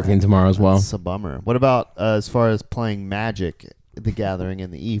 I'm working tomorrow as well. It's a bummer. What about as far as playing Magic, the Gathering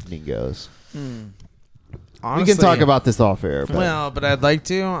in the evening goes? Honestly, we can talk about this off air. But but I'd like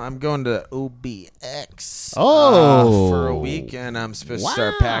to. I'm going to OBX for a week, and I'm supposed to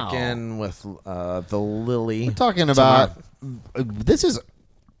start packing with the Lily. we're talking about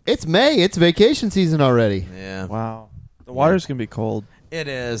it's May. It's vacation season already. Yeah, Wow. The water's going to be cold. it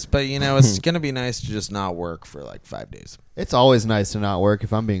is. But, it's going to be nice to just not work for like 5 days. It's always nice to not work,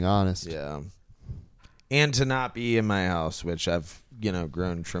 if I'm being honest. Yeah. And to not be in my house, which I've,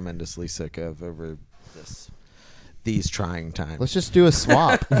 grown tremendously sick of over these trying times. Let's just do a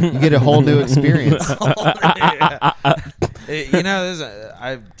swap. You get a whole new experience.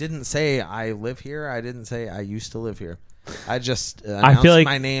 I didn't say I live here. I didn't say I used to live here. I just announced feel like-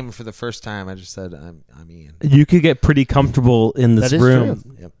 my name for the first time. I just said I'm Ian. You could get pretty comfortable in this That is room.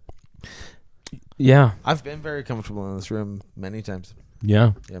 true. Yep. Yeah. I've been very comfortable in this room many times.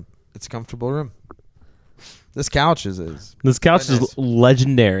 Yeah. Yep. It's a comfortable room. This couch is This couch Very nice. is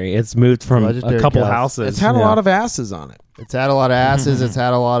legendary. It's moved from Legendary a couple couch. houses. it's had a lot of asses on it. It's had a lot of asses. It's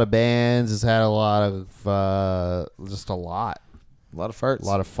had a lot of bands. It's had a lot of just a lot. A lot of farts. A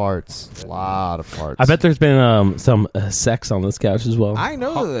lot of farts. A lot of farts. I bet there's been some sex on this couch as well. I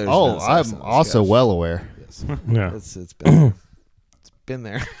know there's Oh, been sex I'm on this also couch. well aware. Yes. Yeah. It's been it's been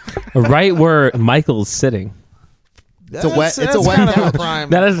there. Right where Michael's sitting. It's a wet That's couch. kind of a prime-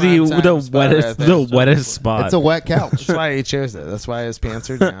 That is prime time the spot wettest right there. the wettest spot. It's a wet couch. That's why he chose it. That's why his pants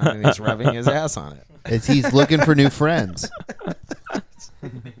are down and he's rubbing his ass on it. He's looking for new friends.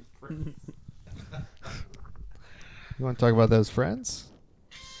 You want to talk about those friends?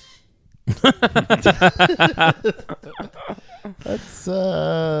 Let's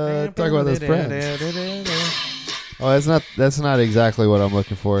talk about those friends. Oh, that's not exactly what I'm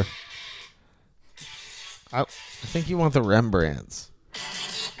looking for. I think you want the Rembrandts.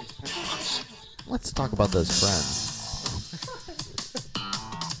 Let's talk about those friends.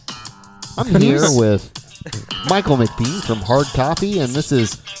 I'm here with Michael McBean from Hard Copy, and this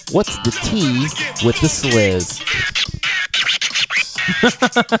is What's the Tea with the Sliz.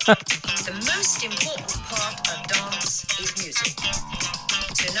 The most important part of dance is music.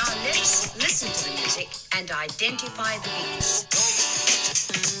 So now let's listen to the music and identify the beats.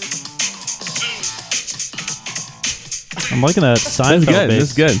 I'm looking at That's Seinfeld good.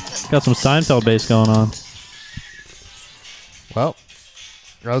 bass. That's good. Got some Seinfeld bass going on. Well,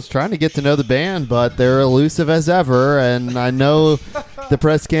 I was trying to get to know the band, but they're elusive as ever, and I know the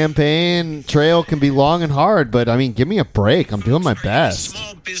press campaign trail can be long and hard, but I mean, give me a break. I'm doing my best.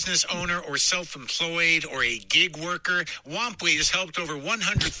 Small business owner or self-employed or a gig worker, WampWeed has helped over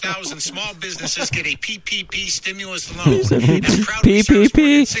 100,000 small businesses get a PPP stimulus loan. And proudly serves more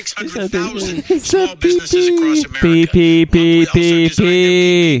than 600,000 small businesses across America. WampWeed also designed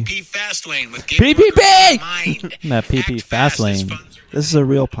the PPP Fast Lane with gig workers in mind. That PP Act Fast Lane. as funds This is a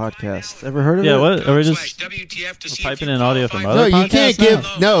real podcast. Ever heard of Yeah, it? what? Are we just WTF to see piping if you in audio from qualify other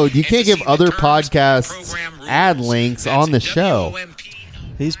No, for you can't podcasts give other podcasts ad links on the show.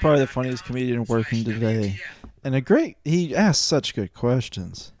 He's probably the funniest comedian working today. And he asks such good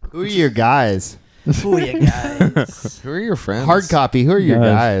questions. Who are your guys? Who are you guys? Who are your friends? Hard Copy, who are your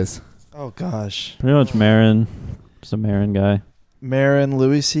Guys. guys? Oh, gosh. pretty much Marin? Just a Marin guy. Marin,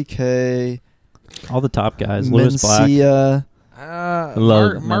 Louis C.K., All the top guys. Lewis Black. Mencia.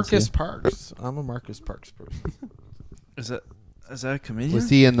 Love Marcus Mencia. Parks. I'm a Marcus Parks person. Is that a comedian? Was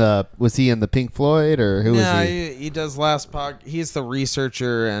he in the Pink Floyd, or who was Yeah, he? he does Last Pod. He's the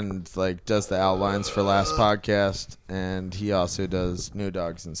researcher and does the outlines for Last Podcast, and he also does New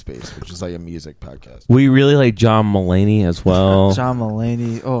Dogs in Space, which is like a music podcast. We really like John Mulaney as well. John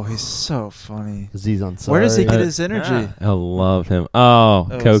Mulaney. Oh, he's so funny. Aziz Ansari. Where does he get his energy? I love him. Oh,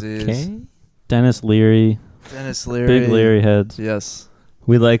 Oh, cocaine. Dennis Leary. Dennis Leary. Big Leary heads. Yes.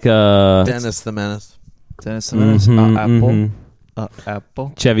 We like Dennis the Menace. Dennis the Menace. mhm, Apple. mhm.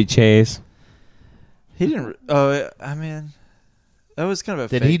 Apple. Chevy Chase. He didn't. Oh, I mean, That was kind of a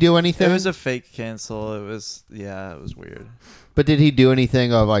Did fake, he do anything? It was a fake cancel. It was weird. But did he do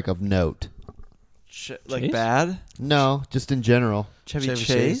anything of note? Like Chase? bad? No, just in general. Chevy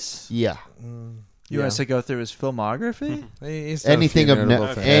Chase? Yeah. You want us to go through his filmography? Anything of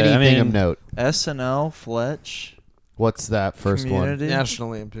note. Anything of note. SNL, Fletch. What's that first Community? National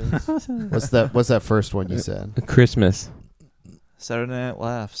Lampoons. What's that first one you said? Christmas. Saturday Night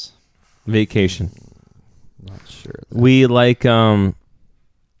Laughs. Vacation. Not sure. We like Was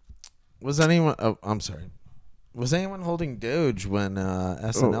anyone? Oh, I'm sorry. Was anyone holding Doge when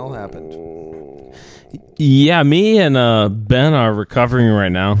SNL happened? Yeah, me and Ben are recovering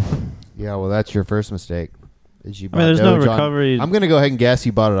right now. Yeah, well, that's your first mistake. Is you I mean, there's bought no Doge on- recovery. I'm gonna go ahead and guess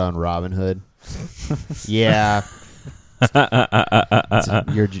you bought it on Robinhood. Yeah.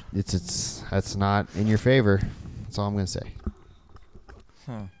 That's not in your favor. That's all I'm gonna say.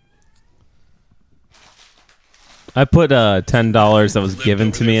 I put $10 that was Lived given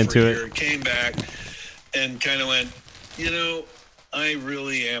over to me there for a into year, it. Came back and kind of went, I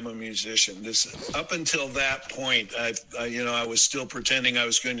really am a musician. Up until that point, I was still pretending I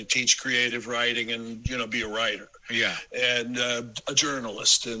was going to teach creative writing and be a writer. Yeah. And a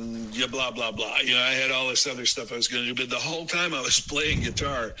journalist and blah blah blah. I had all this other stuff I was going to do, but the whole time I was playing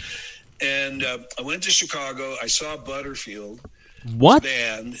guitar. And I went to Chicago. I saw Butterfield. What?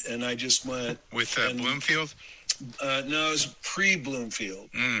 Band, and I just went with Bloomfield. No, it was pre-Bloomfield,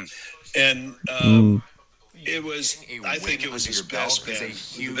 and it was. I think it was his best band.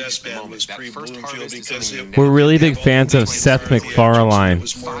 The best band was pre-Bloomfield because We're really big fans of Seth MacFarlane. It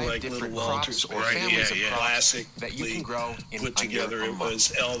was more like Little Walters, classically put together. It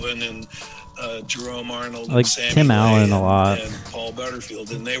was Elvin and Jerome Arnold, I like and Sammy Tim Ray Allen a lot. and Paul Butterfield,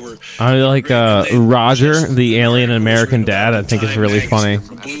 and they were. I like Roger, the alien American dad. I think is really funny.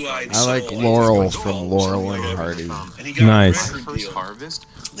 I like Laurel from Laurel and Hardy. Nice.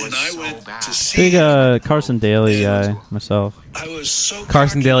 And I went to see Big Carson Daly guy myself. I was so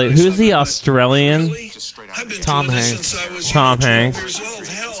Carson Daly. Who's the Australian? I've been Tom doing this Hanks. since I was Tom 12 Hanks. years old.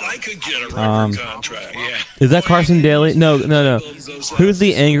 Hell, I could get a record contract. Yeah. Is that Carson Daly? No. Who's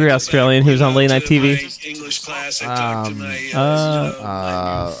the angry Australian who's on late night TV? English class. Jimmy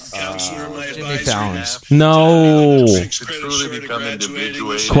Fallon. No. Truly become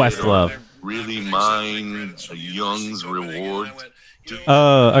individuated. Questlove. Really mine a Young's reward.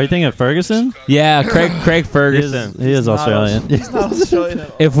 Are you thinking of Ferguson? Yeah, Craig Ferguson. He is Australian. He's not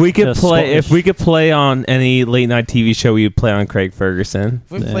Australian. If we could Yeah, play, play on any late night TV show, we'd play on Craig Ferguson.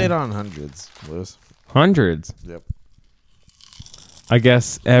 We played on hundreds, Lewis. Hundreds. Yep. I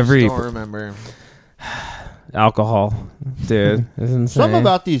guess every Don't remember. alcohol, dude. It's insane. Something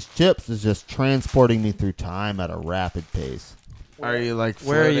about these chips is just transporting me through time at a rapid pace. Are you like?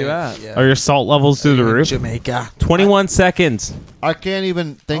 Where are you floating? at? Are your salt levels through the roof? Jamaica. 21 seconds. I can't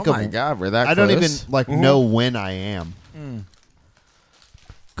even think Oh of. my God, we're that I don't even close? know when I am.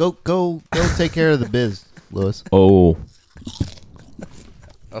 Go take care of the biz, Lewis. Oh.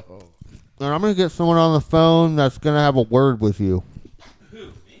 And I'm gonna get someone on the phone that's gonna have a word with you.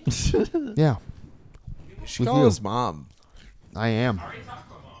 Yeah. You should With call you. his mom. I am.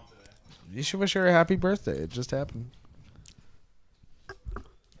 You should wish her a happy birthday. It just happened.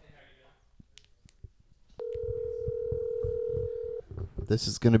 This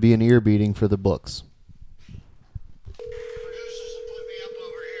is gonna be an ear beating for the books.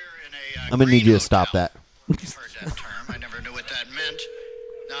 I'm gonna need you to stop that. You've heard that term. I never knew what that meant.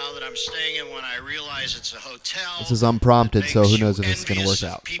 Now that I'm staying in one, I realize it's a hotel. This is unprompted, so who makes knows you if it's gonna envious work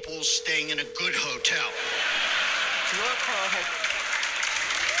of out. People staying in a good hotel.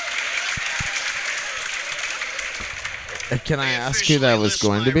 Can I ask who that was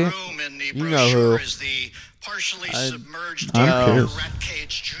going to be? You know who. I'm curious.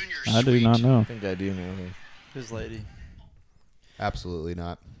 I do not know. I think I do know who. His lady. Absolutely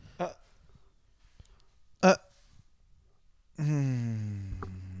not.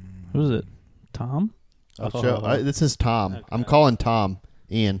 Who's it? Tom? This is Tom. I'm calling Tom.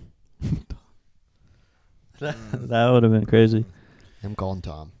 Ian. That would have been crazy. I'm calling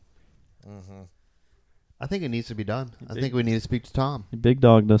Tom. Mm-hmm. I think it needs to be done. I think we need to speak to Tom. He big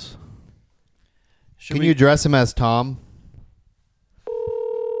dogged us. Can you address him as Tom?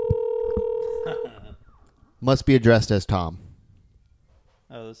 Must be addressed as Tom.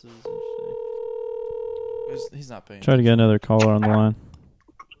 Oh, this is interesting. He's not paying. Try to get another caller on the line.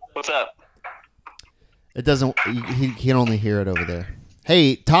 What's up? It doesn't. He can only hear it over there.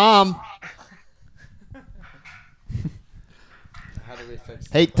 Hey, Tom. How do we fix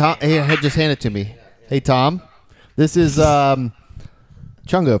Hey, Tom. Hey, just hand it to me. Hey, Tom. This is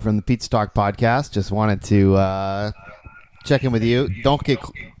Chungo from the Pizza Talk podcast. Just wanted to check in with you. Don't get.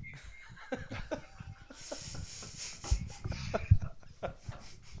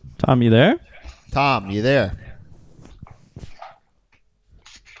 Tom, you there? Tom, you there?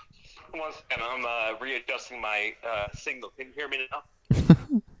 Once again, I'm readjusting my signal. Can you hear me now?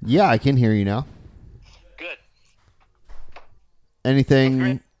 Yeah, I can hear you now. Good.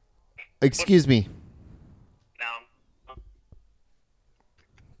 Anything? Excuse me. Now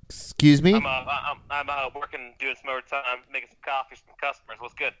Excuse me. I'm working, doing some overtime, making some coffee for some customers.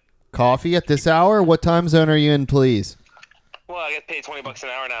 What's good? Coffee at this hour? What time zone are you in, please? Well, I get paid $20 an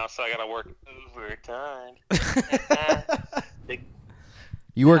hour now, so I gotta work overtime.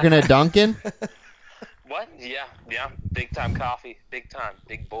 You working at Dunkin'? What? Yeah. Big time coffee. Big time.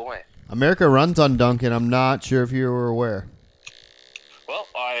 Big boy. America runs on Dunkin'. I'm not sure if you were aware. Well,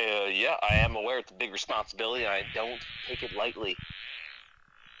 I am aware it's a big responsibility, and I don't take it lightly.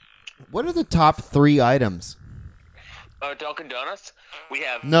 What are the top 3 items? Dunkin' Donuts. We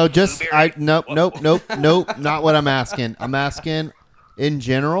have No, just blueberry- nope, not what I'm asking. I'm asking in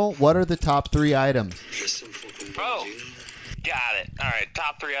general, what are the top 3 items? Oh, got it. All right,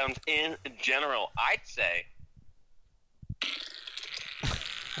 top 3 items in general. I'd say,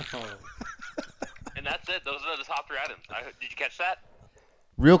 and that's it. Those are the top 3 items. Did you catch that?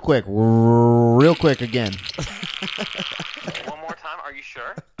 Real quick again. One more time. Are you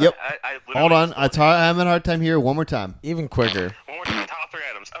sure? Yep. I Hold on. I'm having a hard time here. One more time. Even quicker. One more time. Top 3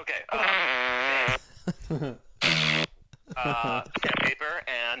 items. Okay. Sandpaper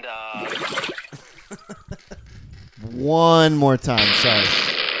and One more time. Sorry.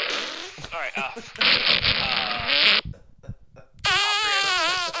 all right. Top 3 items.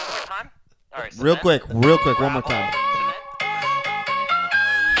 One more time. All right. Real cement, quick. One more time. cement,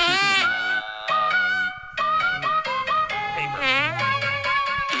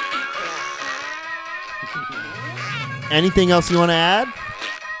 Anything else you want to add?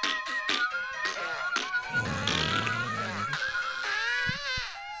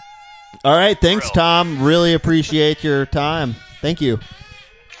 All right. Thanks, Tom. Really appreciate your time. Thank you.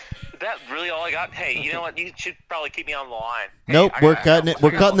 Is that really all I got? Hey, you know what? You should probably keep me on the line. Hey, Nope. I We're got- cutting it.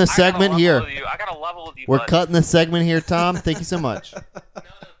 We're cutting the segment here. I got a level with you. We're bud. cutting the segment here, Tom. Thank you so much.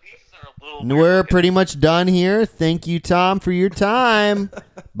 We're pretty much done here. Thank you, Tom, for your time.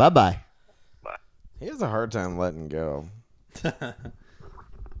 Bye-bye. He has a hard time letting go.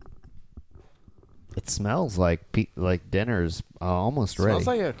 It smells like dinner's almost ready. Smells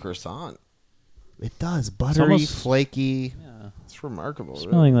like a croissant. It does. Buttery, almost- flaky. Yeah. It's remarkable.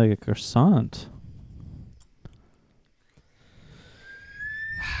 Smelling like a croissant.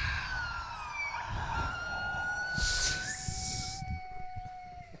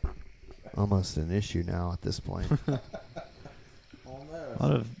 Almost an issue now at this point.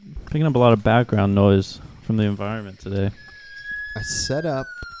 Picking up a lot of background noise from the environment today. I set up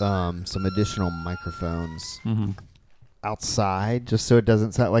some additional microphones outside just so it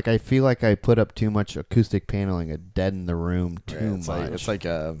doesn't sound like I feel like I put up too much acoustic paneling. It deadened the room too much. It's like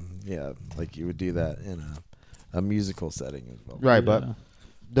like you would do that in a musical setting as well. Right, but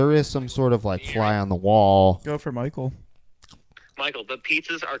there is some sort of like fly on the wall. Go for Michael. Michael, the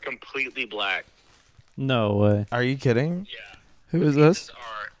pizzas are completely black. No way. Are you kidding? Yeah. Who is this?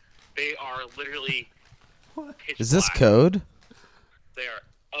 They are literally pitch Is this black. code? They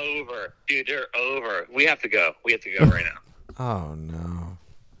are over. Dude, they're over. We have to go. We have to go right now. Oh, no.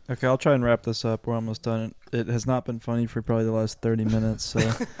 Okay, I'll try and wrap this up. We're almost done. It has not been funny for probably the last 30 minutes, so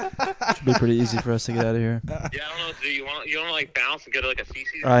it should be pretty easy for us to get out of here. Yeah, I don't know what to do. You want to like bounce and go to like a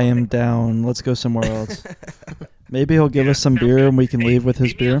CC? I am down. Let's go somewhere else. Maybe he'll give us some beer and we can leave with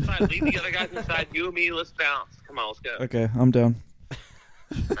his beer. Leave the other guys inside. You and me, let's bounce. Come on, let's go. Okay, I'm down.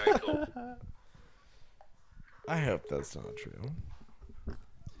 All right, cool. I hope that's not true.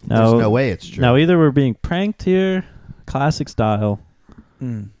 There's no way it's true. Now, either we're being pranked here, classic style,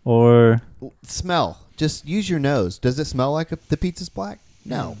 or Smell. Just use your nose. Does it smell like the pizza's black?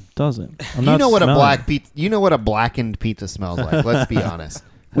 No. doesn't. I'm You not know what a smelling. black pizza. You know what a blackened pizza smells like. Let's be honest.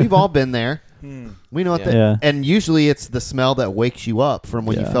 We've all been there. We know what Yeah. and usually it's the smell that wakes you up from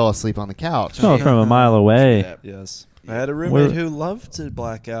when you Yeah. fell asleep on the couch. Smell it from a mile away. Yes. I had a roommate who loved to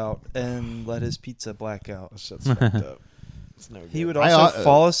black out and let his pizza black out. That shit's fucked up. It's no He good. would also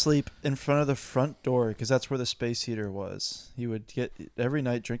fall asleep in front of the front door because that's where the space heater was. He would get every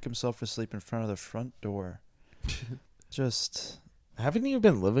night drink himself to sleep in front of the front door. Just Haven't you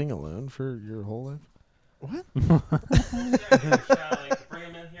been living alone for your whole life? what? Bring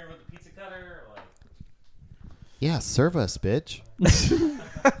him in here with the pizza cutter. Or like... Yeah, serve us, bitch.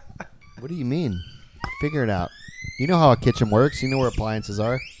 What do you mean? Figure it out. You know how a kitchen works. You know where appliances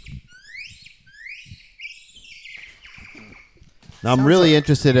are. Now, I'm really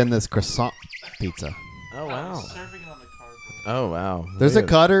interested in this croissant pizza. Oh wow. Oh wow. There's a Look at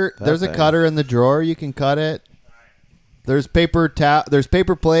cutter. that There's a thing. cutter in the drawer. You can cut it. There's paper There's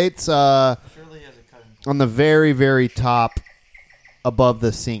paper plates on the very, very top above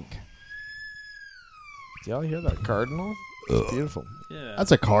the sink. Do y'all hear that cardinal? It's beautiful. Yeah.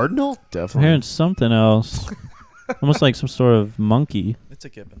 That's a cardinal? I'm Definitely. hearing something else. Almost like some sort of monkey. It's a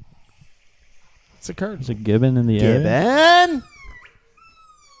gibbon. It's a cardinal. Is a gibbon in the air? Gibbon?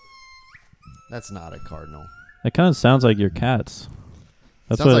 That's not a cardinal. That kind of sounds like your cats.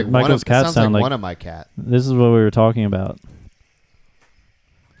 That's Sounds what like one Michael's of- cats sounds sound like like. one of my cat. This is what we were talking about.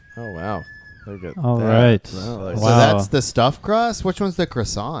 Oh wow. Look at All that. right. Wow, Wow. So that's the stuffed crust? Which one's the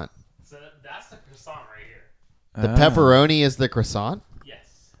croissant? So that's the croissant right here. The pepperoni is the croissant?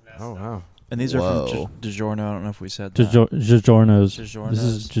 Yes. Oh wow. And these are Whoa. from DiGiorno. I don't know if we said that. DiGiorno's. DiGiorno's. This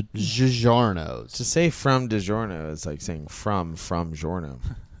is DiGiorno's. To say from DiGiorno is like saying from Giorno.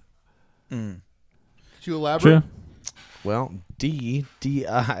 Could you elaborate? True. Well, DI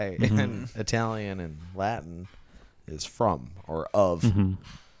Mm-hmm. in Italian and Latin is from or of. Mm-hmm.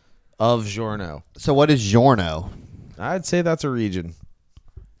 Of Giorno. So what is Giorno? I'd say that's a region.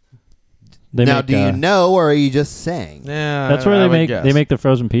 They now, make, do you know, or are you just saying? Yeah, That's where I they would make guess. they make the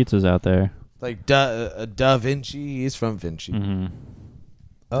frozen pizzas out there. Like Da Vinci. He's from Vinci. Mm-hmm.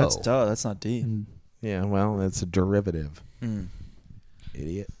 That's Oh. duh. That's not D. Yeah, well, it's a derivative. Mm.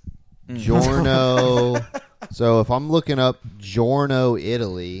 Idiot. Giorno. So if I'm looking up Giorno,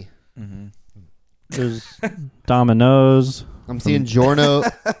 Italy, There's Domino's. I'm seeing Giorno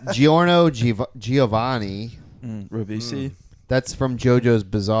Giovanni. Robisi. That's from JoJo's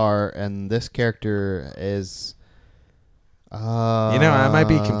Bizarre, and this character is. I might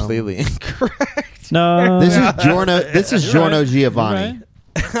be completely incorrect. No. This is Giorno. This is You're Giorno right. Giovanni. You're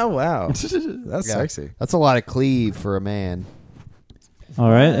right. Oh wow, that's Yeah. sexy. That's a lot of cleave for a man. All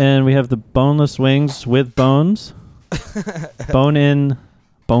right, and we have the boneless wings with bones. Bone in,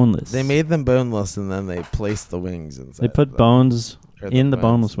 boneless. They made them boneless and then they placed the wings inside. They put them. bones Or in the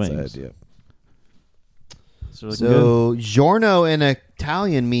bones boneless inside, wings. Yep. So looking good. So Giorno in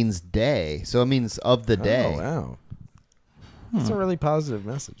Italian means day, so it means of the day. Oh wow, that's a really positive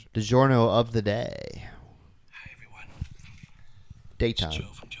message. The Giorno of the day. Hi, everyone. Daytime. It's Joe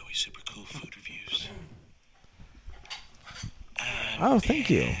from Joey's Super Cool Food Reviews. Oh, thank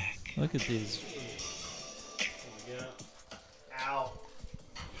you. Look at these.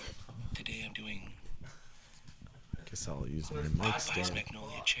 Today I'm doing Guess I'll use my mic Popeye's stand.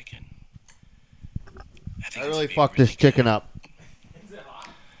 Magnolia Chicken. I really fucked this chicken up.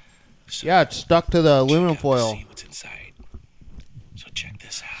 Yeah, it's stuck to the aluminum foil. What's inside? So check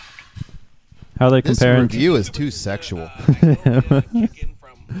this out. How are they This comparing? review is too sexual. Chicken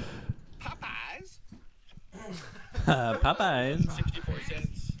from Popeyes. Popeyes. 64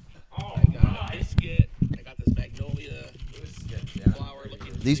 cents. I got a biscuit. I got this Magnolia flower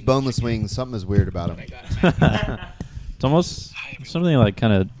looking. These boneless wings, something is weird about them. It's almost something like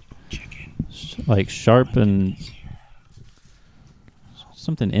kind of like sharp and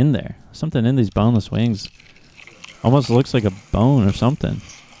something in there. Something in these boneless wings. Almost looks like a bone or something.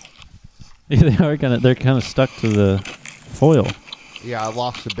 They're kind of stuck to the foil. Yeah, I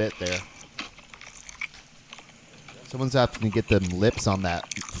lost a bit there. Someone's having to get them lips on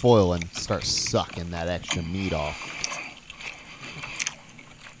that foil and start sucking that extra meat off.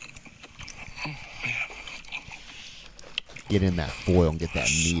 Get in that foil and get that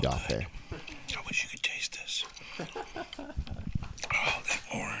meat off there. I wish you could taste this. Oh, that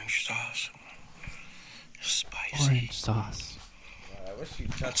orange sauce. Spicy. Orange sauce. I wish you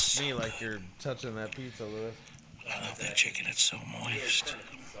touched me like you're touching that pizza, Louis. I love that chicken. It's so moist.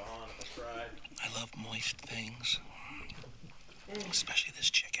 I love moist things. Especially this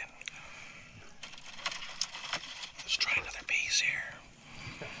chicken. Let's try another piece here.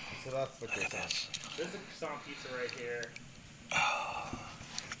 So that's the Look at this. There's a croissant pizza right here.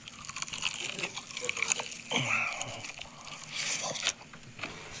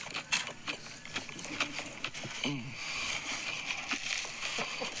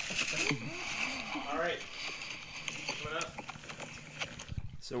 All right. Coming up.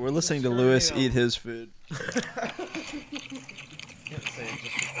 So we're listening to Lewis eat his food.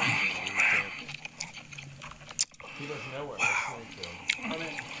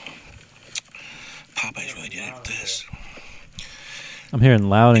 Popeyes really did it with this. I'm hearing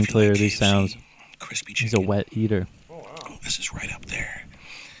loud and clear these KFC, sounds. crispy He's a chicken. wet eater. This is right up there.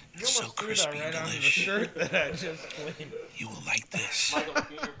 It's so crispy and delicious. shirt that I just cleaned. You will like this.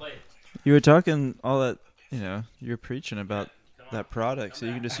 You were talking all that, you were preaching about that product, so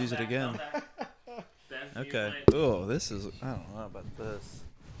you can just use it again. Okay. Oh, this is. I don't know about this.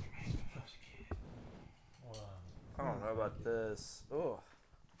 I don't know about this. Oh.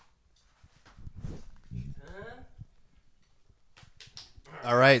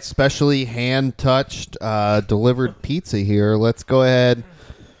 All right, specially hand-touched, delivered pizza here. Let's go ahead.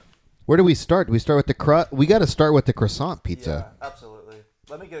 Where do we start? Do we start with the crust? We got to start with the croissant pizza. Yeah, absolutely.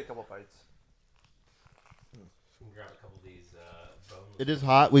 Let me get a couple bites. Grab a couple of these boneless. It is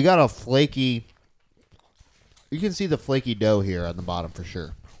hot. We got a flaky. You can see the flaky dough here on the bottom for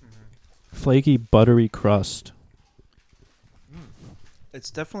sure. Flaky, buttery crust.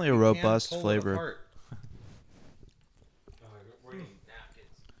 It's definitely a robust flavor.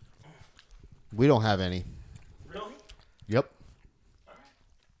 We don't have any. Really? Yep.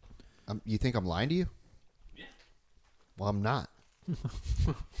 You think I'm lying to you? Yeah. Well, I'm not.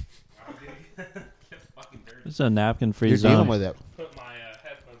 This is a napkin-free You're zone. dealing with it. Put my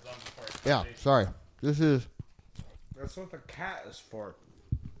headphones on before I Yeah, sorry. This is. That's what the cat is for.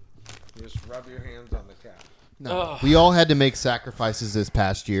 You just rub your hands on the cat. No. We all had to make sacrifices this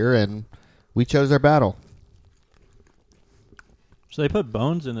past year, and we chose our battle. So they put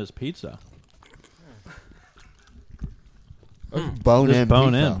bones in this pizza. Bone Just in.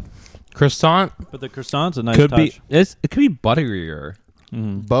 bone pizza. in. Croissant But the croissant's a nice could touch. be. It could be butterier.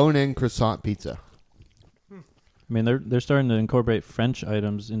 Bone in croissant pizza. I mean, they're starting to incorporate French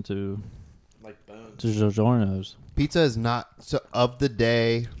items into Like bones. DiGiorno's. Pizza is not so of the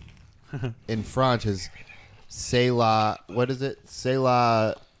day in French is c'est la. What is it? C'est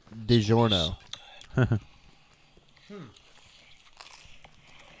la DiGiorno.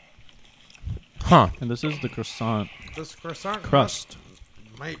 Huh. And this is the croissant This croissant crust.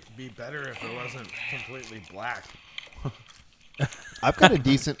 might be better if it wasn't completely black. I've got a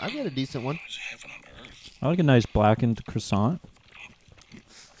decent one. I like a nice blackened croissant.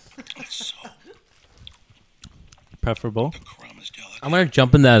 Preferable. I'm gonna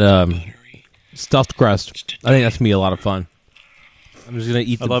jump in that stuffed crust. I think that's gonna be a lot of fun. I'm just gonna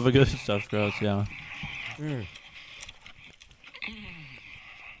eat. I love a good stuffed crust. Yeah.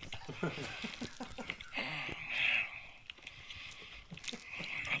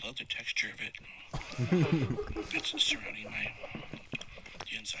 I love the texture of it. It's surrounding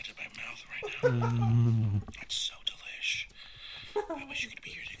the inside of my mouth right now. It's so delish. I wish you could be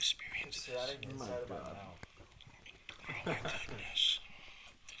here to experience this. Oh my goodness.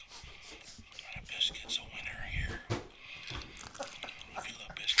 A biscuit's a winner here. If you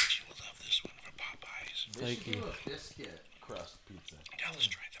love biscuits, you will love this one from Popeyes. Thank you. Biscuit crust pizza. Now let's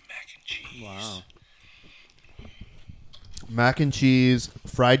try the mac and cheese. Wow. Mac and cheese,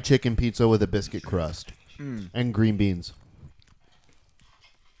 fried chicken pizza with a biscuit crust, and green beans.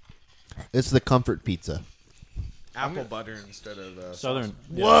 It's the comfort pizza. Apple butter instead of Southern.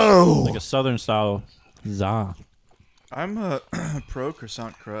 Yeah. Whoa! Like a southern style za. I'm a pro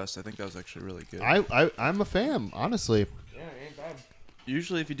croissant crust. I think that was actually really good. I'm a fan, honestly. Yeah, ain't bad.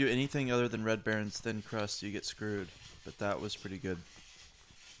 Usually, if you do anything other than Red Baron's thin crust, you get screwed. But that was pretty good.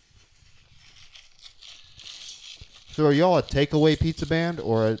 So are y'all a takeaway pizza band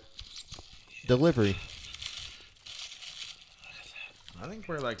or a delivery? I think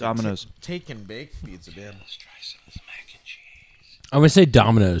we're like Domino's. a take and bake pizza band. I'm gonna say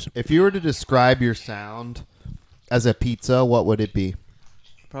Domino's. If you were to describe your sound as a pizza, what would it be?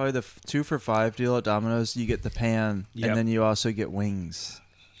 Probably the 2 for $5 deal at Domino's. You get the pan, Yep. and then you also get wings.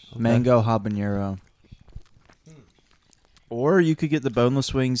 Mango habanero. Or you could get the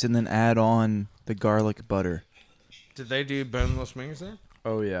boneless wings and then add on the garlic butter. Did they do boneless wings there?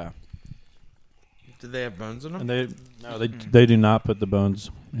 Oh, yeah. Did they have bones in them? And they do not put the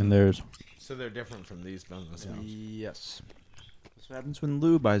bones in theirs. So they're different from these boneless ones. Yes. That's what happens when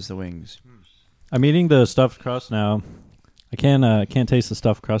Lou buys the wings. I'm eating the stuffed crust now. I can't taste the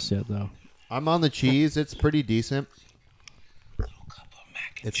stuffed crust yet though. I'm on the cheese. It's pretty decent.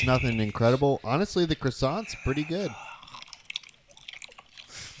 It's nothing incredible. Honestly, the croissant's pretty good.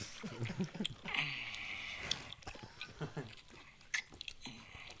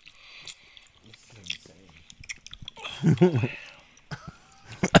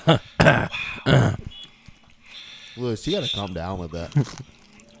 Lewis, you gotta calm down with that.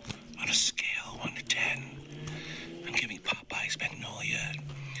 On a scale 1 to 10, I'm giving Popeye's Magnolia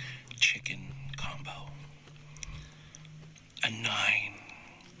chicken combo a 9.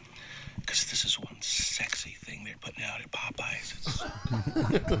 Because this is one sexy thing they're putting out at Popeyes.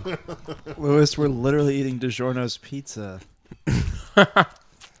 Louis, we're literally eating DiGiorno's pizza.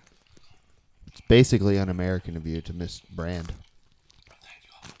 It's basically un-American of you to misbrand.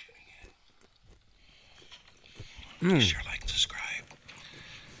 Share, like, and subscribe.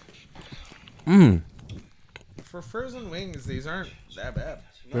 frozen wings, these aren't that bad.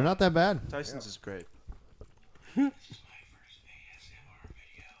 They're not that bad. Tyson's is great.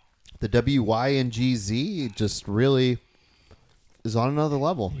 The WYNGZ just really is on another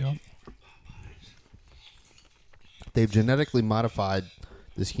level. Yep. They've genetically modified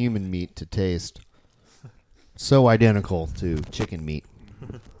this human meat to taste so identical to chicken meat.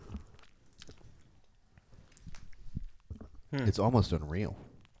 It's almost unreal.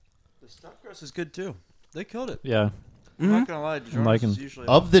 The stuffed crust is good too. They killed it. Yeah. I'm not gonna lie. I'm liking- DiGiorno's is usually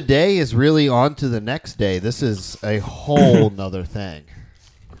Of the day is really on to the next day. This is a whole nother thing.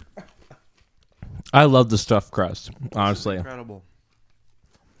 I love the stuffed crust, honestly. incredible.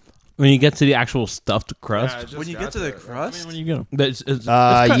 When you get to the actual stuffed crust, When you get to the crust, when you get it's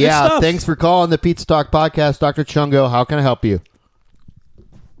Yeah, stuff. thanks for calling the Pizza Talk podcast, Dr. Chungo. How can I help you?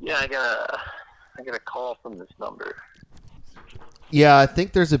 Yeah, I got a call from this number. Yeah, I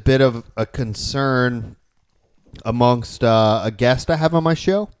think there's a bit of a concern amongst a guest I have on my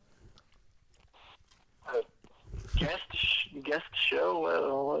show. Guest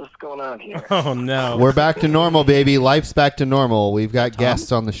show? What's going on here? Oh no, We're back to normal, baby. Life's back to normal. We've got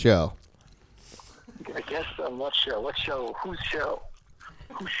guests on the show. I guess on what show? What show? Whose show?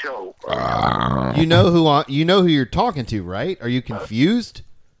 Whose show? You know who you're talking to, right? Are you confused?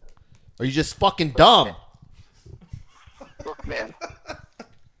 Are you just fucking dumb? Look, man,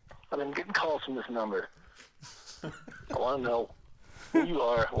 I've been getting calls from this number. I want to know who you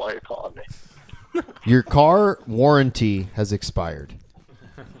are, why you're calling me. Your car warranty has expired.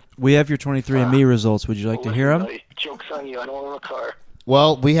 we have your 23andMe results. Would you like to hear them? Joke's on you. I don't own a car.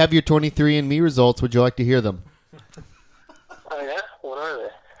 Well, we have your 23andMe results. Would you like to hear them? Oh, yeah? What are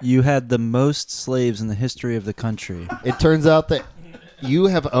they? You had the most slaves in the history of the country. It turns out that you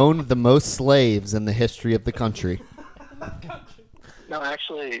have owned the most slaves in the history of the country. No,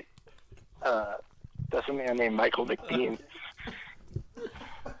 actually, that's a man named Michael McBean.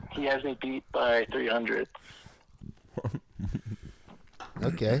 He has me beat by 300.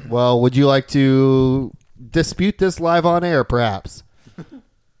 Okay. Well, would you like to dispute this live on air, perhaps?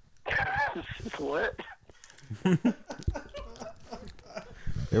 What?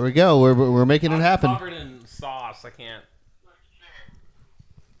 There we go. We're making it happen. Covered in sauce. I can't.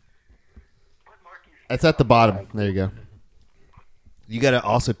 It's at the bottom. There you go. You got to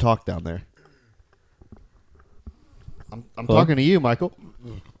also talk down there. I'm Hello? talking to you, Michael.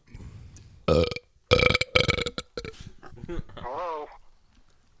 Hello?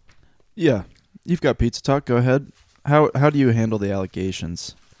 Yeah, you've got Pizza Talk. Go ahead. How do you handle the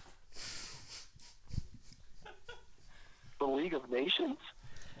allegations? The League of Nations?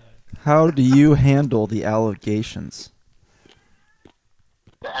 How do you handle the allegations?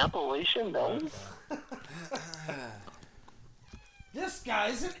 The Appalachian Mountains? This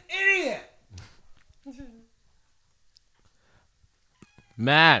guy's an idiot.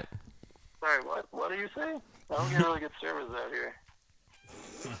 Matt, Sorry, what are you saying? I don't get really good service out here.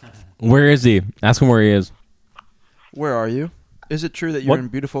 where is he? Ask him where he is. Where are you? Is it true that you're What- in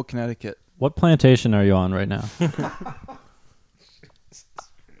beautiful Connecticut? What plantation are you on right now?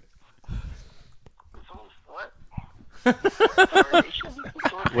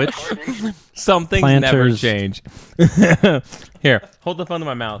 Which some things never Planters. change. Here, hold the phone to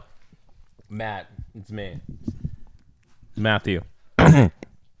my mouth. Matt, it's me. Matthew.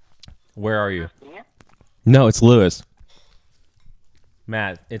 Where are you? No, it's Lewis.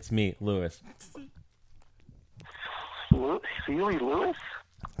 Matt, it's me, Lewis. Huey Lewis?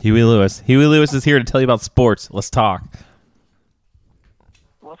 Huey Lewis. Huey Lewis is here to tell you about sports. Let's talk.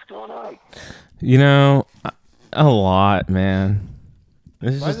 What's going on? You know, a lot, man.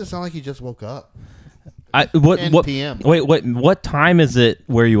 This is Why just- does it sound like you just woke up? what 10 p.m. Wait, what time is it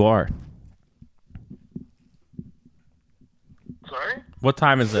where you are? Sorry? What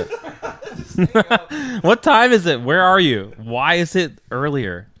time is it? What time is it? Where are you? Why is it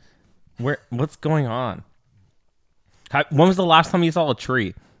earlier? What's going on? When was the last time you saw a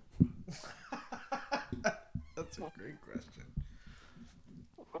tree? That's a great question.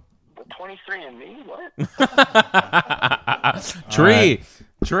 The 23andMe? What? Tree.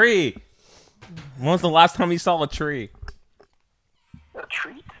 Tree. When was the last time you saw a tree? A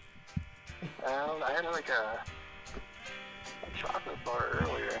treat? I had like a chocolate bar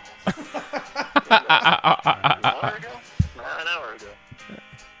earlier. An hour ago? An hour ago.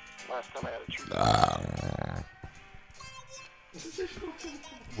 Last time I had a treat.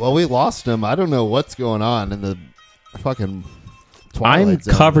 Well, we lost him. I don't know what's going on in the fucking Twilight I'm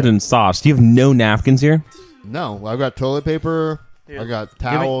Zone. covered in sauce. Do you have no napkins here? No, I've got toilet paper. I got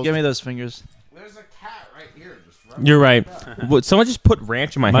towels. Give me those fingers. There's a cat right here, just You're right. Someone just put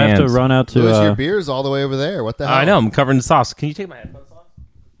ranch in my Might hands. have to run out to. Louis, your beer is all the way over there. What the hell? I know. I'm covered in sauce. Can you take my headphones off?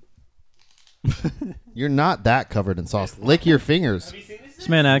 You're not that covered in sauce. Lick your fingers. This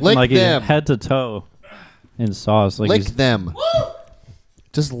man acting Lick like them. he's head to toe in sauce. Like Lick he's, them.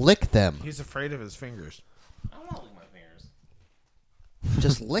 Just lick them. He's afraid of his fingers. I don't want to lick my fingers.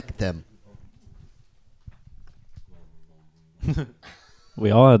 Just lick them.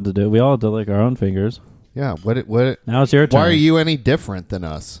 we all had to do. We all had to lick our own fingers. Yeah. What? Now it's your turn. Why are you any different than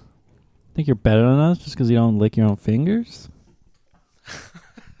us? Think you're better than us just because you don't lick your own fingers?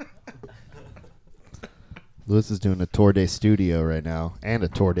 Louis is doing a Tour de Studio right now and a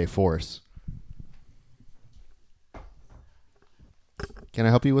Tour de Force. Can I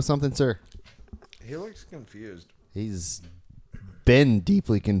help you with something, sir? He looks confused. He's been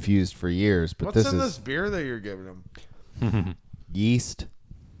deeply confused for years, but What's this in is this beer that you're giving him? yeast.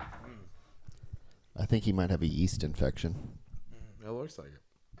 I think he might have a yeast infection. It looks like it.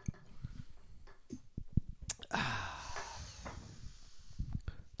 Are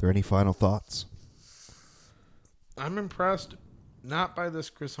there any final thoughts? I'm impressed, not by this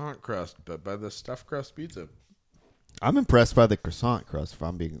croissant crust, but by the stuffed crust pizza. I'm impressed by the croissant crust.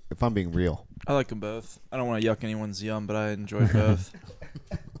 If I'm being real, I like them both. I don't want to yuck anyone's yum, but I enjoyed both.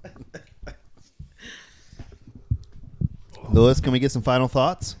 Louis, can we get some final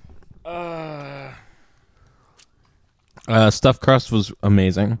thoughts? Stuffed crust was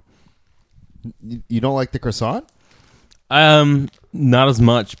amazing. You don't like the croissant? Not as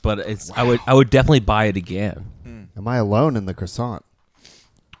much, but it's. Wow. I would definitely buy it again. Am I alone in the croissant?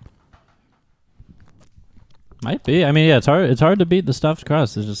 Might be. I mean, yeah, it's hard. It's hard to beat the stuffed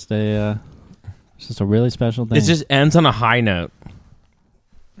crust. It's just a really special thing. It just ends on a high note.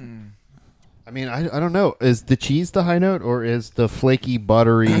 I mean, I don't know. Is the cheese the high note, or is the flaky,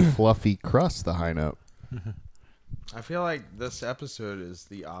 buttery, fluffy crust the high note? I feel like this episode is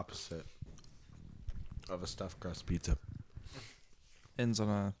the opposite of a stuffed crust pizza. Ends on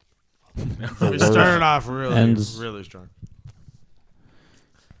a... We started off really strong.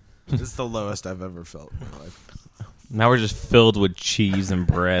 This is the lowest I've ever felt in my life. Now we're just filled with cheese and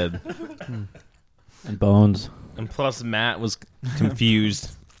bread. And bones. And plus Matt was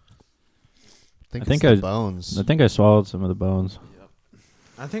confused. I think it's the bones. I think I swallowed some of the bones.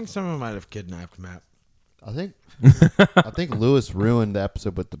 I think someone might have kidnapped Matt. I think Louis ruined the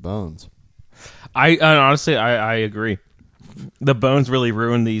episode with the bones. I honestly agree. The bones really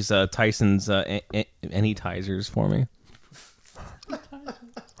ruined these Tyson's anytizers for me.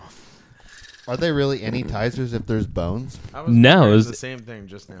 Are they really anytizers if there's bones? I was No, thinking it was the same thing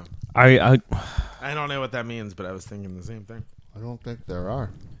just now. I don't know what that means, but I was thinking the same thing. I don't think there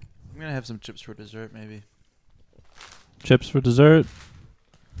are. I'm going to have some chips for dessert, maybe. Chips for dessert.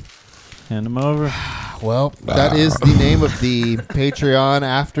 Hand them over. Well, that is the name of the Patreon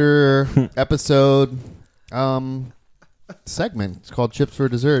after episode segment. It's called Chips for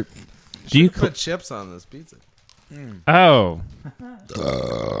Dessert. Do you put chips on this pizza? Oh.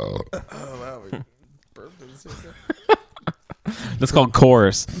 Oh, wow. We burped at the same time. That's called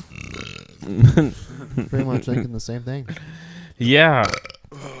chorus. Pretty much thinking the same thing. Yeah.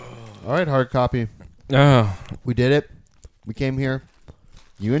 All right, hard copy. Oh. We did it. We came here.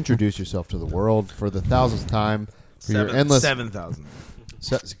 You introduce yourself to the world for the 1,000th time. For your endless 7,000.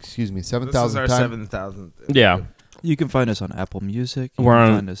 Excuse me, 7,000th This is our time. 7,000th. Yeah. You can find us on Apple Music. You We're can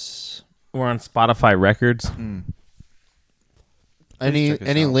on- find us... We're on Spotify Records. Any check us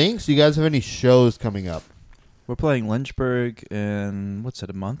out. links? You guys have any shows coming up? We're playing Lynchburg in, what's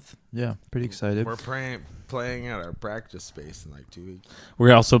it, a month? Yeah, pretty excited. We're playing at our practice space in like 2 weeks.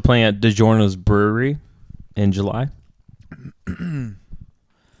 We're also playing at DiGiorno's Brewery in July.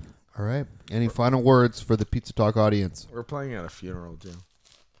 All right. Any final words for the Pizza Talk audience? We're playing at a funeral too.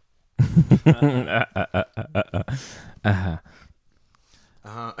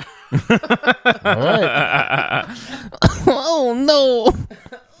 All right. Oh no!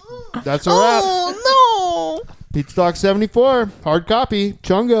 That's a wrap. Oh no! Pizza Talk 74. Hard copy.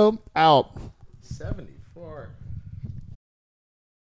 Chungo out. 74.